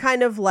 And they're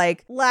kind of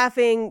like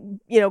laughing,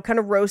 you know, kind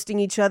of roasting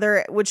each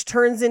other, which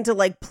turns into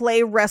like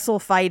play wrestle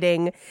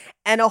fighting.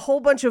 And a whole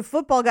bunch of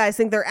football guys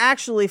think they're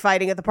actually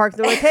fighting at the park.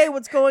 They're like, hey,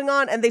 what's going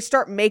on? And they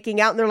start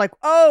making out and they're like,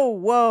 oh,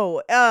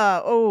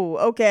 whoa,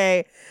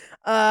 okay.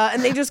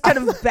 And they just kind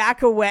of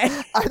back away.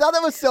 I thought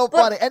that was so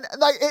funny. And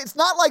like, it's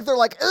not like they're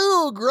like,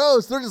 ooh,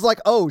 gross. They're just like,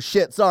 oh,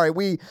 shit, sorry.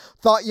 We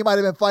thought you might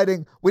have been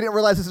fighting. We didn't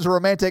realize this is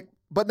romantic.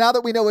 But now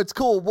that we know it's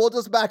cool, we'll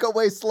just back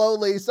away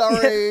slowly.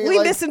 Sorry. We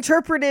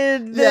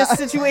misinterpreted this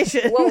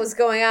situation. What was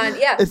going on?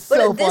 Yeah. It's but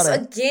so this,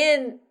 funny.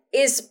 again,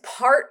 is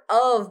part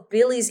of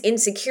Billy's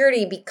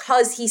insecurity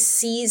because he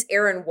sees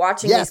Aaron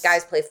watching Yes. these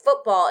guys play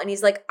football and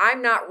he's like,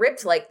 I'm not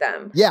ripped like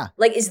them. Yeah.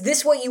 Like, is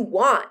this what you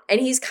want?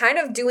 And he's kind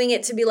of doing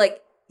it to be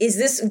like,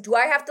 do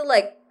I have to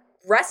like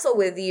wrestle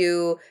with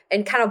you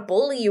and kind of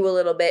bully you a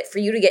little bit for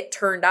you to get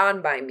turned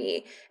on by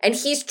me? And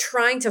he's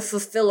trying to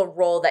fulfill a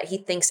role that he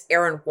thinks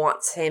Aaron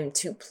wants him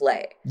to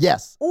play.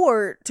 Yes.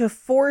 Or to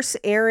force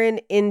Aaron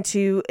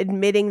into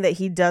admitting that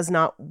he does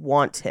not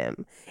want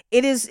him.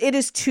 It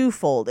is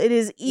twofold. It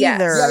is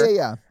either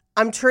Yeah.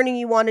 I'm turning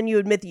you on and you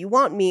admit that you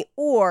want me,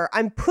 or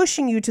I'm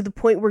pushing you to the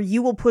point where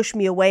you will push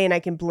me away and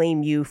I can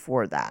blame you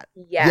for that.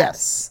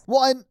 Yes.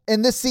 Well, and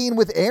in this scene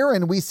with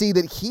Aaron, we see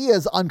that he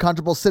is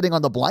uncomfortable sitting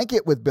on the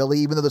blanket with Billy,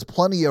 even though there's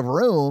plenty of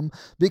room,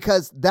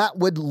 because that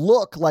would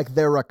look like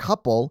they're a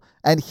couple,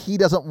 and he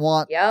doesn't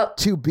want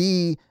to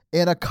be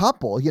in a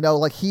couple, you know,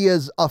 like he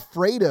is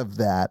afraid of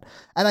that.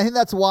 And I think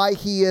that's why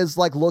he is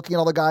like looking at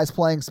all the guys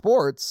playing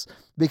sports,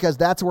 because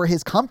that's where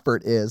his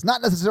comfort is.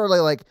 Not necessarily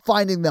like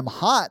finding them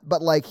hot,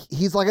 but like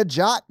he's like a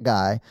jock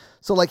guy.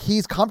 So like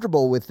he's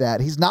comfortable with that.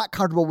 He's not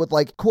comfortable with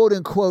like quote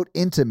unquote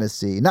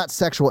intimacy, not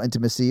sexual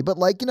intimacy, but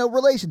like, you know,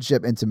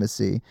 relationship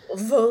intimacy.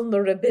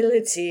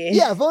 Vulnerability.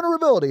 Yeah,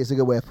 vulnerability is a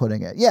good way of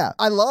putting it. Yeah,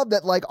 I love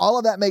that like all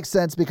of that makes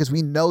sense because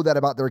we know that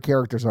about their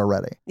characters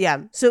already.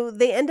 Yeah. So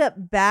they end up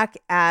back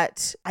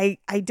at, I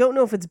don't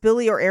know if it's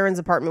Billy or Aaron's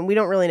apartment. We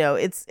don't really know.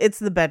 It's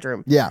the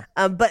bedroom. Yeah.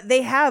 But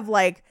they have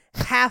like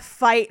half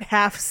fight,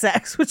 half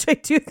sex, which I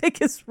do think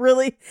is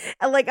really,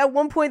 like at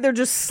one point they're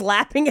just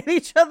slapping at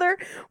each other,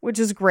 which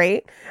is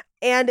great.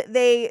 And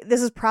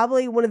this is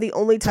probably one of the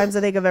only times I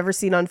think I've ever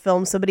seen on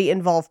film somebody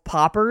involve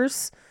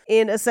poppers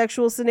in a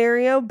sexual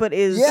scenario, but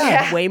is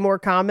way more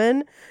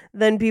common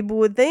than people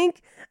would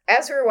think.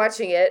 As we were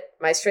watching it,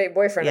 my straight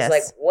boyfriend was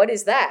like, what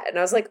is that? And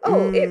I was like,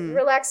 oh, it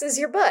relaxes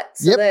your butt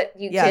so that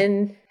you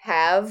can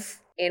have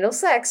anal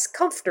sex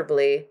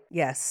comfortably.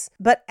 Yes.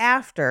 But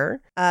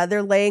after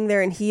they're laying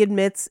there and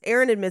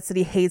Aaron admits that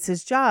he hates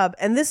his job.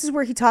 And this is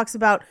where he talks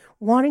about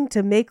wanting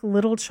to make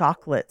little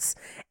chocolates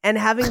and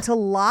having to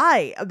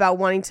lie about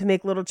wanting to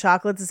make little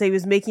chocolates and say he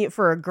was making it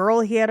for a girl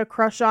he had a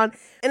crush on.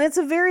 And it's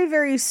a very,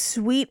 very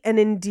sweet and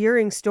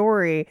endearing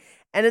story.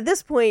 And at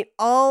this point,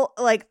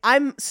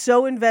 I'm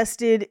so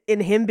invested in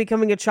him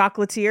becoming a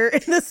chocolatier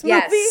in this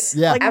movie.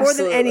 Yeah. Like more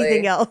than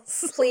anything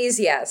else. Please,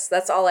 yes.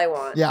 That's all I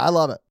want. Yeah, I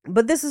love it.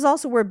 But this is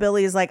also where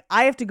Billy is like,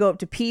 I have to go up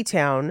to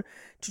P-Town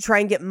to try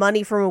and get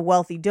money from a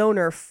wealthy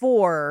donor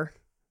for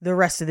the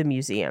rest of the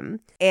museum.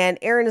 And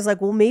Aaron is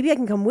like, well, maybe I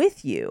can come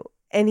with you.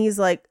 And he's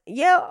like,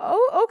 yeah,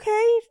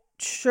 okay,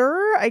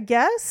 sure, I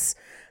guess.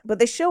 But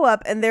they show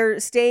up and they're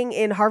staying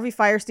in Harvey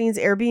Fierstein's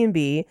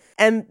Airbnb.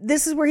 And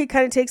this is where he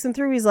kind of takes them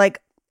through. He's like,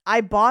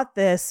 I bought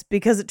this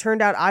because it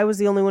turned out I was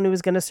the only one who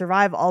was going to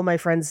survive. All my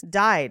friends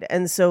died.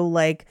 And so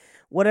like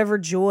whatever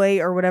joy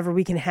or whatever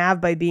we can have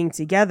by being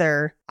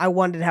together, I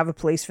wanted to have a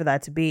place for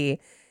that to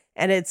be.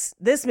 And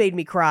this made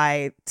me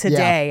cry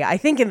today. I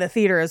think in the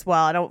theater as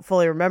well. I don't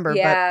fully remember,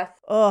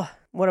 but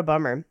what a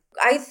bummer.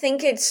 I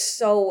think it's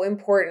so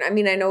important. I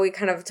mean, I know we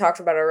kind of talked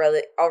about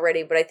it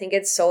already, but I think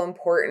it's so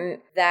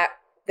important that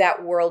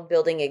that world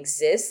building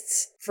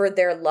exists for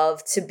their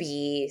love to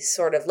be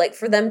sort of like,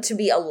 for them to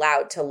be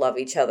allowed to love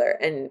each other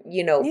and,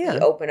 be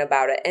open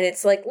about it. And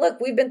it's like,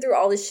 look, we've been through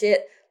all this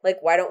shit. Like,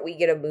 why don't we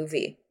get a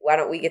movie? Why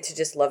don't we get to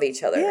just love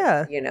each other?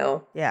 Yeah.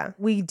 Yeah.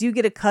 We do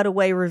get a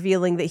cutaway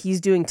revealing that he's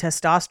doing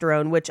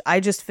testosterone, which I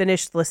just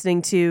finished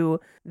listening to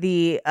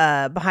the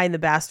Behind the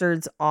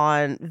Bastards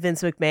on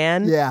Vince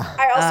McMahon. Yeah.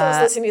 I also was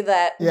listening to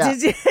that. Yeah.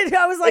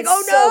 I was like,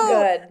 It's no, so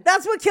good.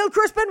 That's what killed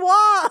Chris Benoit.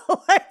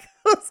 I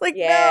was like,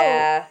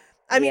 no.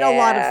 I mean, a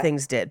lot of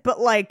things did, but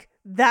like,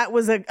 that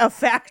was a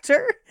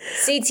factor.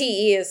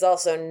 CTE is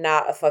also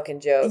not a fucking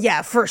joke.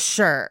 Yeah, for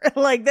sure.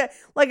 Like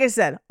I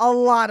said, a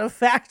lot of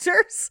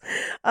factors,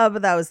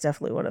 but that was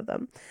definitely one of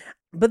them.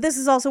 But this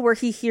is also where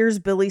he hears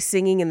Billy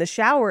singing in the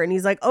shower, and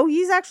he's like, oh,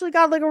 he's actually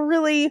got like a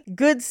really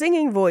good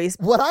singing voice.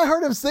 When I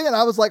heard him singing,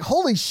 I was like,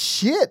 holy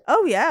shit.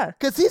 Oh, yeah.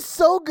 Because he's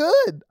so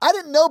good. I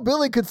didn't know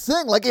Billy could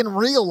sing like in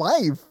real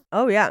life.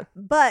 Oh, yeah.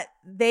 But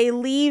they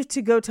leave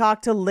to go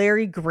talk to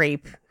Larry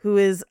Grape, who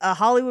is a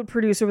Hollywood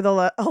producer with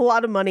a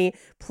lot of money,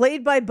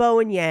 played by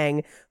Bowen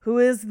Yang, who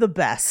is the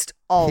best.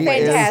 Always.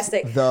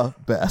 Fantastic. Is the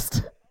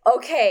best.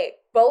 Okay,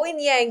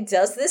 Bowen Yang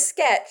does this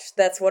sketch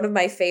that's one of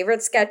my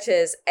favorite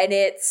sketches, and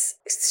it's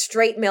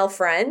Straight Male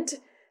Friend,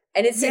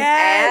 and it's an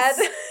ad.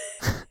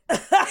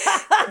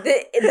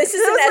 This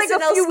is an like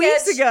SNL a few sketch.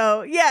 weeks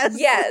ago.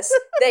 Yes,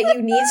 that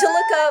you need to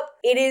look up.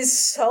 It is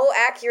so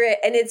accurate,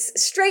 and it's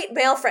Straight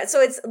Male Friend. So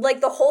it's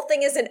like the whole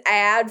thing is an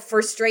ad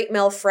for Straight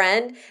Male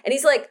Friend, and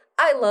he's like,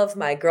 I love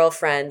my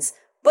girlfriends,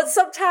 but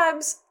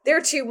sometimes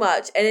they're too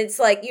much. And it's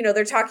like,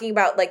 they're talking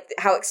about like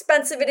how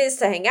expensive it is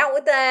to hang out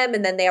with them,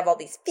 and then they have all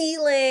these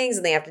feelings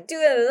and they have to do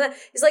it.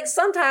 He's like,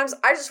 sometimes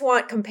I just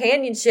want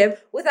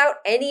companionship without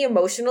any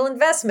emotional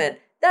investment.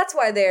 That's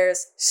why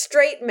there's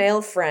Straight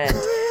Male Friend.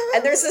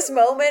 And there's this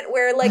moment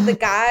where like the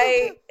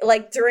guy,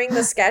 like during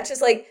the sketch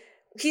is like,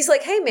 he's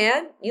like, hey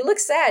man, you look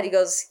sad. He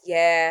goes,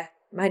 yeah,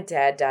 my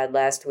dad died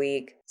last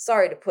week.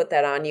 Sorry to put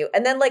that on you.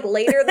 And then like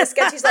later in the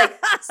sketch, he's like,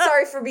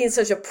 sorry for being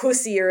such a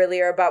pussy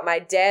earlier about my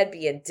dad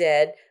being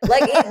dead.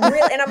 Like it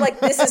really, and I'm like,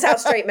 this is how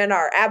straight men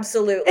are.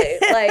 Absolutely.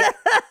 Like,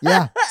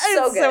 yeah.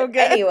 So good.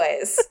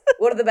 Anyways,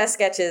 one of the best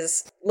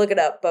sketches. Look it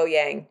up. Bo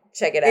Yang.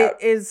 Check it out.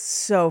 It is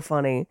so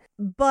funny.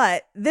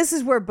 But this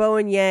is where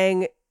Bowen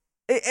Yang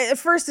at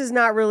first is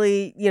not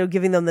really,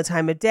 giving them the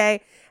time of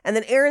day. And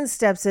then Aaron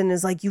steps in and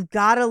is like, you've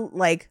got to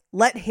like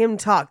let him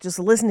talk. Just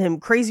listen to him.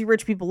 Crazy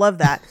rich people love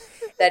that.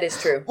 That is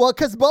true. Well,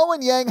 because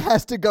Bowen Yang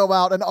has to go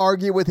out and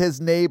argue with his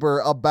neighbor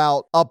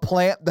about a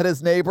plant that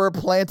his neighbor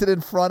planted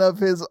in front of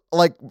his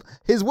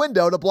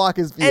window to block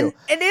his view.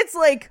 And it's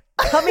like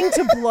coming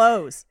to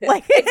blows.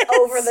 Like it's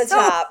over the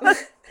top.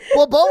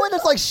 Well, Bowen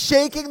is like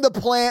shaking the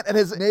plant, and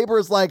his neighbor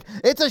is like,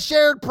 it's a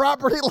shared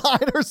property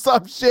line or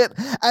some shit.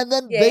 And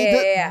then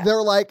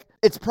they're like,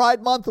 it's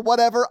Pride Month,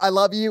 whatever. I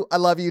love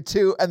you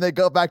too. And they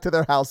go back to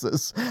their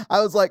houses. I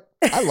was like,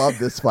 I love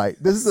this fight.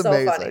 This is so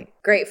amazing. Funny.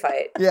 Great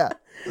fight. Yeah.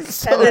 It's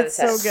so good.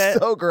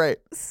 So great.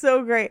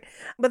 So great.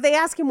 But they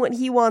ask him what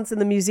he wants in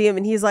the museum,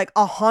 and he's like,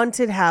 a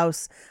haunted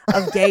house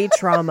of gay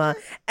trauma.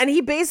 And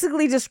he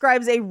basically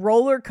describes a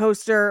roller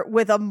coaster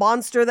with a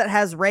monster that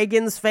has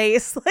Reagan's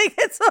face. Like,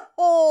 it's a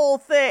whole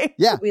thing.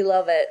 Yeah. We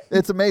love it.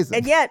 It's amazing.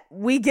 And yet,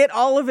 we get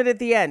all of it at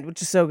the end,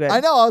 which is so good. I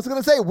know. I was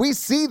going to say, we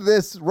see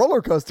this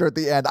roller coaster at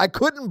the end. I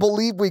couldn't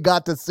believe we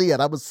got to see it.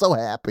 I was so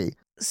happy.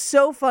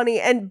 So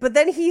funny. But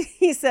then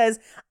he says,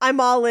 I'm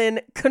all in,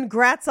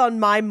 congrats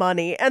on my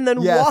money, and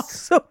then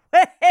walks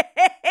away.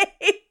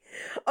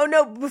 Oh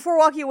no, before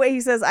walking away, he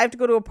says, I have to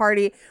go to a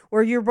party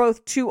where you're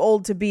both too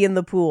old to be in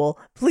the pool.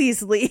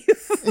 Please leave.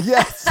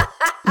 Yes.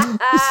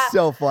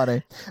 So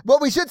funny.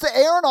 But we should say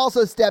Aaron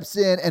also steps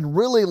in and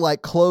really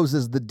like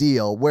closes the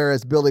deal,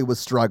 whereas Billy was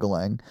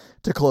struggling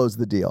to close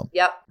the deal.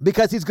 Yep.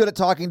 Because he's good at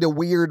talking to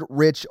weird,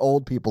 rich,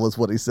 old people is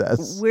what he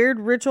says. Weird,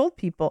 rich, old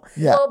people.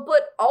 Yeah. Well,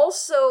 but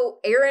also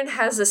Aaron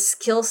has a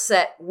skill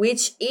set,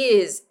 which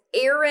is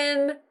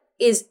Aaron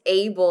is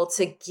able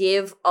to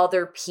give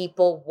other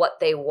people what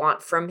they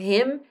want from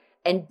him.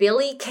 And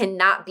Billy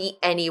cannot be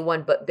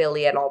anyone but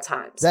Billy at all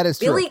times. That is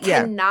true. Billy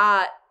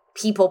cannot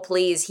people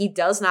please. He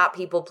does not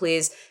people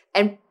please.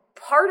 And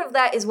part of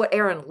that is what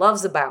Aaron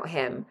loves about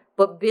him.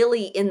 But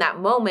Billy in that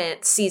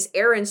moment sees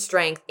Aaron's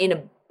strength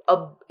in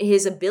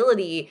his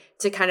ability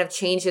to kind of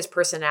change his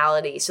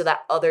personality so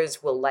that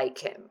others will like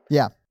him.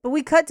 Yeah. But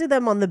we cut to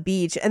them on the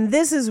beach. And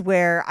this is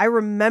where I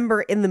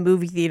remember in the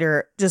movie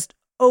theater just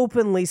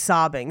openly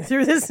sobbing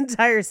through this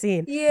entire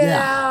scene.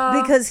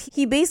 Yeah. Because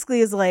he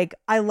basically is like,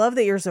 I love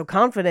that you're so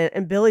confident.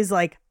 And Billy's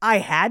like, I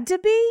had to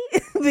be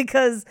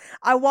because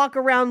I walk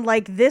around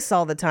like this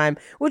all the time,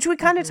 which we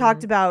kind of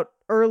talked about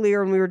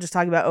earlier when we were just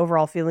talking about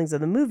overall feelings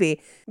of the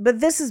movie.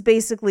 But this is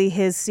basically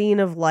his scene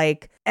of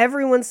like,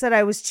 everyone said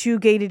I was too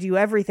gay to do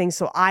everything,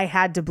 so I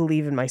had to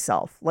believe in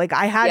myself. Like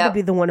I had to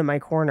be the one in my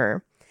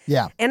corner.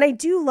 Yeah. And I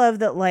do love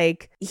that,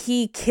 like,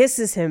 he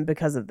kisses him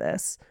because of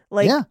this.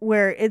 Like,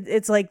 where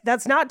it's like,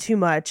 that's not too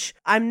much.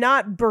 I'm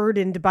not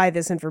burdened by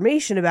this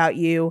information about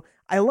you.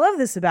 I love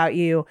this about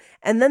you.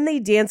 And then they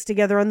dance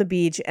together on the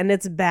beach, and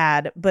it's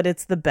bad, but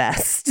it's the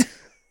best.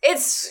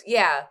 It's,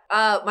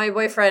 my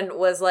boyfriend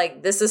was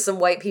like, this is some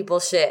white people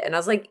shit. And I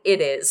was like,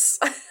 it is.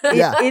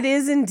 It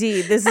is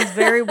indeed. This is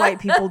very white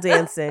people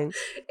dancing.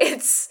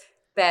 It's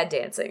bad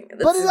dancing.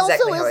 That's but it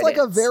exactly also is like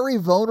a very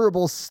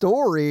vulnerable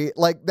story,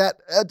 like that,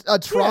 a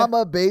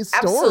trauma-based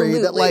story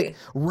that like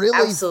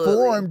really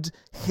formed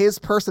his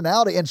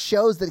personality and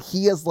shows that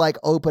he is like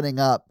opening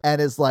up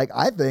and is like,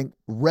 I think,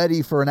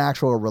 ready for an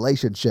actual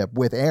relationship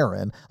with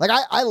Aaron. Like,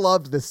 I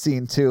loved this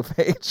scene too,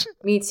 Paige.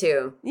 Me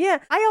too. Yeah.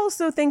 I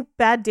also think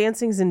bad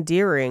dancing's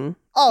endearing.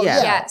 Oh,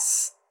 yeah.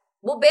 Yes.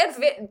 Well,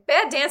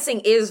 bad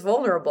dancing is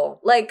vulnerable.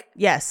 Like,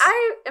 yes,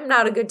 I am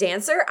not a good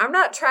dancer. I'm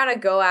not trying to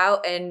go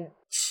out and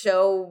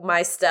show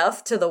my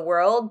stuff to the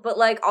world, but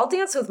like, I'll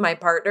dance with my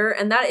partner,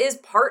 and that is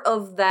part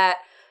of that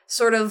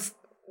sort of,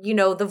 you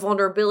know, the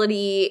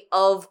vulnerability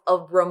of a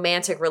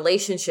romantic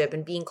relationship,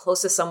 and being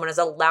close to someone is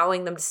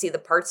allowing them to see the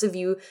parts of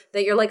you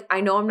that you're like,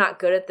 I know I'm not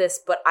good at this,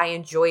 but I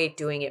enjoy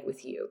doing it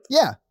with you.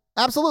 Yeah,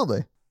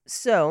 absolutely.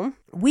 So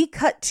we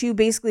cut to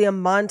basically a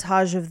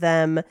montage of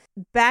them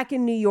back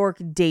in New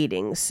York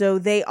dating. So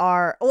they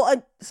are,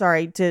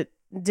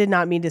 did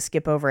not mean to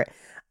skip over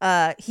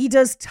it. He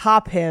does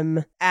top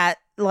him at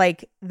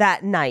like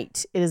that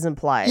night, it is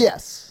implied.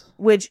 Yes.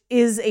 Which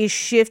is a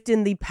shift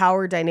in the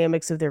power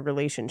dynamics of their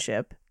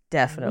relationship.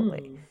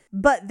 Definitely.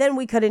 But then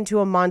we cut into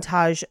a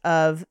montage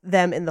of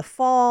them in the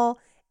fall,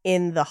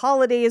 in the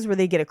holidays, where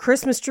they get a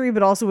Christmas tree,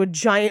 but also a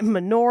giant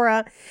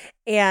menorah.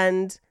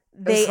 And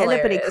they end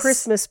up at a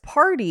Christmas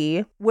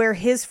party where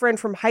his friend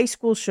from high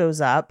school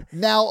shows up.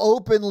 Now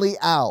openly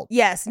out.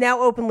 Yes, now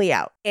openly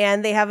out.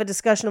 And they have a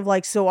discussion of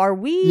like, so are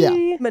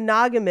we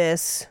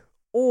monogamous,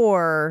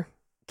 or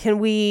can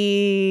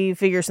we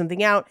figure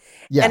something out?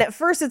 Yeah. And at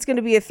first it's going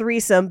to be a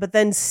threesome, but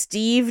then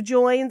Steve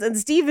joins, and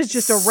Steve is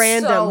just a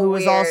random who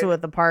was also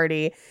at the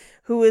party,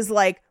 who is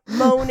like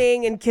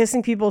moaning and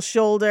kissing people's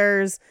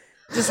shoulders,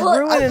 just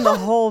ruining the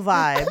whole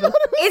vibe.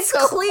 It's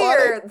so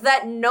clear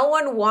that no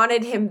one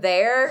wanted him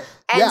there.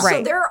 And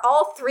so they're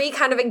all three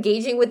kind of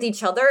engaging with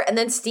each other. And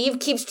then Steve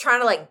keeps trying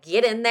to like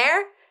get in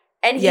there,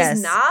 and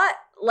he's not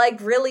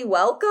like really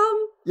welcome.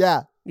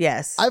 Yeah.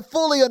 Yes. I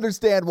fully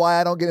understand why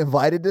I don't get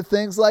invited to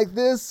things like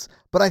this,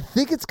 but I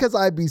think it's because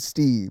I'd be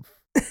Steve.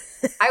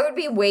 I would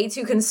be way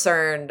too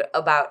concerned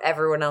about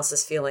everyone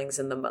else's feelings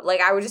in the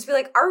like, I would just be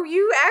like, are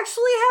you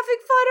actually having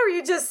fun? Or are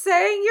you just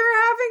saying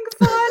you're having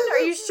fun? Are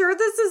you sure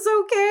this is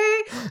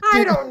okay?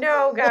 I don't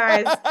know,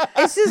 guys.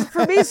 It's just,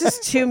 for me, it's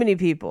just too many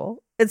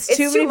people. It's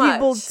too many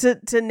people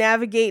to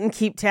navigate and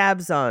keep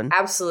tabs on.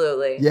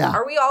 Absolutely. Yeah.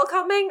 Are we all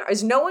coming?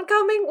 Is no one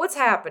coming? What's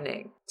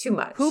happening? Too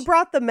much. Who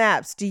brought the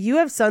maps? Do you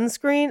have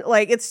sunscreen?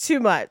 Like, it's too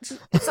much.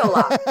 It's a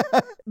lot.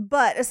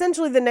 But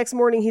essentially the next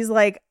morning he's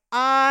like,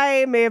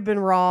 I may have been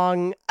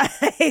wrong. I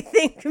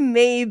think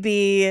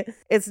maybe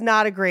it's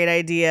not a great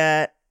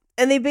idea.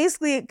 And they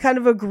basically kind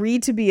of agree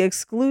to be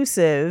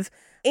exclusive.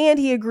 And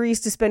he agrees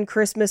to spend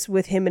Christmas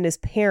with him and his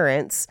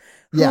parents,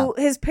 who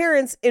his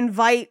parents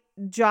invite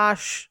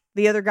Josh,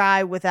 the other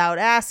guy, without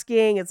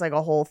asking. It's like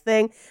a whole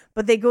thing.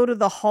 But they go to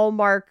the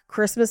Hallmark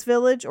Christmas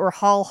Village, or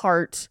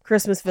Hallhart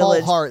Christmas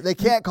Village. Hallhart. They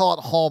can't call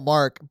it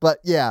Hallmark, but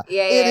it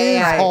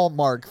is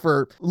Hallmark.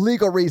 For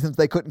legal reasons,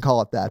 they couldn't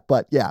call it that,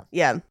 but yeah.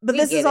 Yeah. But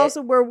this is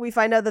also where we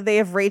find out that they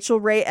have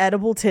Rachel Ray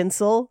edible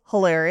tinsel.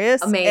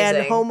 Hilarious. Amazing.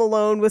 And Home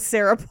Alone with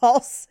Sarah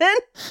Paulson.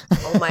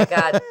 Oh my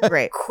God.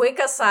 Great. Quick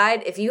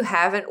aside, if you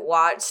haven't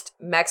watched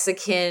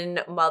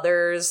Mexican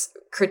mothers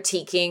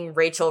critiquing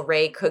Rachel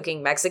Ray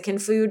cooking Mexican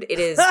food, it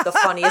is the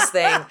funniest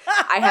thing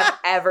I have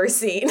ever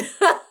seen.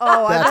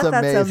 Oh, I bet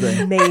that's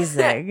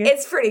amazing.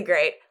 It's pretty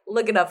great.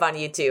 Look it up on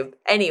YouTube.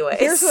 Anyways.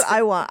 Here's what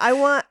I want. I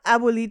want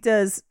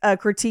Abuelitas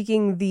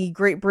critiquing the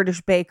Great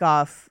British Bake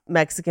Off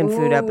Mexican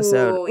food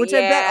episode, which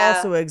I bet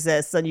also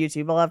exists on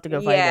YouTube. I'll have to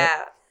go find it.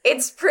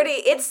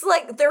 It's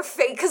like their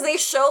face, because they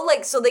show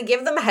like, so they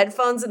give them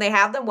headphones and they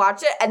have them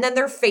watch it, and then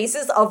their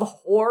faces of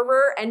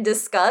horror and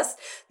disgust.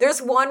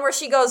 There's one where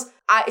she goes,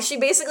 she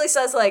basically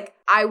says like,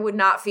 I would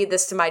not feed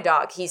this to my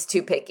dog. He's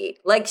too picky.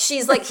 Like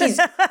she's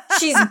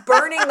she's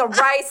burning the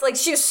rice. Like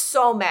she's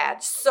so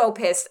mad, so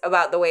pissed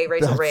about the way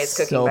Rachel Ray is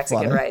cooking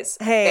Mexican rice.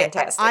 Hey,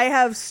 fantastic. I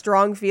have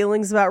strong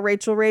feelings about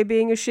Rachel Ray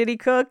being a shitty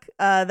cook.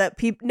 That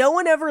no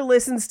one ever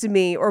listens to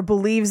me or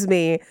believes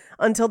me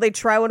until they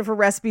try one of her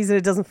recipes and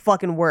it doesn't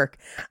fucking work.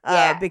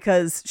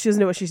 Because she doesn't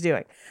know what she's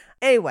doing.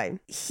 Anyway,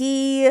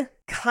 he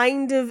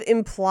kind of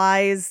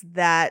implies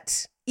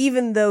that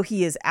even though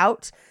he is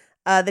out,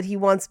 that he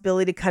wants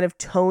Billy to kind of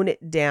tone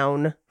it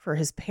down for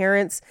his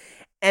parents.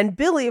 And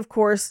Billy, of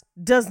course,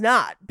 does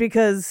not,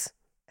 because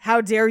how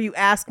dare you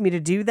ask me to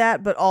do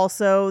that? But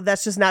also,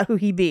 that's just not who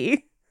he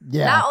be.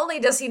 Yeah. Not only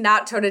does he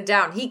not tone it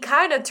down, he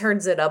kind of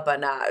turns it up a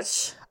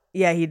notch.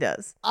 Yeah, he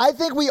does. I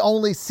think we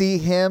only see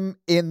him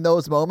in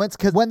those moments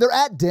because when they're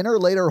at dinner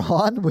later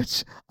on,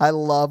 which I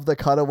love the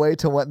cutaway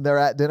to when they're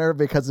at dinner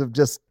because of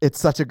just,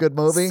 it's such a good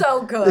movie.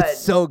 So good. It's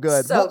so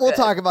good. So We'll good.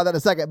 talk about that in a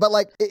second. But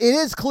like, it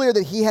is clear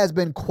that he has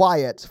been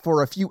quiet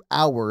for a few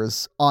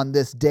hours on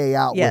this day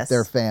out with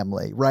their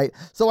family, right?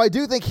 So I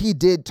do think he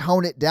did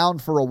tone it down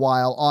for a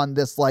while on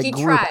this like He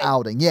group tried.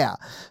 outing. Yeah.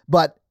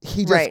 But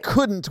he just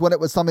couldn't when it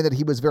was something that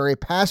he was very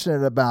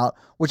passionate about,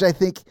 which I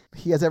think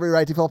he has every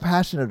right to feel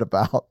passionate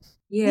about.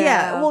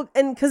 Yeah, well,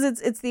 and because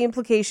it's the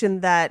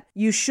implication that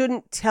you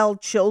shouldn't tell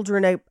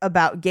children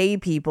about gay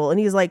people,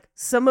 and he's like,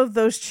 some of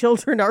those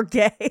children are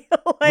gay.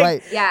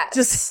 Right. Yeah.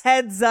 Just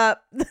heads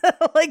up,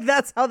 like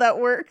that's how that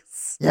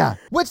works. Yeah.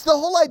 Which the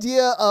whole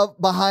idea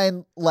of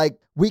behind like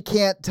we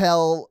can't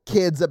tell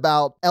kids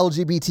about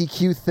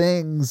LGBTQ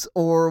things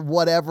or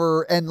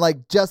whatever, and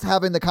like just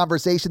having the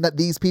conversation that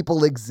these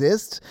people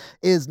exist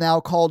is now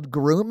called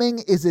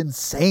grooming is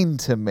insane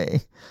to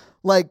me.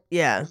 Like,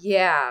 yeah.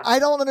 I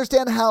don't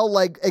understand how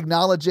like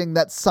acknowledging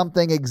that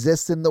something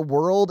exists in the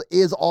world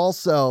is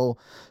also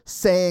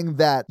saying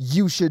that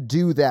you should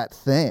do that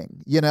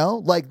thing, you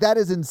know? Like that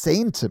is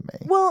insane to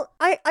me. Well,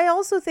 I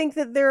also think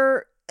that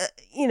there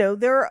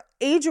are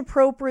age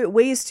appropriate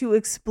ways to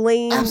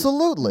explain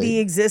the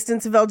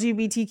existence of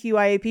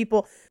LGBTQIA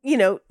people,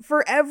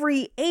 for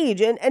every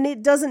age. And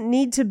it doesn't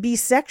need to be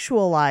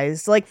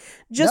sexualized. Like,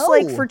 just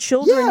like for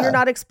children, you're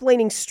not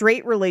explaining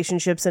straight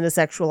relationships in a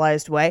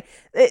sexualized way.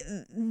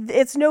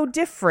 It's no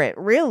different,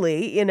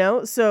 really,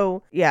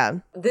 So, yeah.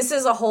 This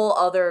is a whole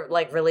other,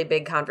 like, really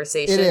big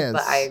conversation, It is.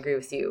 but I agree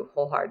with you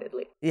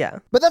wholeheartedly. Yeah.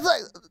 But that's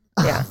like,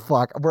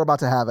 fuck, we're about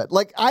to have it.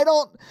 Like, I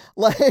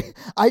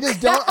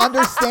just don't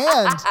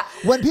understand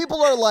when people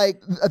are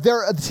like,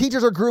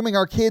 teachers are grooming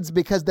our kids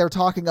because they're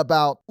talking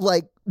about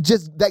like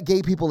just that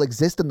gay people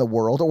exist in the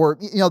world, or,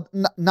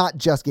 not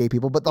just gay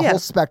people, but the whole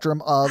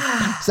spectrum of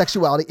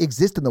sexuality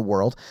exists in the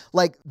world.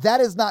 Like, that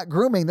is not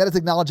grooming. That is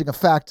acknowledging a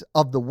fact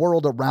of the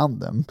world around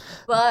them.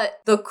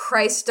 But the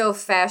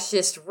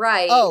Christo-fascist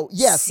right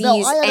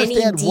sees I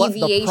any understand what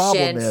the problem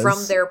deviation is.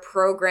 from their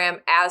program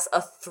as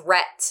a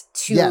threat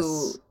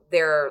to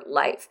their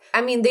life.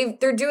 I mean,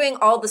 they're doing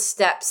all the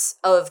steps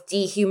of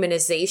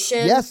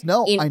dehumanization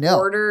in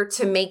order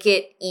to make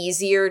it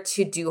easier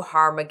to do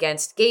harm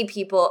against gay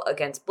people,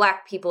 against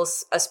Black people,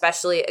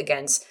 especially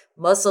against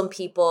Muslim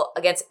people,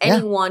 against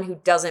anyone who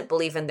doesn't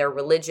believe in their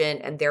religion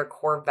and their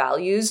core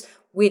values,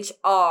 which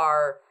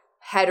are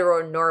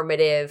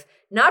heteronormative,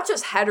 not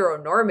just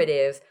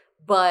heteronormative,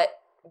 but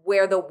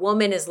where the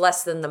woman is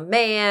less than the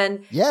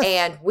man,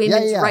 and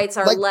women's rights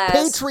are like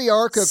less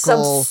patriarchal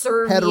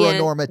subservient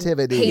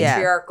heteronormativity.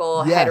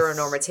 Patriarchal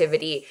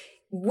heteronormativity,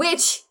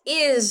 which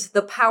is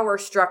the power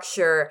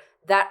structure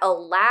that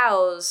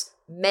allows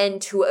men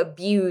to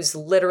abuse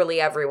literally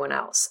everyone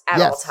else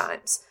at all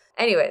times.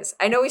 Anyways,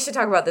 I know we should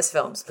talk about this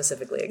film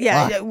specifically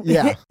again.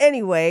 Yeah.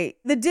 Anyway,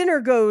 the dinner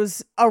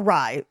goes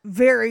awry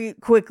very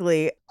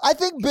quickly. I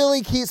think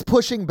Billy keeps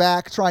pushing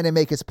back, trying to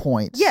make his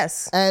point.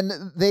 Yes. And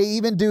they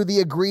even do the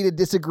agree to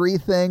disagree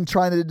thing,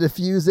 trying to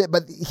diffuse it,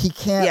 but he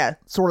can't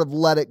sort of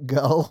let it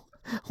go,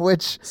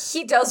 which...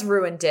 He does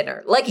ruin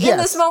dinner. Like, in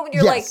this moment,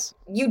 you're like,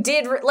 you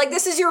did...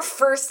 this is your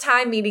first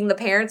time meeting the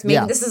parents.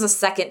 Maybe this is a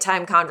second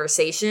time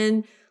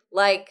conversation.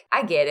 Like,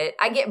 I get it.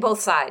 I get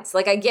both sides.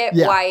 Like, I get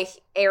why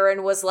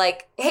Aaron was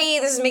like, hey,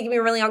 this is making me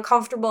really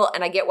uncomfortable.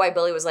 And I get why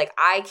Billy was like,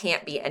 I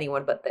can't be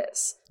anyone but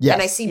this. Yes.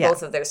 And I see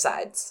both of their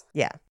sides.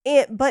 Yeah.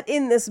 But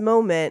in this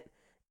moment,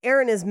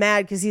 Aaron is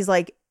mad because he's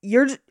like,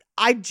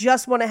 I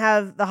just want to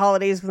have the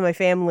holidays with my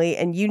family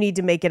and you need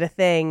to make it a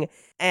thing.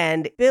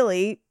 And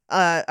Billy,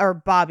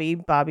 or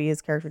Bobby,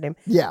 his character name.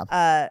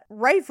 Yeah.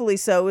 Rightfully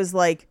so, is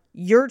like,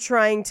 you're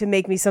trying to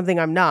make me something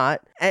I'm not.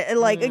 And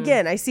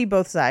again, I see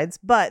both sides,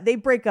 but they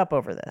break up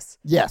over this.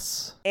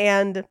 Yes.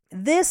 And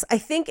this, I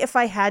think if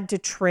I had to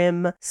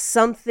trim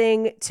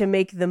something to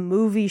make the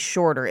movie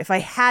shorter, if I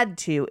had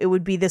to, it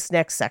would be this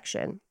next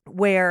section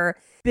where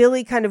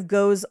Billy kind of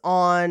goes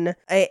on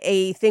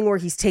a thing where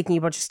he's taking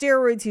a bunch of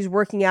steroids, he's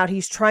working out,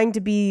 he's trying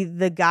to be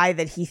the guy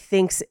that he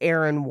thinks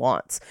Aaron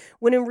wants.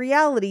 When in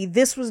reality,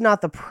 this was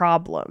not the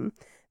problem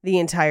the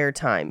entire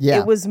time. Yeah.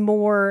 It was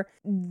more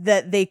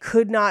that they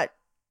could not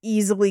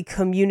easily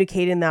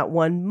communicate in that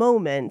one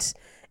moment,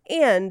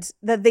 and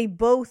that they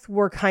both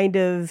were kind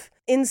of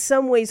in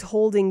some ways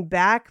holding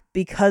back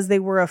because they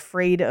were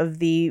afraid of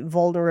the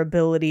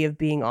vulnerability of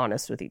being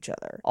honest with each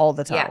other all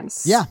the time.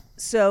 Yes. Yeah.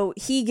 So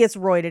he gets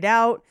roided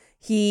out.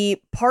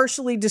 He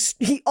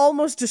he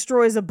almost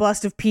destroys a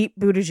bust of Pete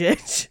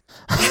Buttigieg.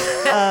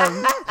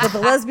 But the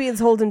lesbians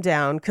hold him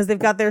down because they've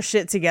got their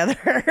shit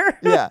together.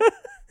 Yeah.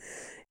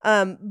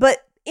 But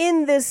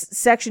in this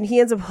section, he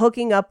ends up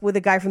hooking up with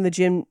a guy from the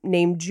gym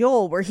named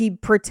Joel, where he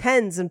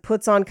pretends and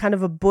puts on kind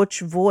of a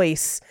butch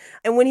voice.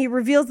 And when he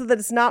reveals that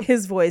it's not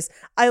his voice,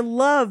 I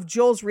love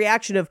Joel's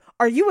reaction of,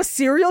 are you a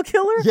serial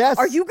killer? Yes.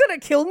 Are you going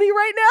to kill me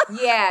right now?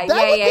 Yeah,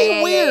 That would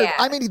be weird. Yeah.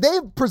 I mean,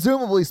 they've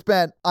presumably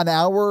spent an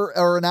hour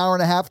or an hour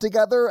and a half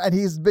together, and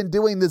he's been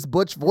doing this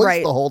butch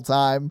voice the whole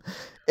time.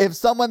 if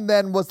someone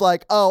then was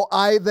like, oh,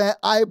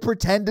 I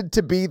pretended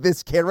to be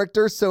this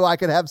character so I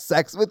could have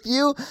sex with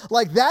you,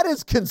 like that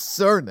is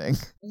concerning.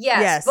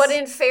 Yes, but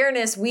in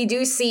fairness, we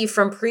do see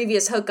from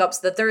previous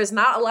hookups that there is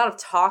not a lot of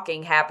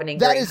talking happening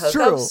during hookups.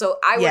 True. So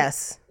I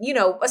would,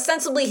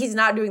 ostensibly he's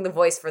not doing the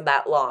voice for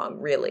that long,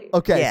 really.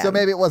 Okay, so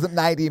maybe it wasn't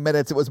 90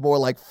 minutes, it was more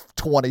like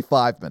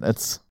 25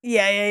 minutes.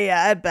 Yeah,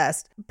 at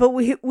best. But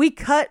we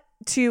cut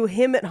to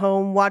him at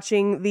home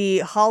watching the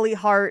Holly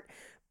Hart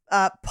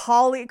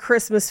Polly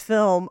Christmas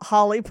film,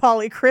 Holly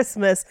Polly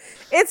Christmas.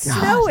 It's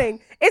snowing.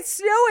 It's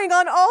snowing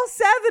on all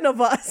 7 of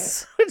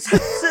us. Which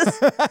is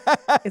just,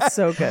 it's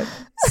so good.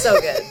 So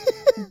good.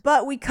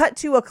 But we cut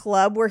to a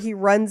club where he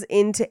runs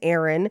into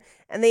Aaron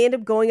and they end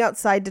up going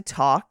outside to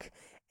talk.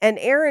 And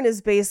Aaron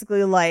is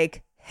basically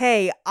like,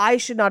 hey, I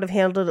should not have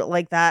handled it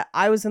like that.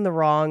 I was in the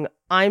wrong.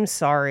 I'm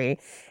sorry.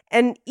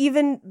 And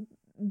even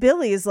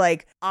Billy is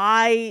like,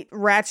 I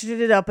ratcheted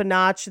it up a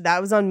notch.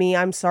 That was on me.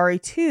 I'm sorry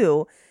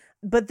too.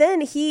 But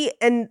then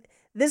and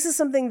this is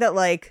something that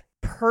like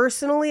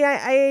personally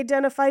I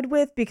identified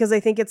with, because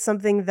I think it's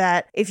something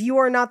that if you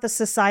are not the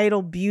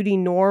societal beauty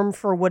norm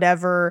for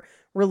whatever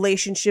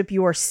relationship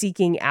you are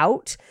seeking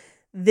out,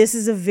 this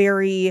is a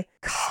very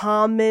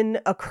common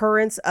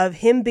occurrence of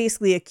him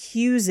basically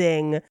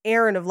accusing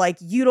Aaron of like,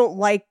 you don't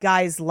like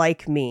guys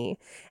like me.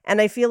 And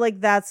I feel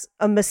like that's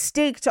a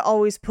mistake to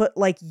always put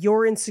like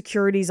your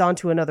insecurities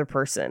onto another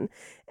person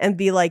and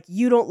be like,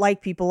 you don't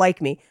like people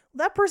like me.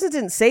 Well, that person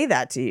didn't say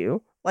that to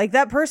you. Like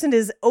that person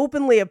is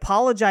openly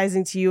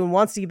apologizing to you and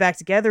wants to get back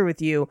together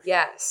with you.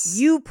 Yes.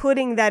 You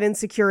putting that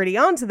insecurity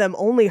onto them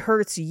only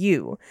hurts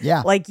you.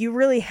 Yeah. Like you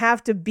really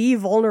have to be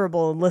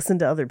vulnerable and listen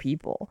to other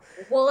people.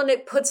 Well, and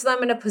it puts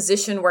them in a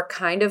position where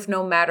kind of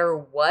no matter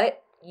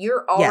what,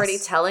 you're already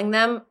telling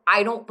them,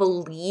 I don't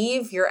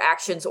believe your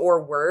actions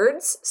or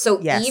words.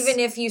 So even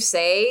if you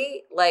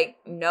say like,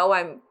 no,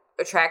 I'm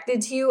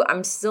attracted to you,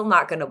 I'm still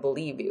not going to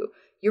believe you.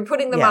 You're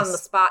putting them on the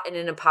spot in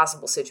an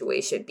impossible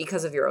situation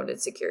because of your own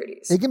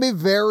insecurities. It can be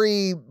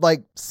very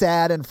like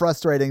sad and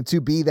frustrating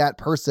to be that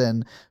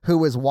person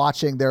who is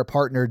watching their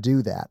partner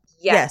do that.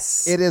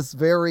 Yes. It is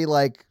very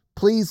like,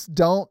 please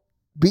don't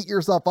beat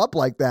yourself up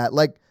like that.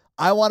 Like,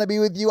 I want to be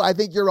with you. I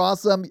think you're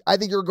awesome. I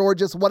think you're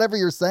gorgeous, whatever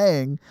you're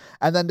saying.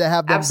 And then to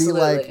have them be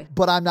like,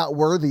 but I'm not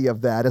worthy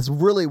of that is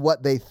really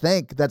what they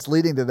think that's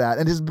leading to that.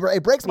 And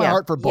it breaks my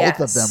heart for both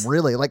of them,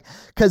 really. Like,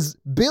 because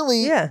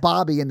Billy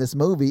Bobby in this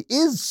movie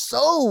is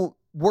so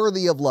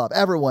worthy of love.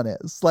 Everyone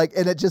is. Like,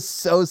 and it's just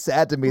so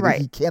sad to me that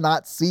he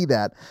cannot see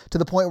that to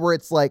the point where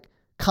it's like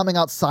coming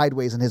out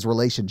sideways in his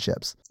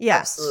relationships.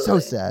 Yes. So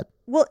sad.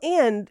 Well,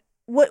 and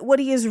what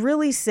he is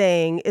really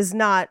saying is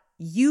not,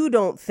 you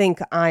don't think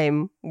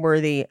I'm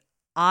worthy.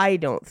 I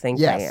don't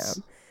think I am.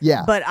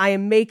 Yeah. But I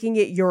am making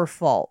it your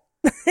fault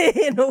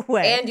in a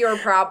way. And your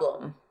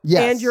problem.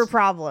 Yes. And your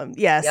problem.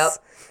 Yes. Yep.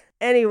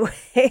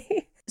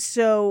 Anyway,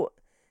 so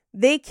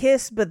they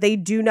kiss, but they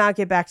do not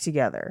get back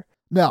together.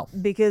 No.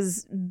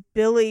 Because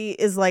Billy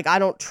is like, I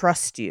don't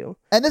trust you.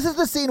 And this is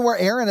the scene where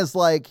Aaron is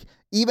like,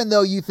 even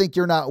though you think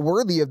you're not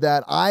worthy of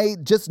that, I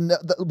just know,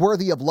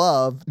 worthy of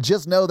love,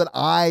 just know that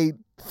I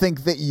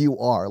think that you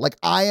are. Like,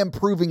 I am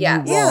proving you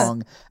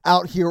wrong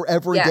out here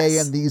every day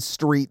in these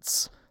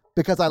streets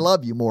because I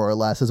love you, more or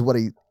less, is what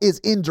he is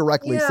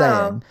indirectly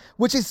saying,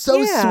 which is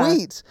so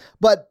sweet.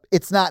 But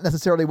it's not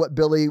necessarily what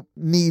Billy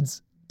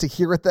needs to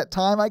hear at that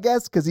time, I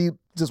guess, because he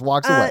just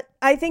walks away.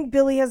 I think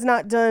Billy has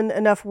not done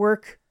enough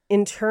work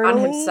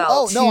internally on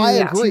himself. I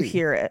agree. To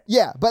hear it.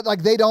 Yeah, but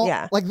like they don't,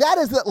 like that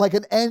is like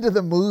an end of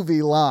the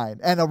movie line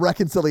and a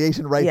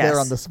reconciliation right there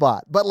on the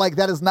spot. But like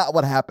that is not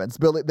what happens.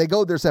 Billy, they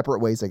go their separate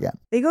ways again.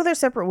 They go their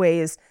separate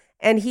ways.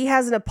 And he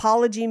has an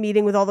apology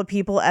meeting with all the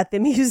people at the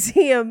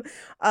museum,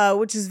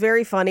 which is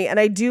very funny. And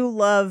I do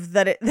love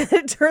that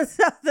it turns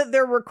out that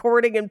they're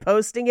recording and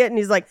posting it. And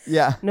he's like,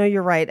 no,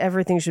 you're right.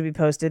 Everything should be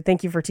posted.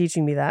 Thank you for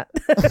teaching me that.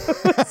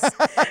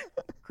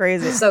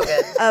 Crazy. So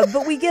good.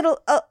 But we get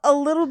a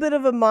little bit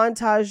of a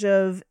montage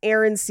of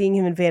Aaron seeing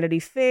him in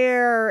Vanity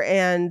Fair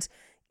and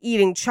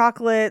eating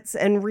chocolates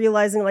and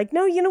realizing like,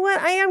 no, you know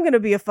what? I am going to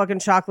be a fucking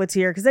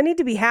chocolatier because I need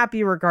to be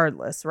happy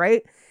regardless,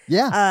 right?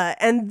 Yeah.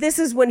 And this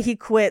is when he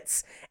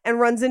quits and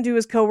runs into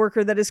his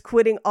coworker that is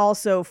quitting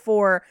also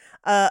for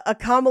a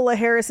Kamala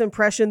Harris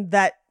impression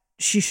that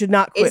she should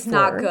not quit. It's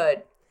not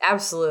good.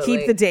 Absolutely.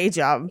 Keep the day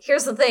job.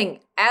 Here's the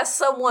thing. As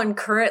someone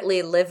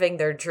currently living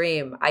their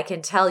dream, I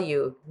can tell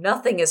you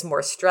nothing is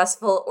more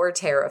stressful or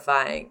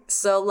terrifying.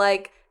 So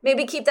like,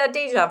 maybe keep that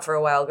day job for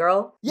a while,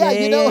 girl. Yeah,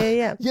 you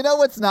know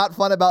what's not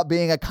fun about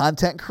being a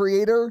content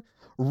creator?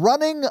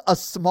 Running a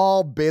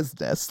small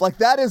business. Like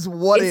that is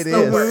what it's it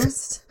the is.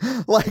 Worst.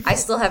 Like I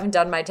still haven't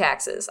done my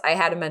taxes. I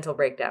had a mental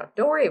breakdown.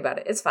 Don't worry about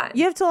it. It's fine.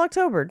 You have till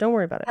October. Don't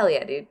worry about it. Hell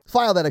yeah, dude.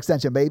 File that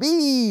extension,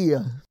 baby.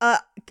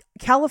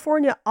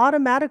 California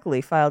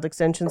automatically filed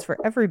extensions for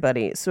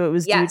everybody. So it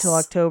was due till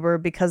October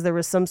because there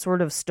was some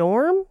sort of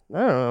storm. I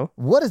don't know.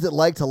 What is it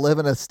like to live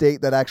in a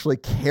state that actually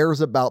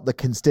cares about the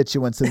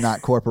constituents and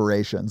not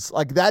corporations?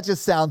 Like, that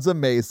just sounds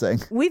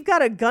amazing. We've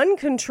got a gun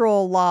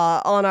control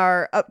law on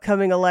our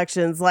upcoming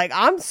elections. Like,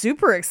 I'm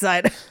super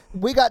excited.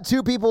 We got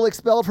 2 people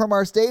expelled from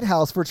our state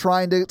house for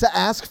trying to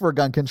ask for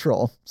gun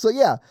control. So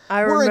yeah,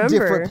 we're in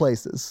different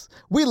places.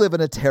 We live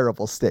in a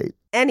terrible state.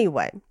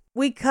 Anyway,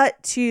 we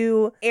cut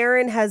to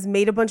Aaron has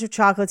made a bunch of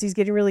chocolates. He's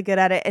getting really good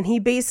at it. And he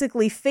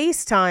basically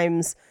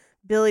FaceTimes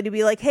Billy to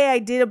be like, hey, I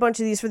did a bunch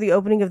of these for the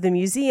opening of the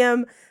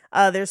museum.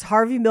 There's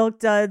Harvey Milk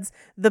Duds,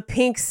 the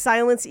pink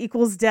Silence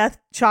Equals Death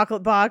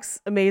chocolate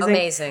box.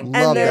 Amazing.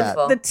 And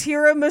the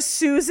tiramisu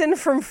Susan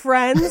from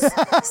Friends.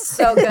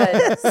 So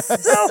good.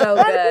 So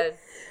good.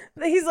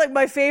 He's like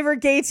my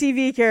favorite gay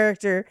TV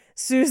character,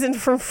 Susan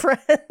from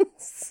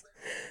Friends.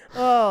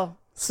 Oh,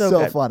 so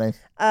good. Funny.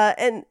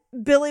 And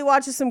Billy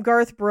watches some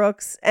Garth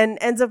Brooks and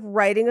ends up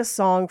writing a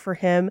song for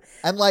him.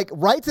 And like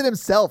writes it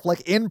himself,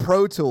 like in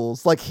Pro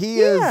Tools. Like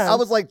he is, I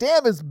was like,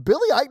 damn, is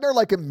Billy Eichner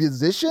like a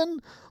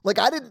musician? Like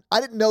I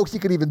didn't know he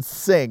could even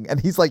sing. And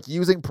he's like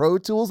using Pro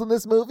Tools in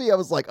this movie. I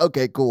was like,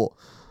 okay, cool.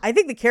 I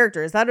think the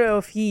character is. I don't know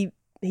if he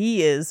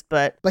is,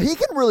 but he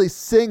can really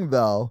sing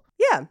though.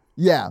 Yeah.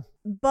 Yeah.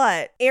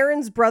 But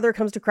Aaron's brother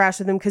comes to crash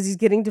with him because he's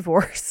getting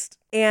divorced.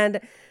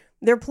 And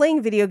they're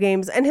playing video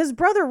games. And his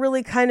brother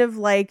really kind of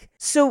like,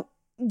 so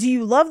do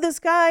you love this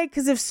guy?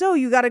 Because if so,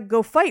 you got to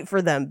go fight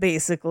for them,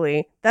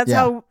 basically. That's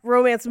how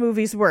romance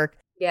movies work.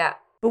 Yeah.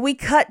 But we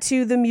cut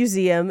to the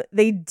museum.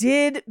 They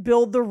did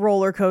build the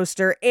roller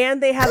coaster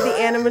and they have the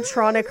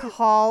animatronic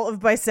hall of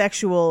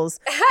bisexuals,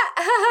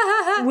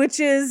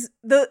 which is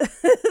the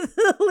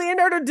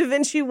Leonardo da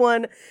Vinci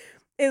one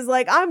is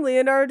like, I'm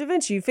Leonardo da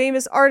Vinci,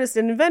 famous artist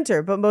and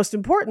inventor, but most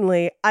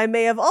importantly, I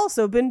may have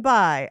also been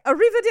bi.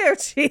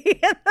 Arrivederci.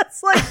 And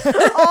that's like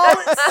all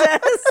it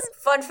says.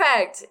 Fun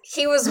fact,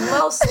 he was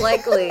most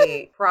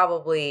likely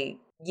probably,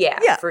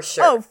 for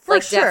sure. Oh,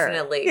 for sure.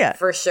 Definitely,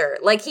 for sure.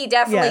 Like he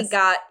definitely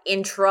got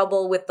in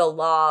trouble with the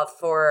law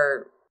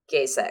for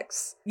gay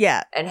sex.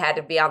 Yeah. And had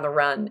to be on the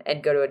run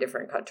and go to a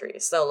different country.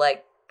 So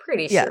like,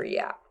 pretty sure,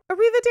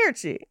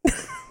 Arrivederci.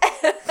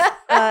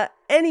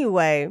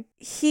 Anyway,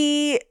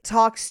 he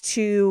talks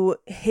to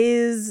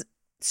his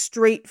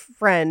straight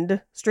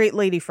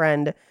lady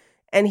friend,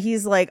 and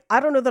he's like,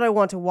 I don't know that I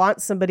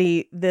want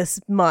somebody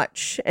this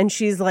much. And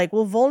she's like,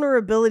 well,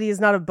 vulnerability is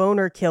not a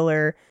boner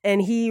killer.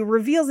 And he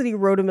reveals that he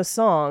wrote him a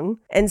song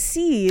and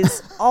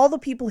sees all the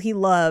people he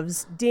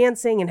loves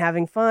dancing and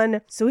having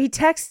fun. So he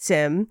texts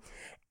him.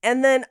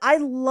 And then I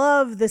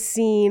love the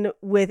scene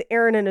with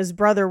Aaron and his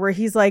brother where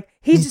he's like,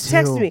 he just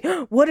texted me.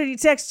 What did he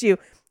text you?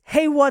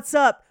 Hey, what's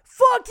up?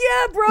 Fuck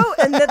yeah, bro.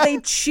 And then they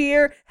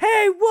cheer,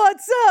 hey,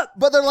 what's up?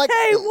 But they're like,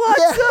 hey,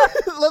 what's up?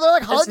 They're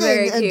like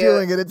hugging and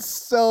doing it. It's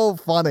so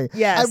funny.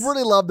 Yes. I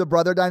really love the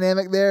brother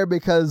dynamic there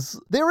because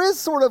there is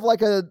sort of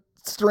like a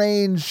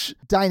strange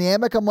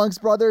dynamic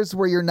amongst brothers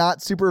where you're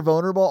not super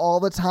vulnerable all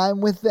the time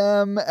with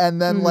them.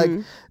 And then like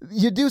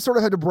you do sort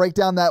of have to break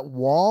down that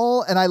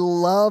wall. And I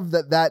love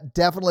that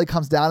definitely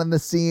comes down in the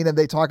scene. And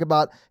they talk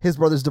about his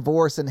brother's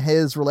divorce and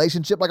his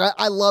relationship. Like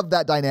I love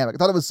that dynamic. I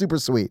thought it was super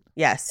sweet.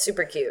 Yes.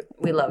 Super cute.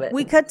 We love it.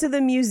 We cut to the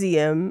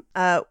museum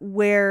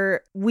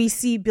where we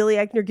see Billy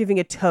Eichner giving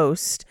a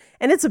toast.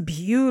 And it's a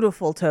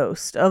beautiful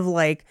toast of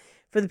like,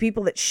 for the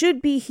people that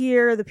should be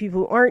here, the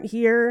people who aren't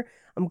here.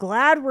 I'm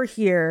glad we're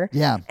here.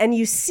 Yeah. And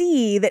you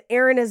see that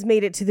Aaron has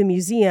made it to the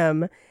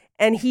museum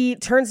and he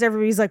turns to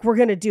everybody. He's like, we're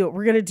going to do it.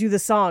 We're going to do the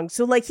song.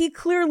 So like he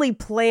clearly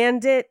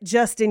planned it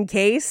just in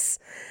case.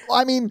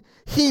 I mean,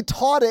 he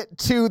taught it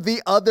to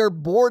the other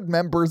board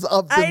members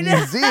of the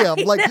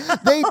museum. Like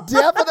they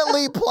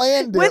definitely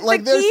planned it. With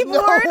like the there's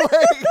keyboard? no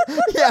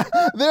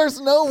way. There's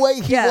no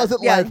way he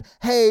wasn't like,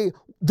 hey,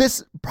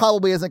 this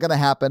probably isn't going to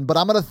happen, but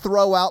I'm going to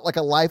throw out like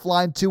a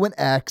lifeline to an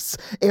ex.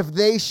 If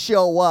they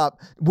show up,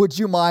 would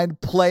you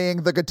mind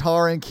playing the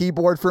guitar and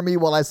keyboard for me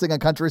while I sing a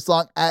country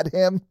song at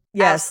him?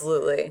 Yes.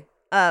 Absolutely.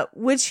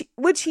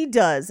 Which he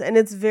does. And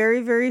it's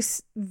very, very,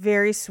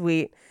 very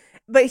sweet.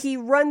 But he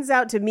runs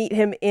out to meet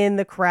him in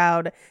the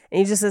crowd. And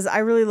he just says, I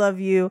really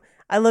love you.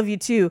 I love you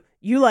too.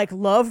 You like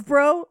love,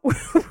 bro?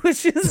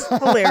 Which is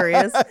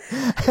hilarious.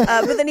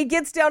 But then he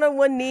gets down on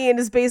one knee and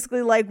is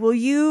basically like, will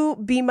you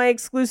be my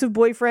exclusive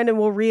boyfriend and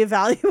we'll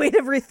reevaluate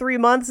every 3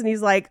 months? And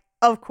he's like,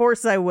 of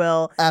course I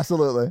will.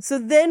 Absolutely. So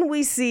then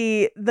we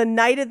see the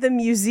night at the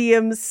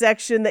museum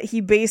section that he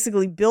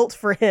basically built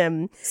for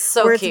him.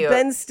 So where cute. It's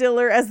Ben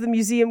Stiller as the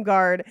museum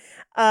guard.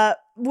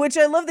 Which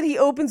I love that he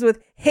opens with,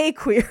 hey,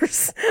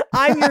 queers,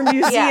 I'm your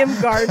museum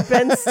guard,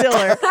 Ben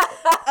Stiller.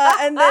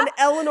 And then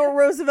Eleanor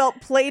Roosevelt,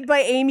 played by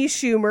Amy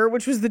Schumer,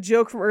 which was the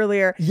joke from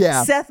earlier.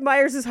 Yeah. Seth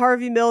Meyers as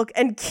Harvey Milk,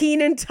 and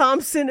Kenan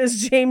Thompson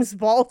as James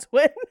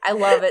Baldwin. I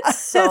love it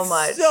so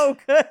much. It's so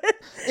good.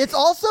 It's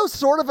also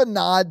sort of a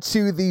nod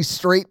to the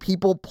straight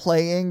people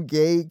playing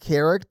gay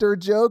character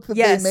joke that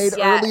they made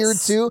earlier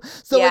too.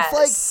 So it's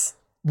like,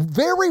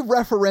 very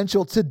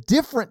referential to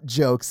different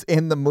jokes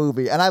in the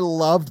movie. And I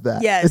loved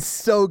that. Yes. It's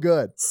so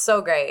good.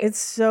 So great. It's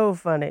so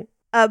funny.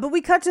 But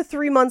we cut to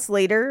 3 months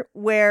later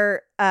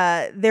where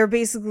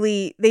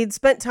they'd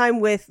spent time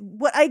with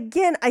what,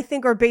 again, I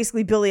think are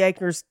basically Billy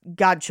Eichner's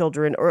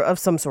godchildren or of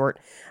some sort.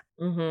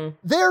 Mm-hmm.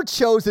 Their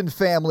chosen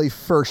family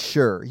for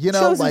sure. You know,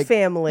 chosen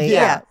family.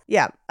 Yeah.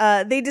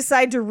 They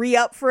decide to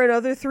re-up for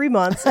another 3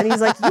 months. And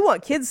he's like, you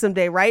want kids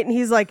someday, right? And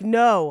he's like,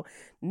 no.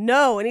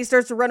 And he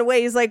starts to run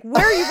away. He's like,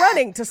 where are you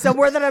running? To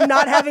somewhere that I'm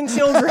not having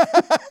children.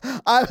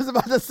 I was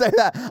about to say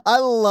that. I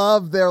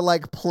love their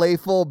like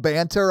playful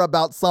banter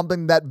about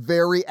something that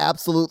very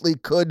absolutely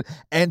could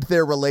end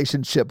their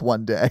relationship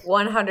one day.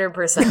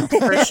 100%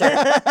 for sure.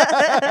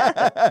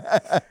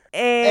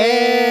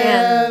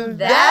 And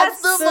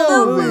that's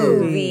the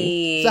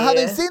movie. So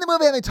having seen the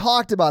movie, having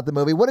talked about the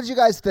movie, what did you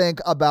guys think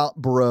about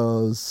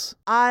Bros?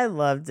 I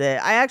loved it.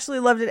 I actually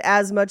loved it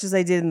as much as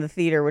I did in the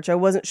theater, which I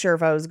wasn't sure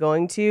if I was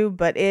going to,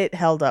 but it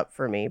held up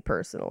for me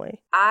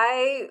personally.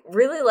 I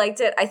really liked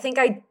it. I think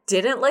I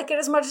didn't like it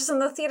as much as in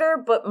the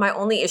theater, but my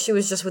only issue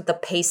was just with the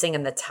pacing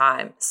and the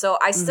time. So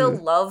I still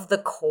love the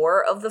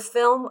core of the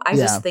film. I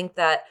just think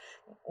that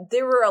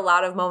there were a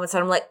lot of moments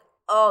that I'm like,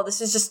 oh,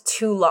 this is just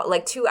too long.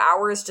 Like 2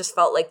 hours just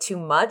felt like too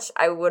much.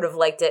 I would have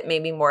liked it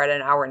maybe more at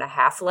an hour and a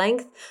half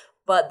length.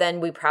 But then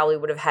we probably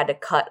would have had to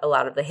cut a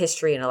lot of the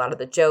history and a lot of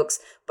the jokes.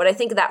 But I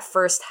think that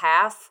first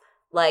half,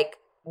 like,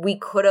 we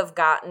could have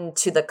gotten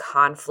to the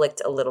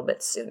conflict a little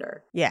bit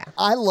sooner. Yeah.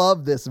 I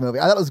love this movie.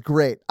 I thought it was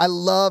great. I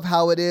love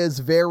how it is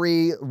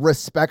very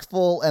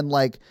respectful and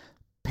like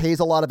pays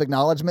a lot of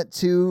acknowledgement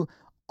to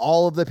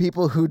all of the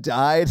people who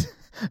died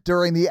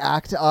during the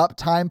ACT UP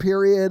time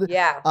period.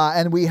 Yeah.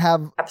 And we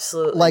have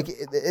absolutely like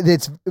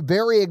it's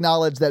very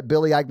acknowledged that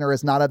Billy Eichner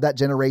is not of that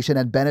generation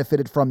and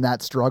benefited from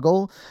that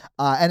struggle.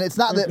 And it's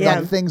not that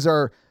like, things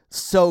are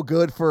so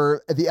good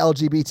for the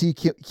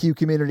LGBTQ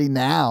community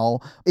now.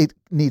 It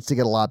needs to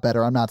get a lot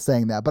better. I'm not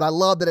saying that, but I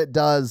love that it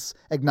does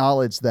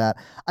acknowledge that.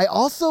 I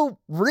also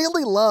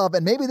really love,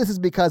 and maybe this is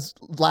because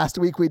last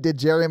week we did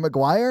Jerry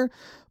Maguire,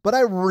 but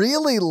I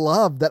really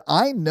love that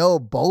I know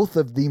both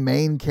of the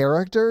main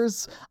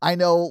characters. I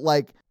know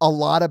like a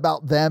lot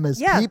about them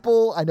as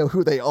people. I know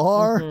who they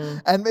are.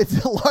 And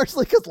it's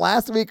largely because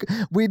last week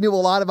we knew a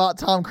lot about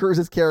Tom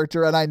Cruise's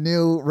character and I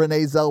knew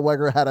Renee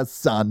Zellweger had a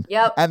son.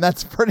 Yep. And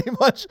that's pretty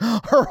much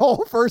her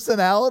whole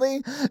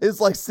personality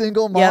is like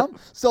single mom.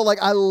 So like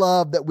I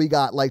love that we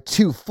got like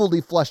two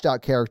fully fleshed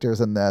out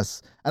characters in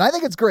this. And I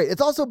think it's great.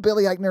 It's also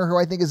Billy Eichner, who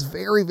I think is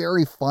very,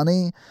 very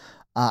funny.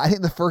 I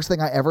think the first thing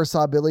I ever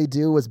saw Billy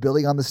do was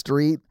Billy on the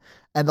Street.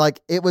 And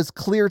like, it was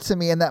clear to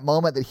me in that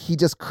moment that he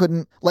just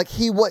couldn't, like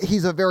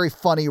he's a very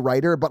funny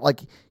writer, but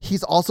like,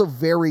 he's also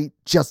very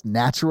just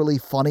naturally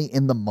funny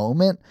in the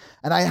moment.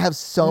 And I have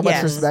so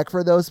much respect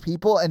for those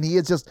people. And he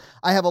is just,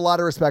 I have a lot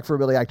of respect for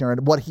Billy Eichner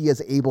and what he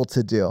is able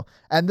to do.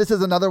 And this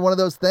is another one of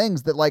those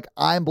things that like,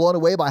 I'm blown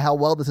away by how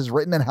well this is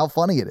written and how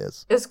funny it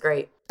is. It's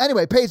great.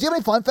 Anyway, Paige, do you have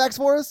any fun facts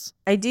for us?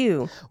 I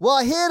do.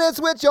 Well, hit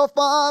us with your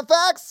fun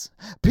facts.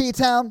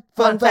 P-Town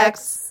fun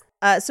facts.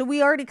 So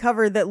we already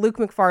covered that Luke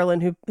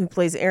McFarlane, who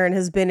plays Aaron,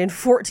 has been in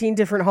 14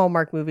 different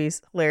Hallmark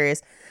movies.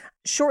 Hilarious.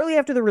 Shortly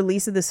after the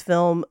release of this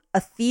film,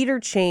 a theater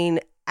chain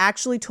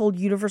actually told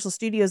Universal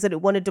Studios that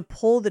it wanted to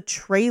pull the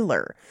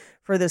trailer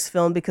for this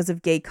film because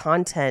of gay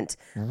content.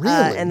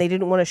 Really? And they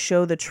didn't want to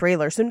show the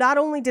trailer. So not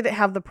only did it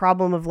have the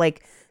problem of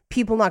like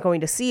people not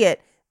going to see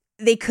it,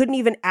 they couldn't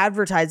even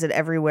advertise it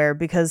everywhere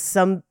because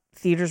some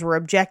theaters were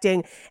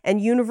objecting, and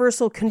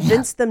Universal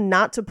convinced them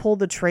not to pull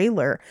the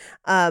trailer.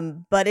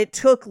 But it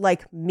took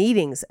like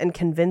meetings and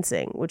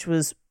convincing, which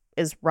is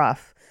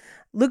rough.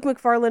 Luke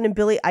McFarlane and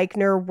Billy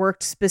Eichner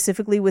worked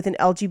specifically with an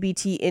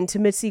LGBT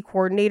intimacy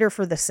coordinator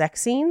for the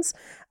sex scenes,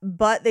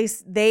 but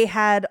they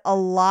had a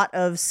lot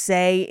of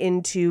say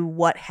into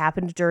what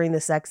happened during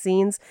the sex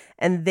scenes,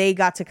 and they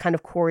got to kind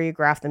of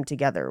choreograph them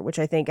together, which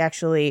I think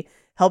actually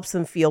helps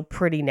them feel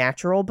pretty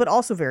natural, but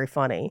also very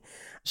funny.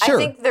 Sure.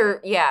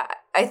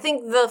 I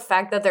think the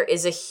fact that there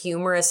is a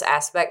humorous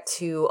aspect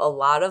to a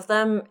lot of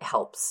them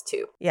helps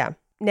too. Yeah.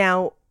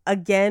 Now,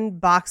 again,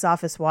 box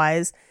office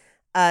wise,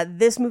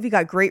 this movie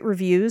got great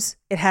reviews.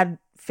 It had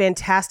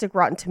fantastic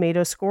Rotten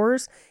Tomatoes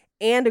scores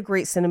and a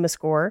great cinema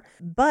score,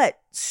 but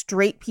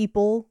straight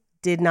people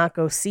did not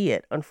go see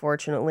it,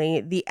 unfortunately.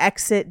 The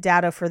exit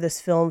data for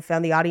this film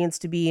found the audience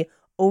to be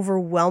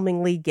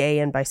overwhelmingly gay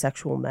and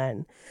bisexual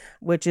men,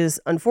 which is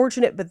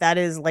unfortunate, but that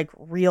is like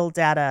real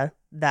data.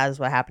 That is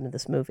what happened to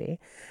this movie.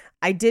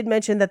 I did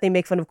mention that they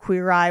make fun of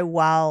Queer Eye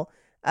while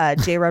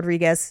Jay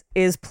Rodriguez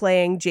is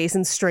playing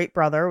Jason's straight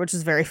brother, which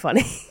is very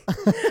funny.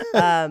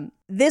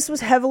 This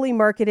was heavily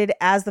marketed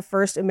as the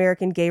first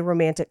American gay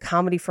romantic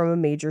comedy from a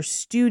major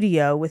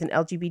studio with an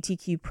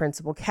LGBTQ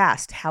principal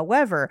cast.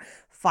 However,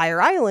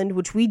 Fire Island,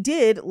 which we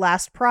did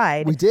last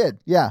Pride. We did,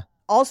 yeah.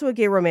 Also a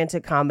gay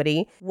romantic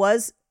comedy,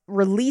 was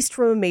released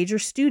from a major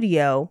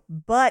studio,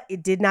 but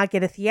it did not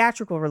get a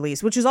theatrical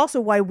release, which is also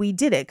why we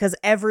did it, because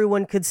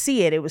everyone could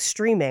see it. It was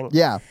streaming.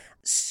 Yeah.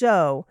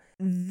 So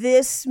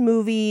this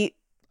movie,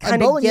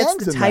 kind of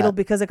gets the title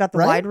because it got the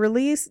wide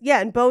release.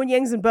 Yeah, and Bowen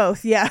Yang's in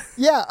both. Yeah.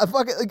 Yeah.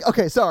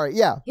 Okay, sorry.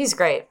 Yeah. He's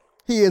great.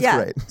 He is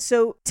great.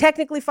 So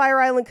technically Fire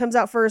Island comes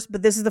out first,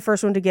 but this is the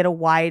first one to get a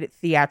wide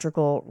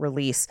theatrical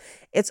release.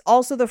 It's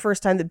also the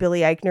first time that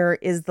Billy Eichner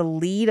is the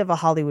lead of a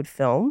Hollywood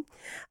film.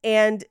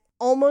 And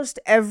almost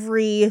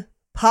every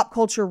pop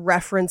culture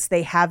reference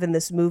they have in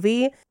this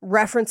movie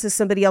references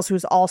somebody else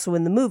who's also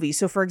in the movie.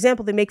 So for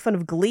example, they make fun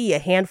of Glee a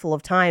handful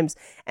of times,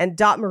 and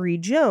Dot Marie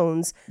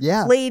Jones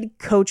played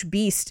Coach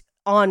Beast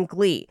on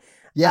Glee.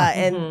 Yeah.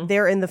 And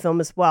they're in the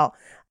film as well.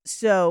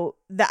 So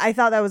I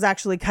thought that was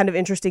actually kind of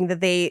interesting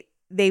that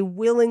they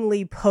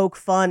willingly poke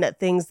fun at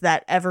things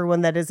that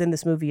everyone that is in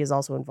this movie is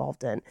also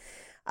involved in.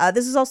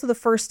 This is also the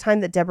first time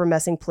that Deborah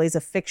Messing plays a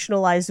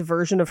fictionalized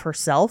version of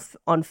herself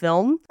on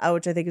film,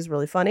 which I think is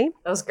really funny.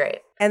 That was great.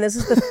 And this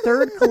is the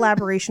third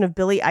collaboration of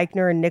Billy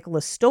Eichner and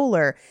Nicholas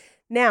Stoller.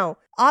 Now,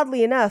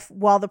 oddly enough,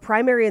 while the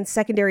primary and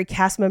secondary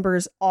cast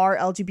members are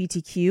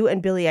LGBTQ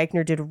and Billy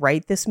Eichner did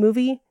write this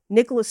movie,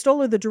 Nicholas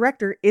Stoller, the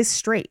director, is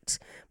straight,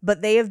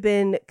 but they have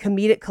been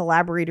comedic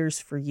collaborators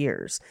for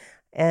years.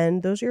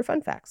 And those are your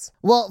fun facts.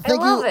 Well,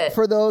 thank you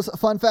for those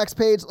fun facts,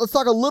 Paige. Let's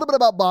talk a little bit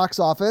about box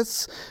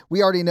office.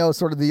 We already know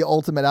sort of the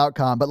ultimate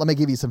outcome, but let me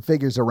give you some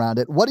figures around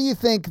it. What do you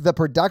think the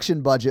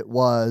production budget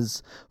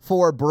was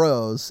for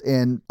Bros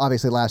in,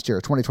 obviously, last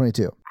year,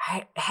 2022?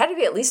 It had to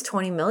be at least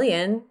 20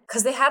 million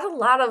because they had a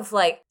lot of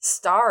like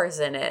stars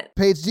in it.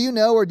 Paige, do you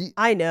know or do you...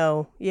 I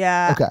know.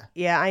 Yeah. Okay.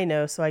 Yeah, I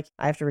know. So I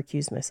have to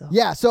recuse myself.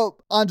 Yeah. So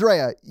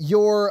Andrea,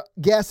 your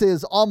guess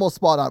is almost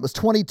spot on. It was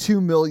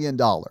 $22 million.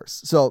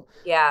 So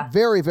yeah,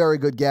 very, very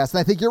good guess. And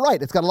I think you're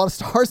right. It's got a lot of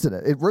stars in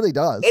it. It really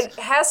does. It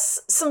has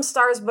some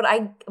stars, but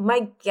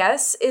my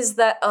guess is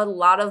that a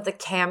lot of the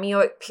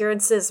cameo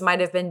appearances might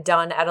have been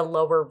done at a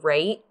lower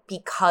rate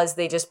because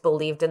they just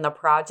believed in the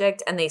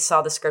project and they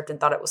saw the script and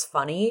thought it was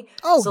funny.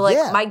 Oh, so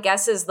my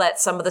guess is that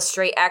some of the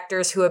straight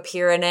actors who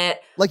appear in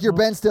it, like your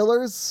Ben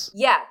Stillers.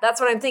 Yeah,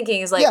 that's what I'm thinking.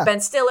 Is like Ben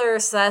Stiller,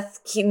 Seth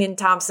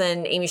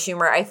Kenan-Thompson, Amy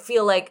Schumer. I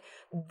feel like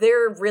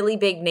they're really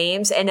big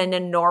names, and in a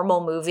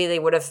normal movie they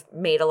would have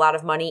made a lot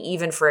of money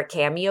even for a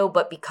cameo.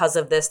 But because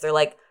of this, they're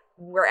like,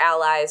 we're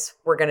allies.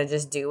 We're gonna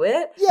just do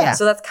it. Yeah.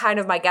 So that's kind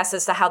of my guess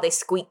as to how they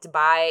squeaked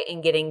by in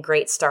getting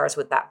great stars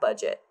with that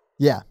budget.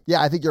 Yeah,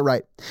 I think you're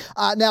right.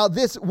 Now,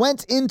 this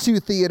went into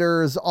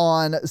theaters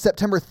on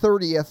September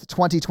 30th,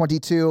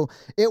 2022.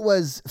 It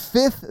was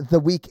 5th the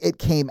week it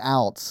came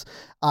out.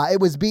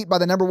 It was beat by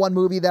the number 1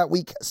 movie that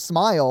week,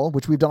 Smile,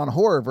 which we've done on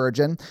Horror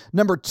Virgin.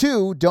 Number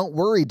 2, Don't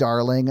Worry,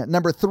 Darling.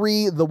 Number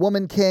 3, The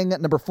Woman King.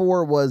 Number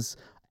 4 was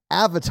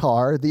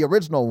Avatar, the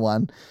original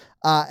one.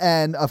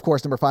 And, of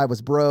course, number 5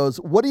 was Bros.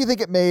 What do you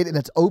think it made in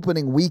its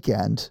opening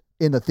weekend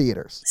in the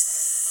theaters?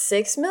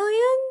 6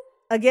 million?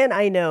 Again,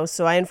 I know,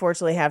 so I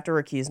unfortunately have to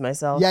recuse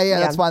myself. Yeah,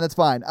 that's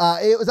fine.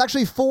 It was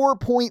actually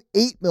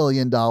 $4.8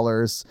 million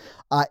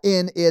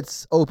in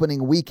its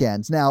opening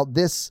weekends. Now,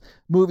 this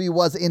movie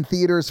was in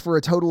theaters for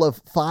a total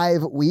of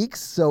 5 weeks,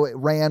 so it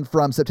ran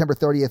from September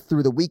 30th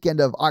through the weekend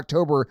of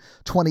October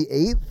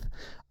 28th,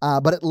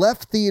 but it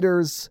left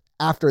theaters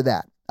after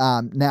that.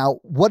 Now,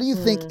 what do you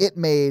think it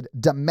made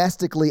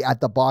domestically at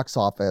the box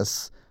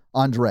office,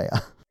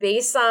 Andrea?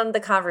 Based on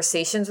the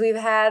conversations we've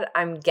had,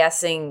 I'm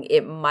guessing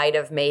it might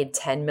have made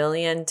 10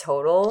 million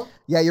total.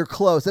 Yeah, you're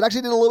close. It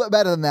actually did a little bit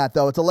better than that,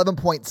 though. It's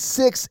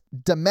 11.6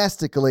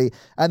 domestically,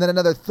 and then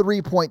another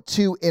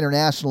 3.2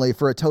 internationally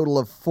for a total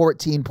of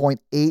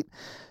 $14.8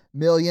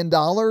 million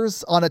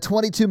on a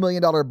 $22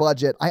 million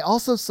budget. I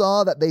also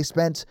saw that they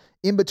spent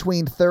in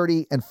between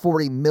 $30 and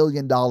 $40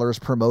 million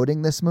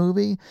promoting this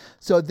movie.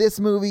 So this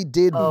movie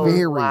did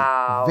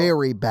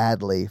very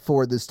badly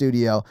for the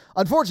studio,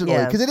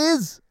 unfortunately, because it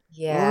is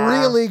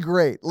really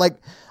great. Like,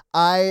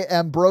 I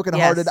am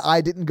brokenhearted. Yes.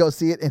 I didn't go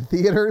see it in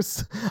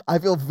theaters. I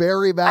feel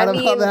very bad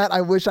about that.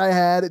 I wish I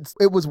had.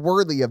 It was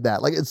worthy of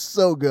that. Like, it's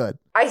so good.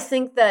 I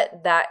think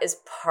that is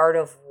part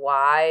of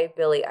why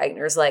Billy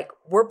Eichner's like,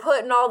 we're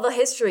putting all the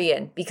history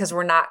in because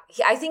we're not.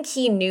 I think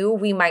he knew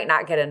we might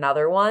not get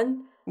another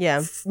one.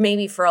 Yeah.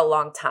 Maybe for a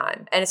long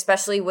time. And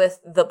especially with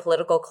the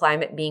political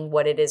climate being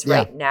what it is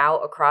right now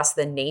across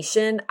the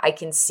nation, I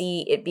can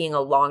see it being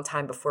a long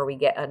time before we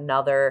get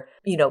another,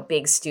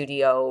 big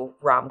studio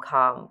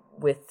rom-com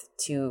with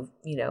 2,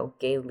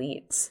 gay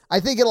leads. I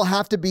think it'll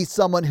have to be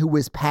someone who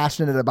is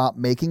passionate about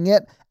making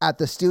it at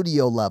the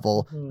studio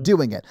level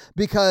doing it,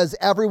 because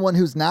everyone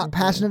who's not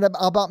passionate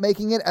about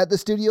making it at the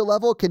studio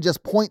level can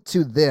just point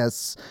to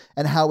this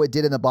and how it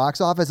did in the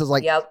box office as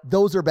like,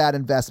 those are bad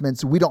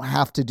investments. We don't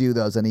have to do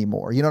those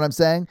anymore. You know what I'm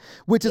saying?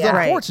 Which is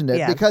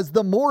unfortunate because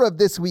the more of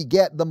this we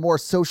get, the more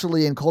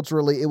socially and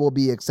culturally it will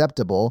be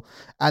acceptable.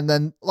 And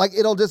then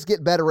it'll just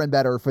get better and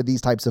better for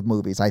these types of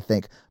movies, I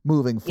think,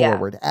 moving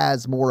forward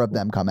as more of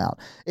them come out.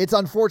 It's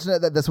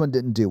unfortunate that this one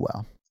didn't do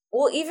well.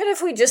 Well, even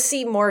if we just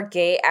see more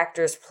gay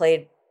actors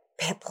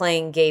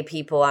playing gay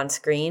people on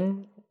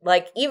screen,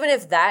 even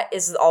if that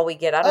is all we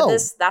get out of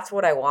this, that's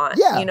what I want.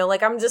 Yeah.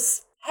 I'm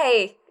just,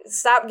 hey,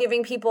 stop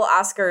giving people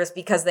Oscars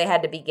because they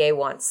had to be gay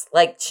once.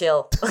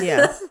 Chill.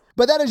 Yeah.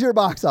 But that is your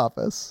box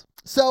office.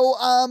 So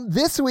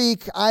this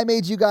week I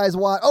made you guys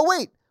watch. Oh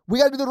wait, we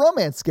got to do the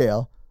romance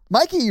scale.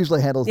 Mikey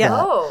usually handles that.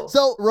 Oh.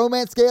 So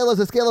romance scale is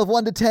a scale of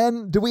 1 to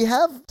 10. Do we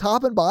have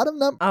top and bottom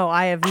number? Oh,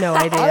 I have no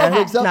idea. I don't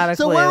think so. Not a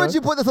So clue. where would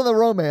you put this on the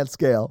romance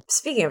scale?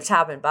 Speaking of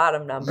top and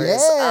bottom numbers.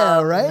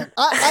 Yeah, right?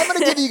 I'm going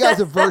to give you guys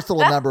a versatile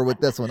number with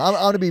this one. I'm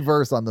going to be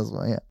verse on this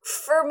one, yeah.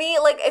 For me,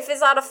 like, if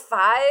it's out of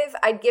 5,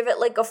 I'd give it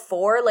like a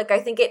 4. Like, I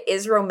think it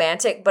is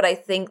romantic, but I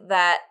think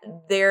that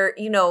they're,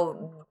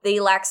 they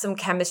lack some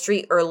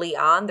chemistry early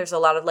on. There's a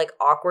lot of like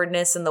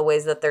awkwardness in the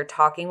ways that they're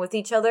talking with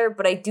each other,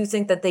 but I do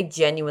think that they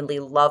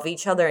genuinely love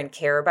each other and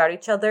care about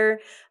each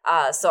other.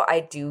 So I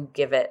do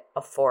give it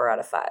a 4 out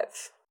of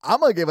 5. I'm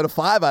going to give it a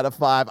 5 out of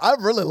 5. I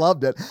really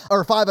loved it.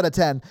 Or 5 out of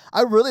 10.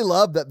 I really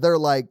love that they're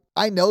like,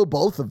 I know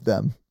both of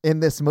them in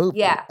this movie.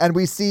 Yeah. And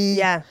we see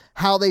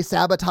how they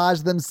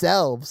sabotage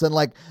themselves and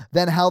like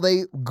then how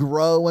they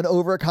grow and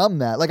overcome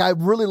that. Like I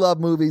really love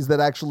movies that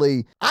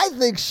actually, I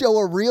think, show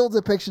a real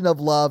depiction of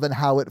love and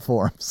how it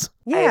forms.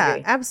 Yeah,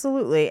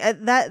 absolutely.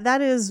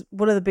 That is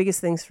one of the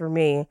biggest things for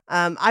me.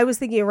 I was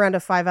thinking around a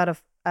 5 out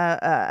of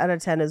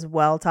 10 as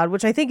well, Todd,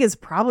 which I think is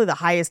probably the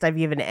highest I've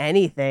given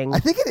anything. I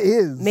think it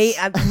is.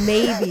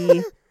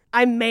 Maybe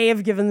I may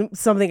have given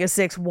something a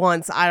 6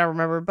 once. I don't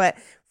remember. But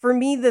for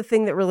me, the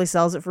thing that really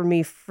sells it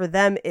for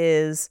them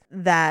is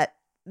that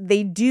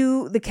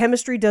the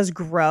chemistry does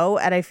grow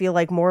at, I feel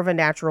like, more of a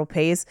natural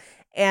pace.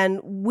 And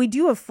we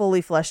do have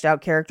fully fleshed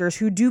out characters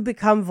who do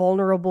become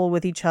vulnerable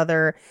with each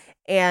other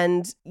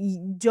and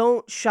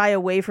don't shy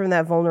away from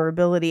that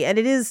vulnerability. And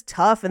it is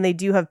tough and they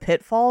do have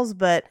pitfalls,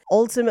 but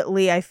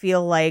ultimately I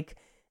feel like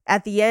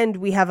at the end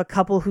we have a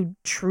couple who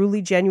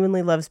truly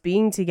genuinely loves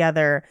being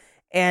together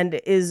and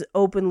is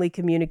openly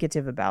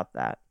communicative about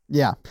that.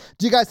 Yeah.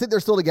 Do you guys think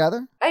they're still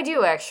together? I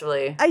do,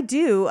 actually. I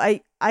do.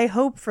 I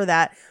hope for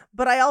that.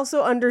 But I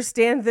also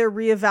understand their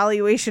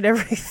reevaluation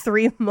every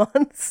 3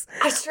 months.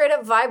 I straight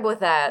up vibe with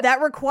that. That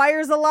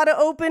requires a lot of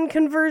open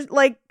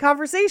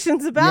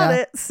conversations about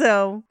it.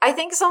 So I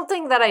think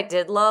something that I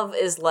did love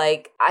is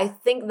like, I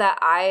think that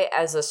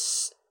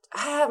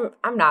I'm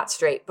not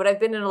straight, but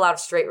I've been in a lot of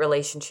straight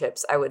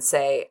relationships, I would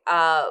say.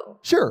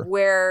 Sure.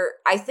 Where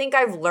I think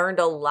I've learned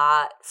a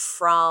lot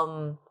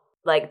from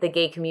like the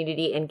gay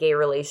community and gay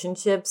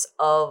relationships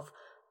of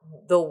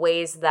the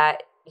ways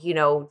that,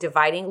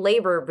 dividing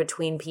labor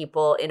between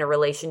people in a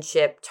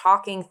relationship,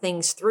 talking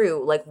things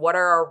through, like what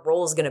are our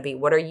roles going to be?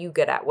 What are you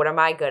good at? What am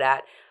I good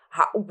at?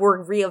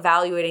 We're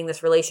reevaluating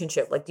this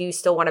relationship. Like, do you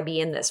still want to be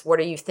in this? What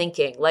are you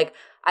thinking? Like,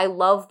 I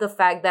love the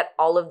fact that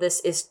all of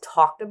this is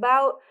talked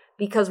about,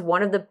 because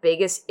one of the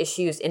biggest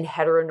issues in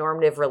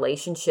heteronormative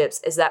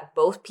relationships is that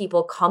both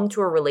people come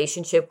to a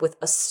relationship with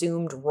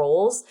assumed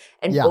roles,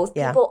 and both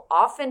people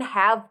often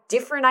have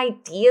different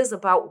ideas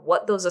about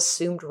what those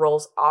assumed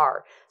roles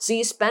are. So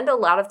you spend a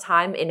lot of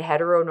time in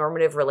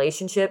heteronormative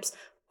relationships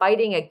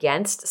fighting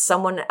against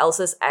someone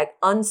else's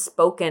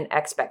unspoken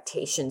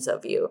expectations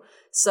of you.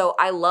 So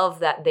I love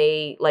that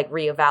they like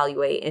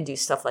reevaluate and do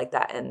stuff like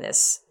that in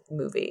this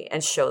movie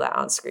and show that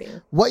on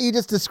screen. What you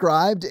just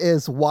described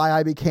is why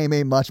I became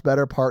a much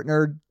better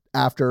partner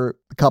after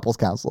couples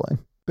counseling.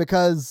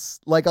 Because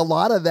like a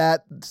lot of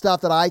that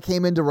stuff that I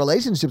came into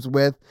relationships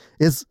with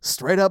is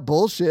straight up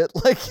bullshit.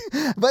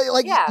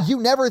 You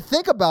never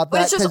think about that.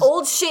 But it's just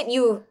old shit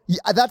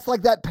that's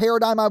like that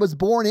paradigm I was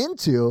born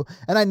into.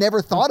 And I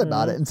never thought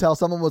about it until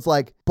someone was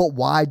like, but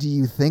why do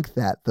you think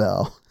that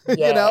though?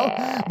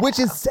 Which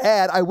is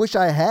sad. I wish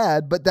I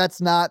had, but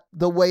that's not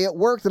the way it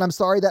worked. And I'm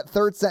sorry that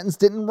third sentence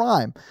didn't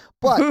rhyme,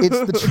 but it's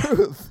the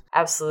truth.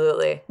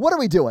 Absolutely. What are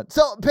we doing?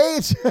 So,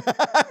 Paige,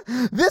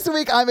 this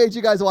week I made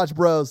you guys watch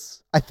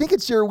Bros. I think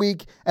it's your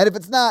week. And if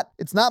it's not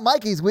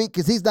Mikey's week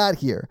because he's not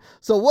here.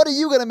 So what are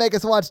you going to make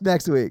us watch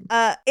next week?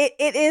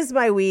 It is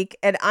my week,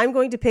 and I'm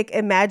going to pick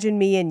Imagine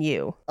Me and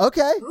You.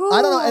 Okay. Ooh.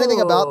 I don't know anything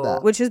about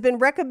that. Which has been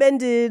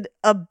recommended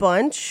a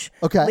bunch.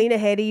 Okay. Lena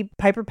Headey,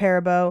 Piper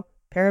Parabola,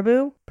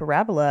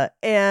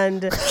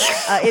 and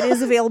it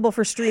is available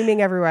for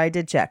streaming everywhere. I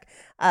did check.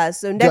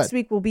 So next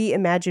week will be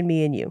Imagine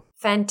Me and You.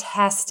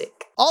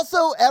 Fantastic.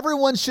 Also,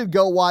 everyone should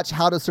go watch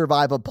How to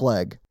Survive a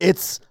Plague.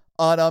 It's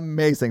an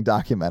amazing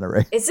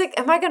documentary.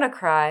 Am I gonna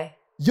cry?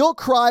 You'll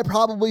cry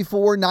probably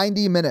for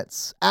 90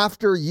 minutes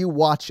after you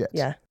watch it.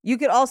 Yeah. You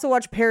could also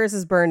watch Paris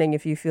is Burning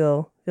if you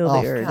feel the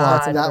urge.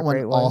 That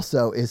one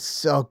also is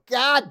so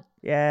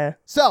Yeah.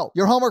 So,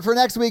 your homework for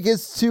next week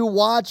is to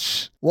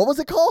watch, what was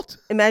it called?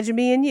 Imagine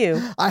Me and You.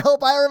 I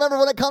hope I remember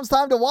when it comes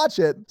time to watch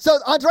it. So,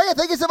 Andrea,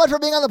 thank you so much for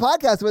being on the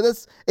podcast with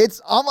us. It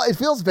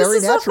feels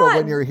very natural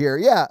when you're here.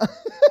 Yeah.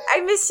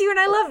 I miss you and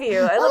I love you.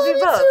 I love you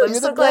both. Too. I'm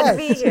so glad to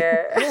be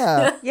here.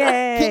 Yeah.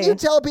 Yay. Can you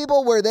tell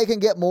people where they can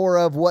get more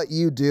of what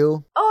you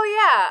do? Oh,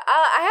 yeah.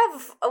 I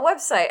have a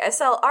website. I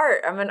sell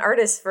art. I'm an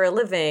artist for a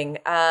living.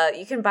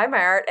 You can buy my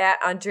art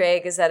at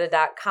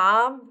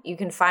AndreaGazzetta.com. You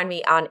can find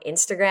me on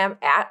Instagram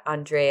at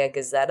Andrea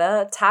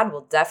Gazzetta. Todd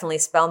will definitely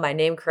spell my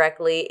name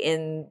correctly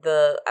in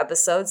the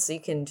episode, so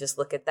you can just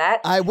look at that.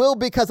 I will,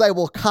 because I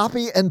will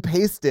copy and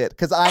paste it,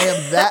 because I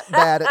am that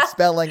bad at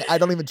spelling. I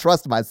don't even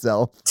trust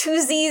myself.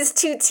 2 Z's,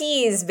 2 two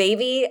T's,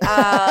 baby.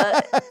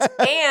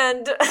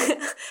 And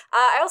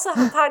I also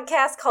have a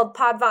podcast called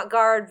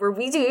Podvant-Garde where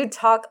we do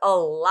talk a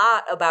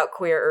lot about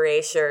queer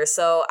erasure.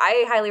 So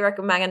I highly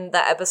recommend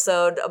the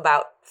episode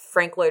about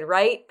Frank Lloyd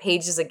Wright.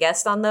 Paige is a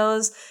guest on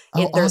those.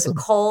 There's a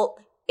cult.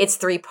 It's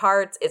 3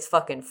 parts. It's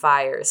fucking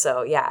fire.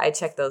 So yeah, I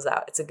check those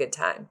out. It's a good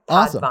time.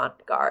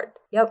 Podvant-Garde.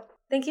 Yep.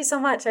 Thank you so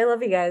much. I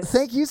love you guys.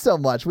 Thank you so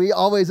much. We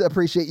always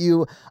appreciate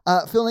you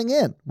filling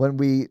in when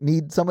we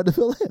need someone to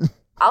fill in.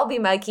 I'll be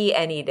Mikey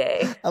any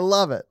day. I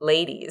love it.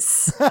 Ladies.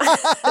 So,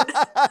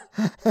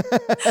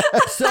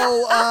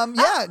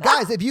 yeah,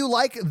 guys, if you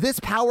like this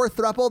power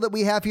throuple that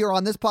we have here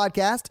on this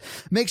podcast,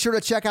 make sure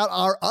to check out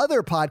our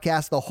other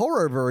podcast, The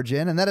Horror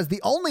Virgin. And that is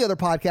the only other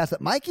podcast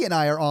that Mikey and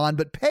I are on.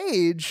 But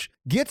Paige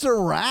gets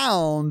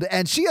around,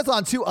 and she is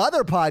on 2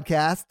 other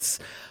podcasts,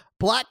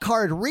 Black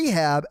Card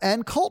Rehab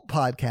and Cult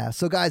Podcast.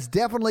 So guys,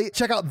 definitely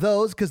check out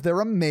those because they're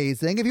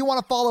amazing. If you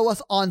want to follow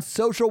us on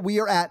social, we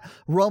are at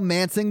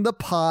Romancing the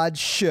Pod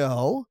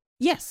Show.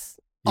 Yes.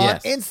 On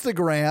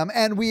Instagram,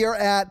 and we are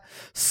at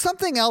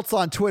something else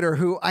on Twitter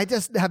who I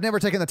just have never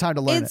taken the time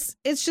to learn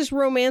It's just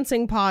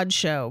Romancing Pod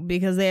Show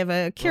because they have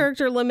a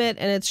character limit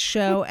and it's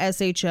show,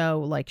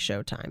 SHO, like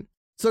Showtime.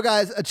 So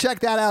guys,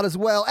 check that out as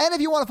well. And if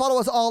you want to follow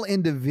us all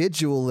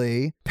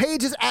individually,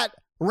 Paige is at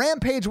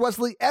Rampage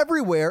Wesley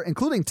everywhere,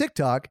 including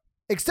TikTok,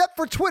 except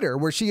for Twitter,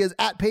 where she is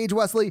at Paige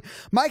Wesley.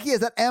 Mikey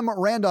is at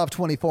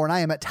MRandolph24, and I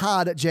am at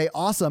Todd J.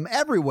 Awesome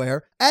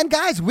everywhere. And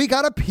guys, we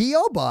got a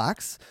P.O.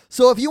 box.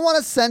 So if you want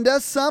to send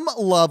us some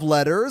love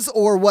letters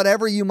or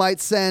whatever you might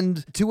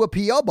send to a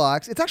P.O.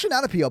 box, it's actually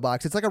not a P.O.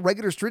 box. It's like a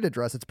regular street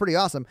address. It's pretty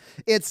awesome.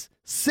 It's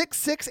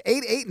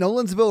 6688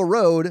 Nolensville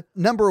Road,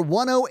 number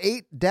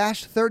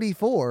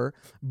 108-34,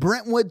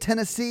 Brentwood,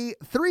 Tennessee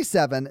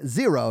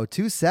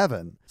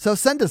 37027. So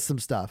send us some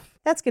stuff.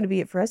 That's going to be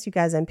it for us, you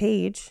guys. I'm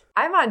Paige.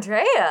 I'm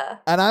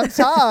Andrea. And I'm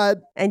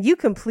Todd. And you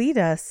complete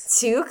us.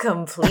 To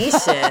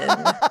completion.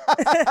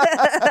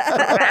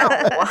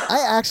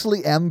 I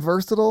actually am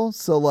versatile,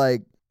 so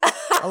like...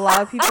 A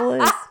lot of people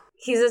is.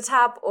 He's a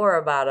top or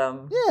a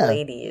bottom,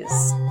 ladies.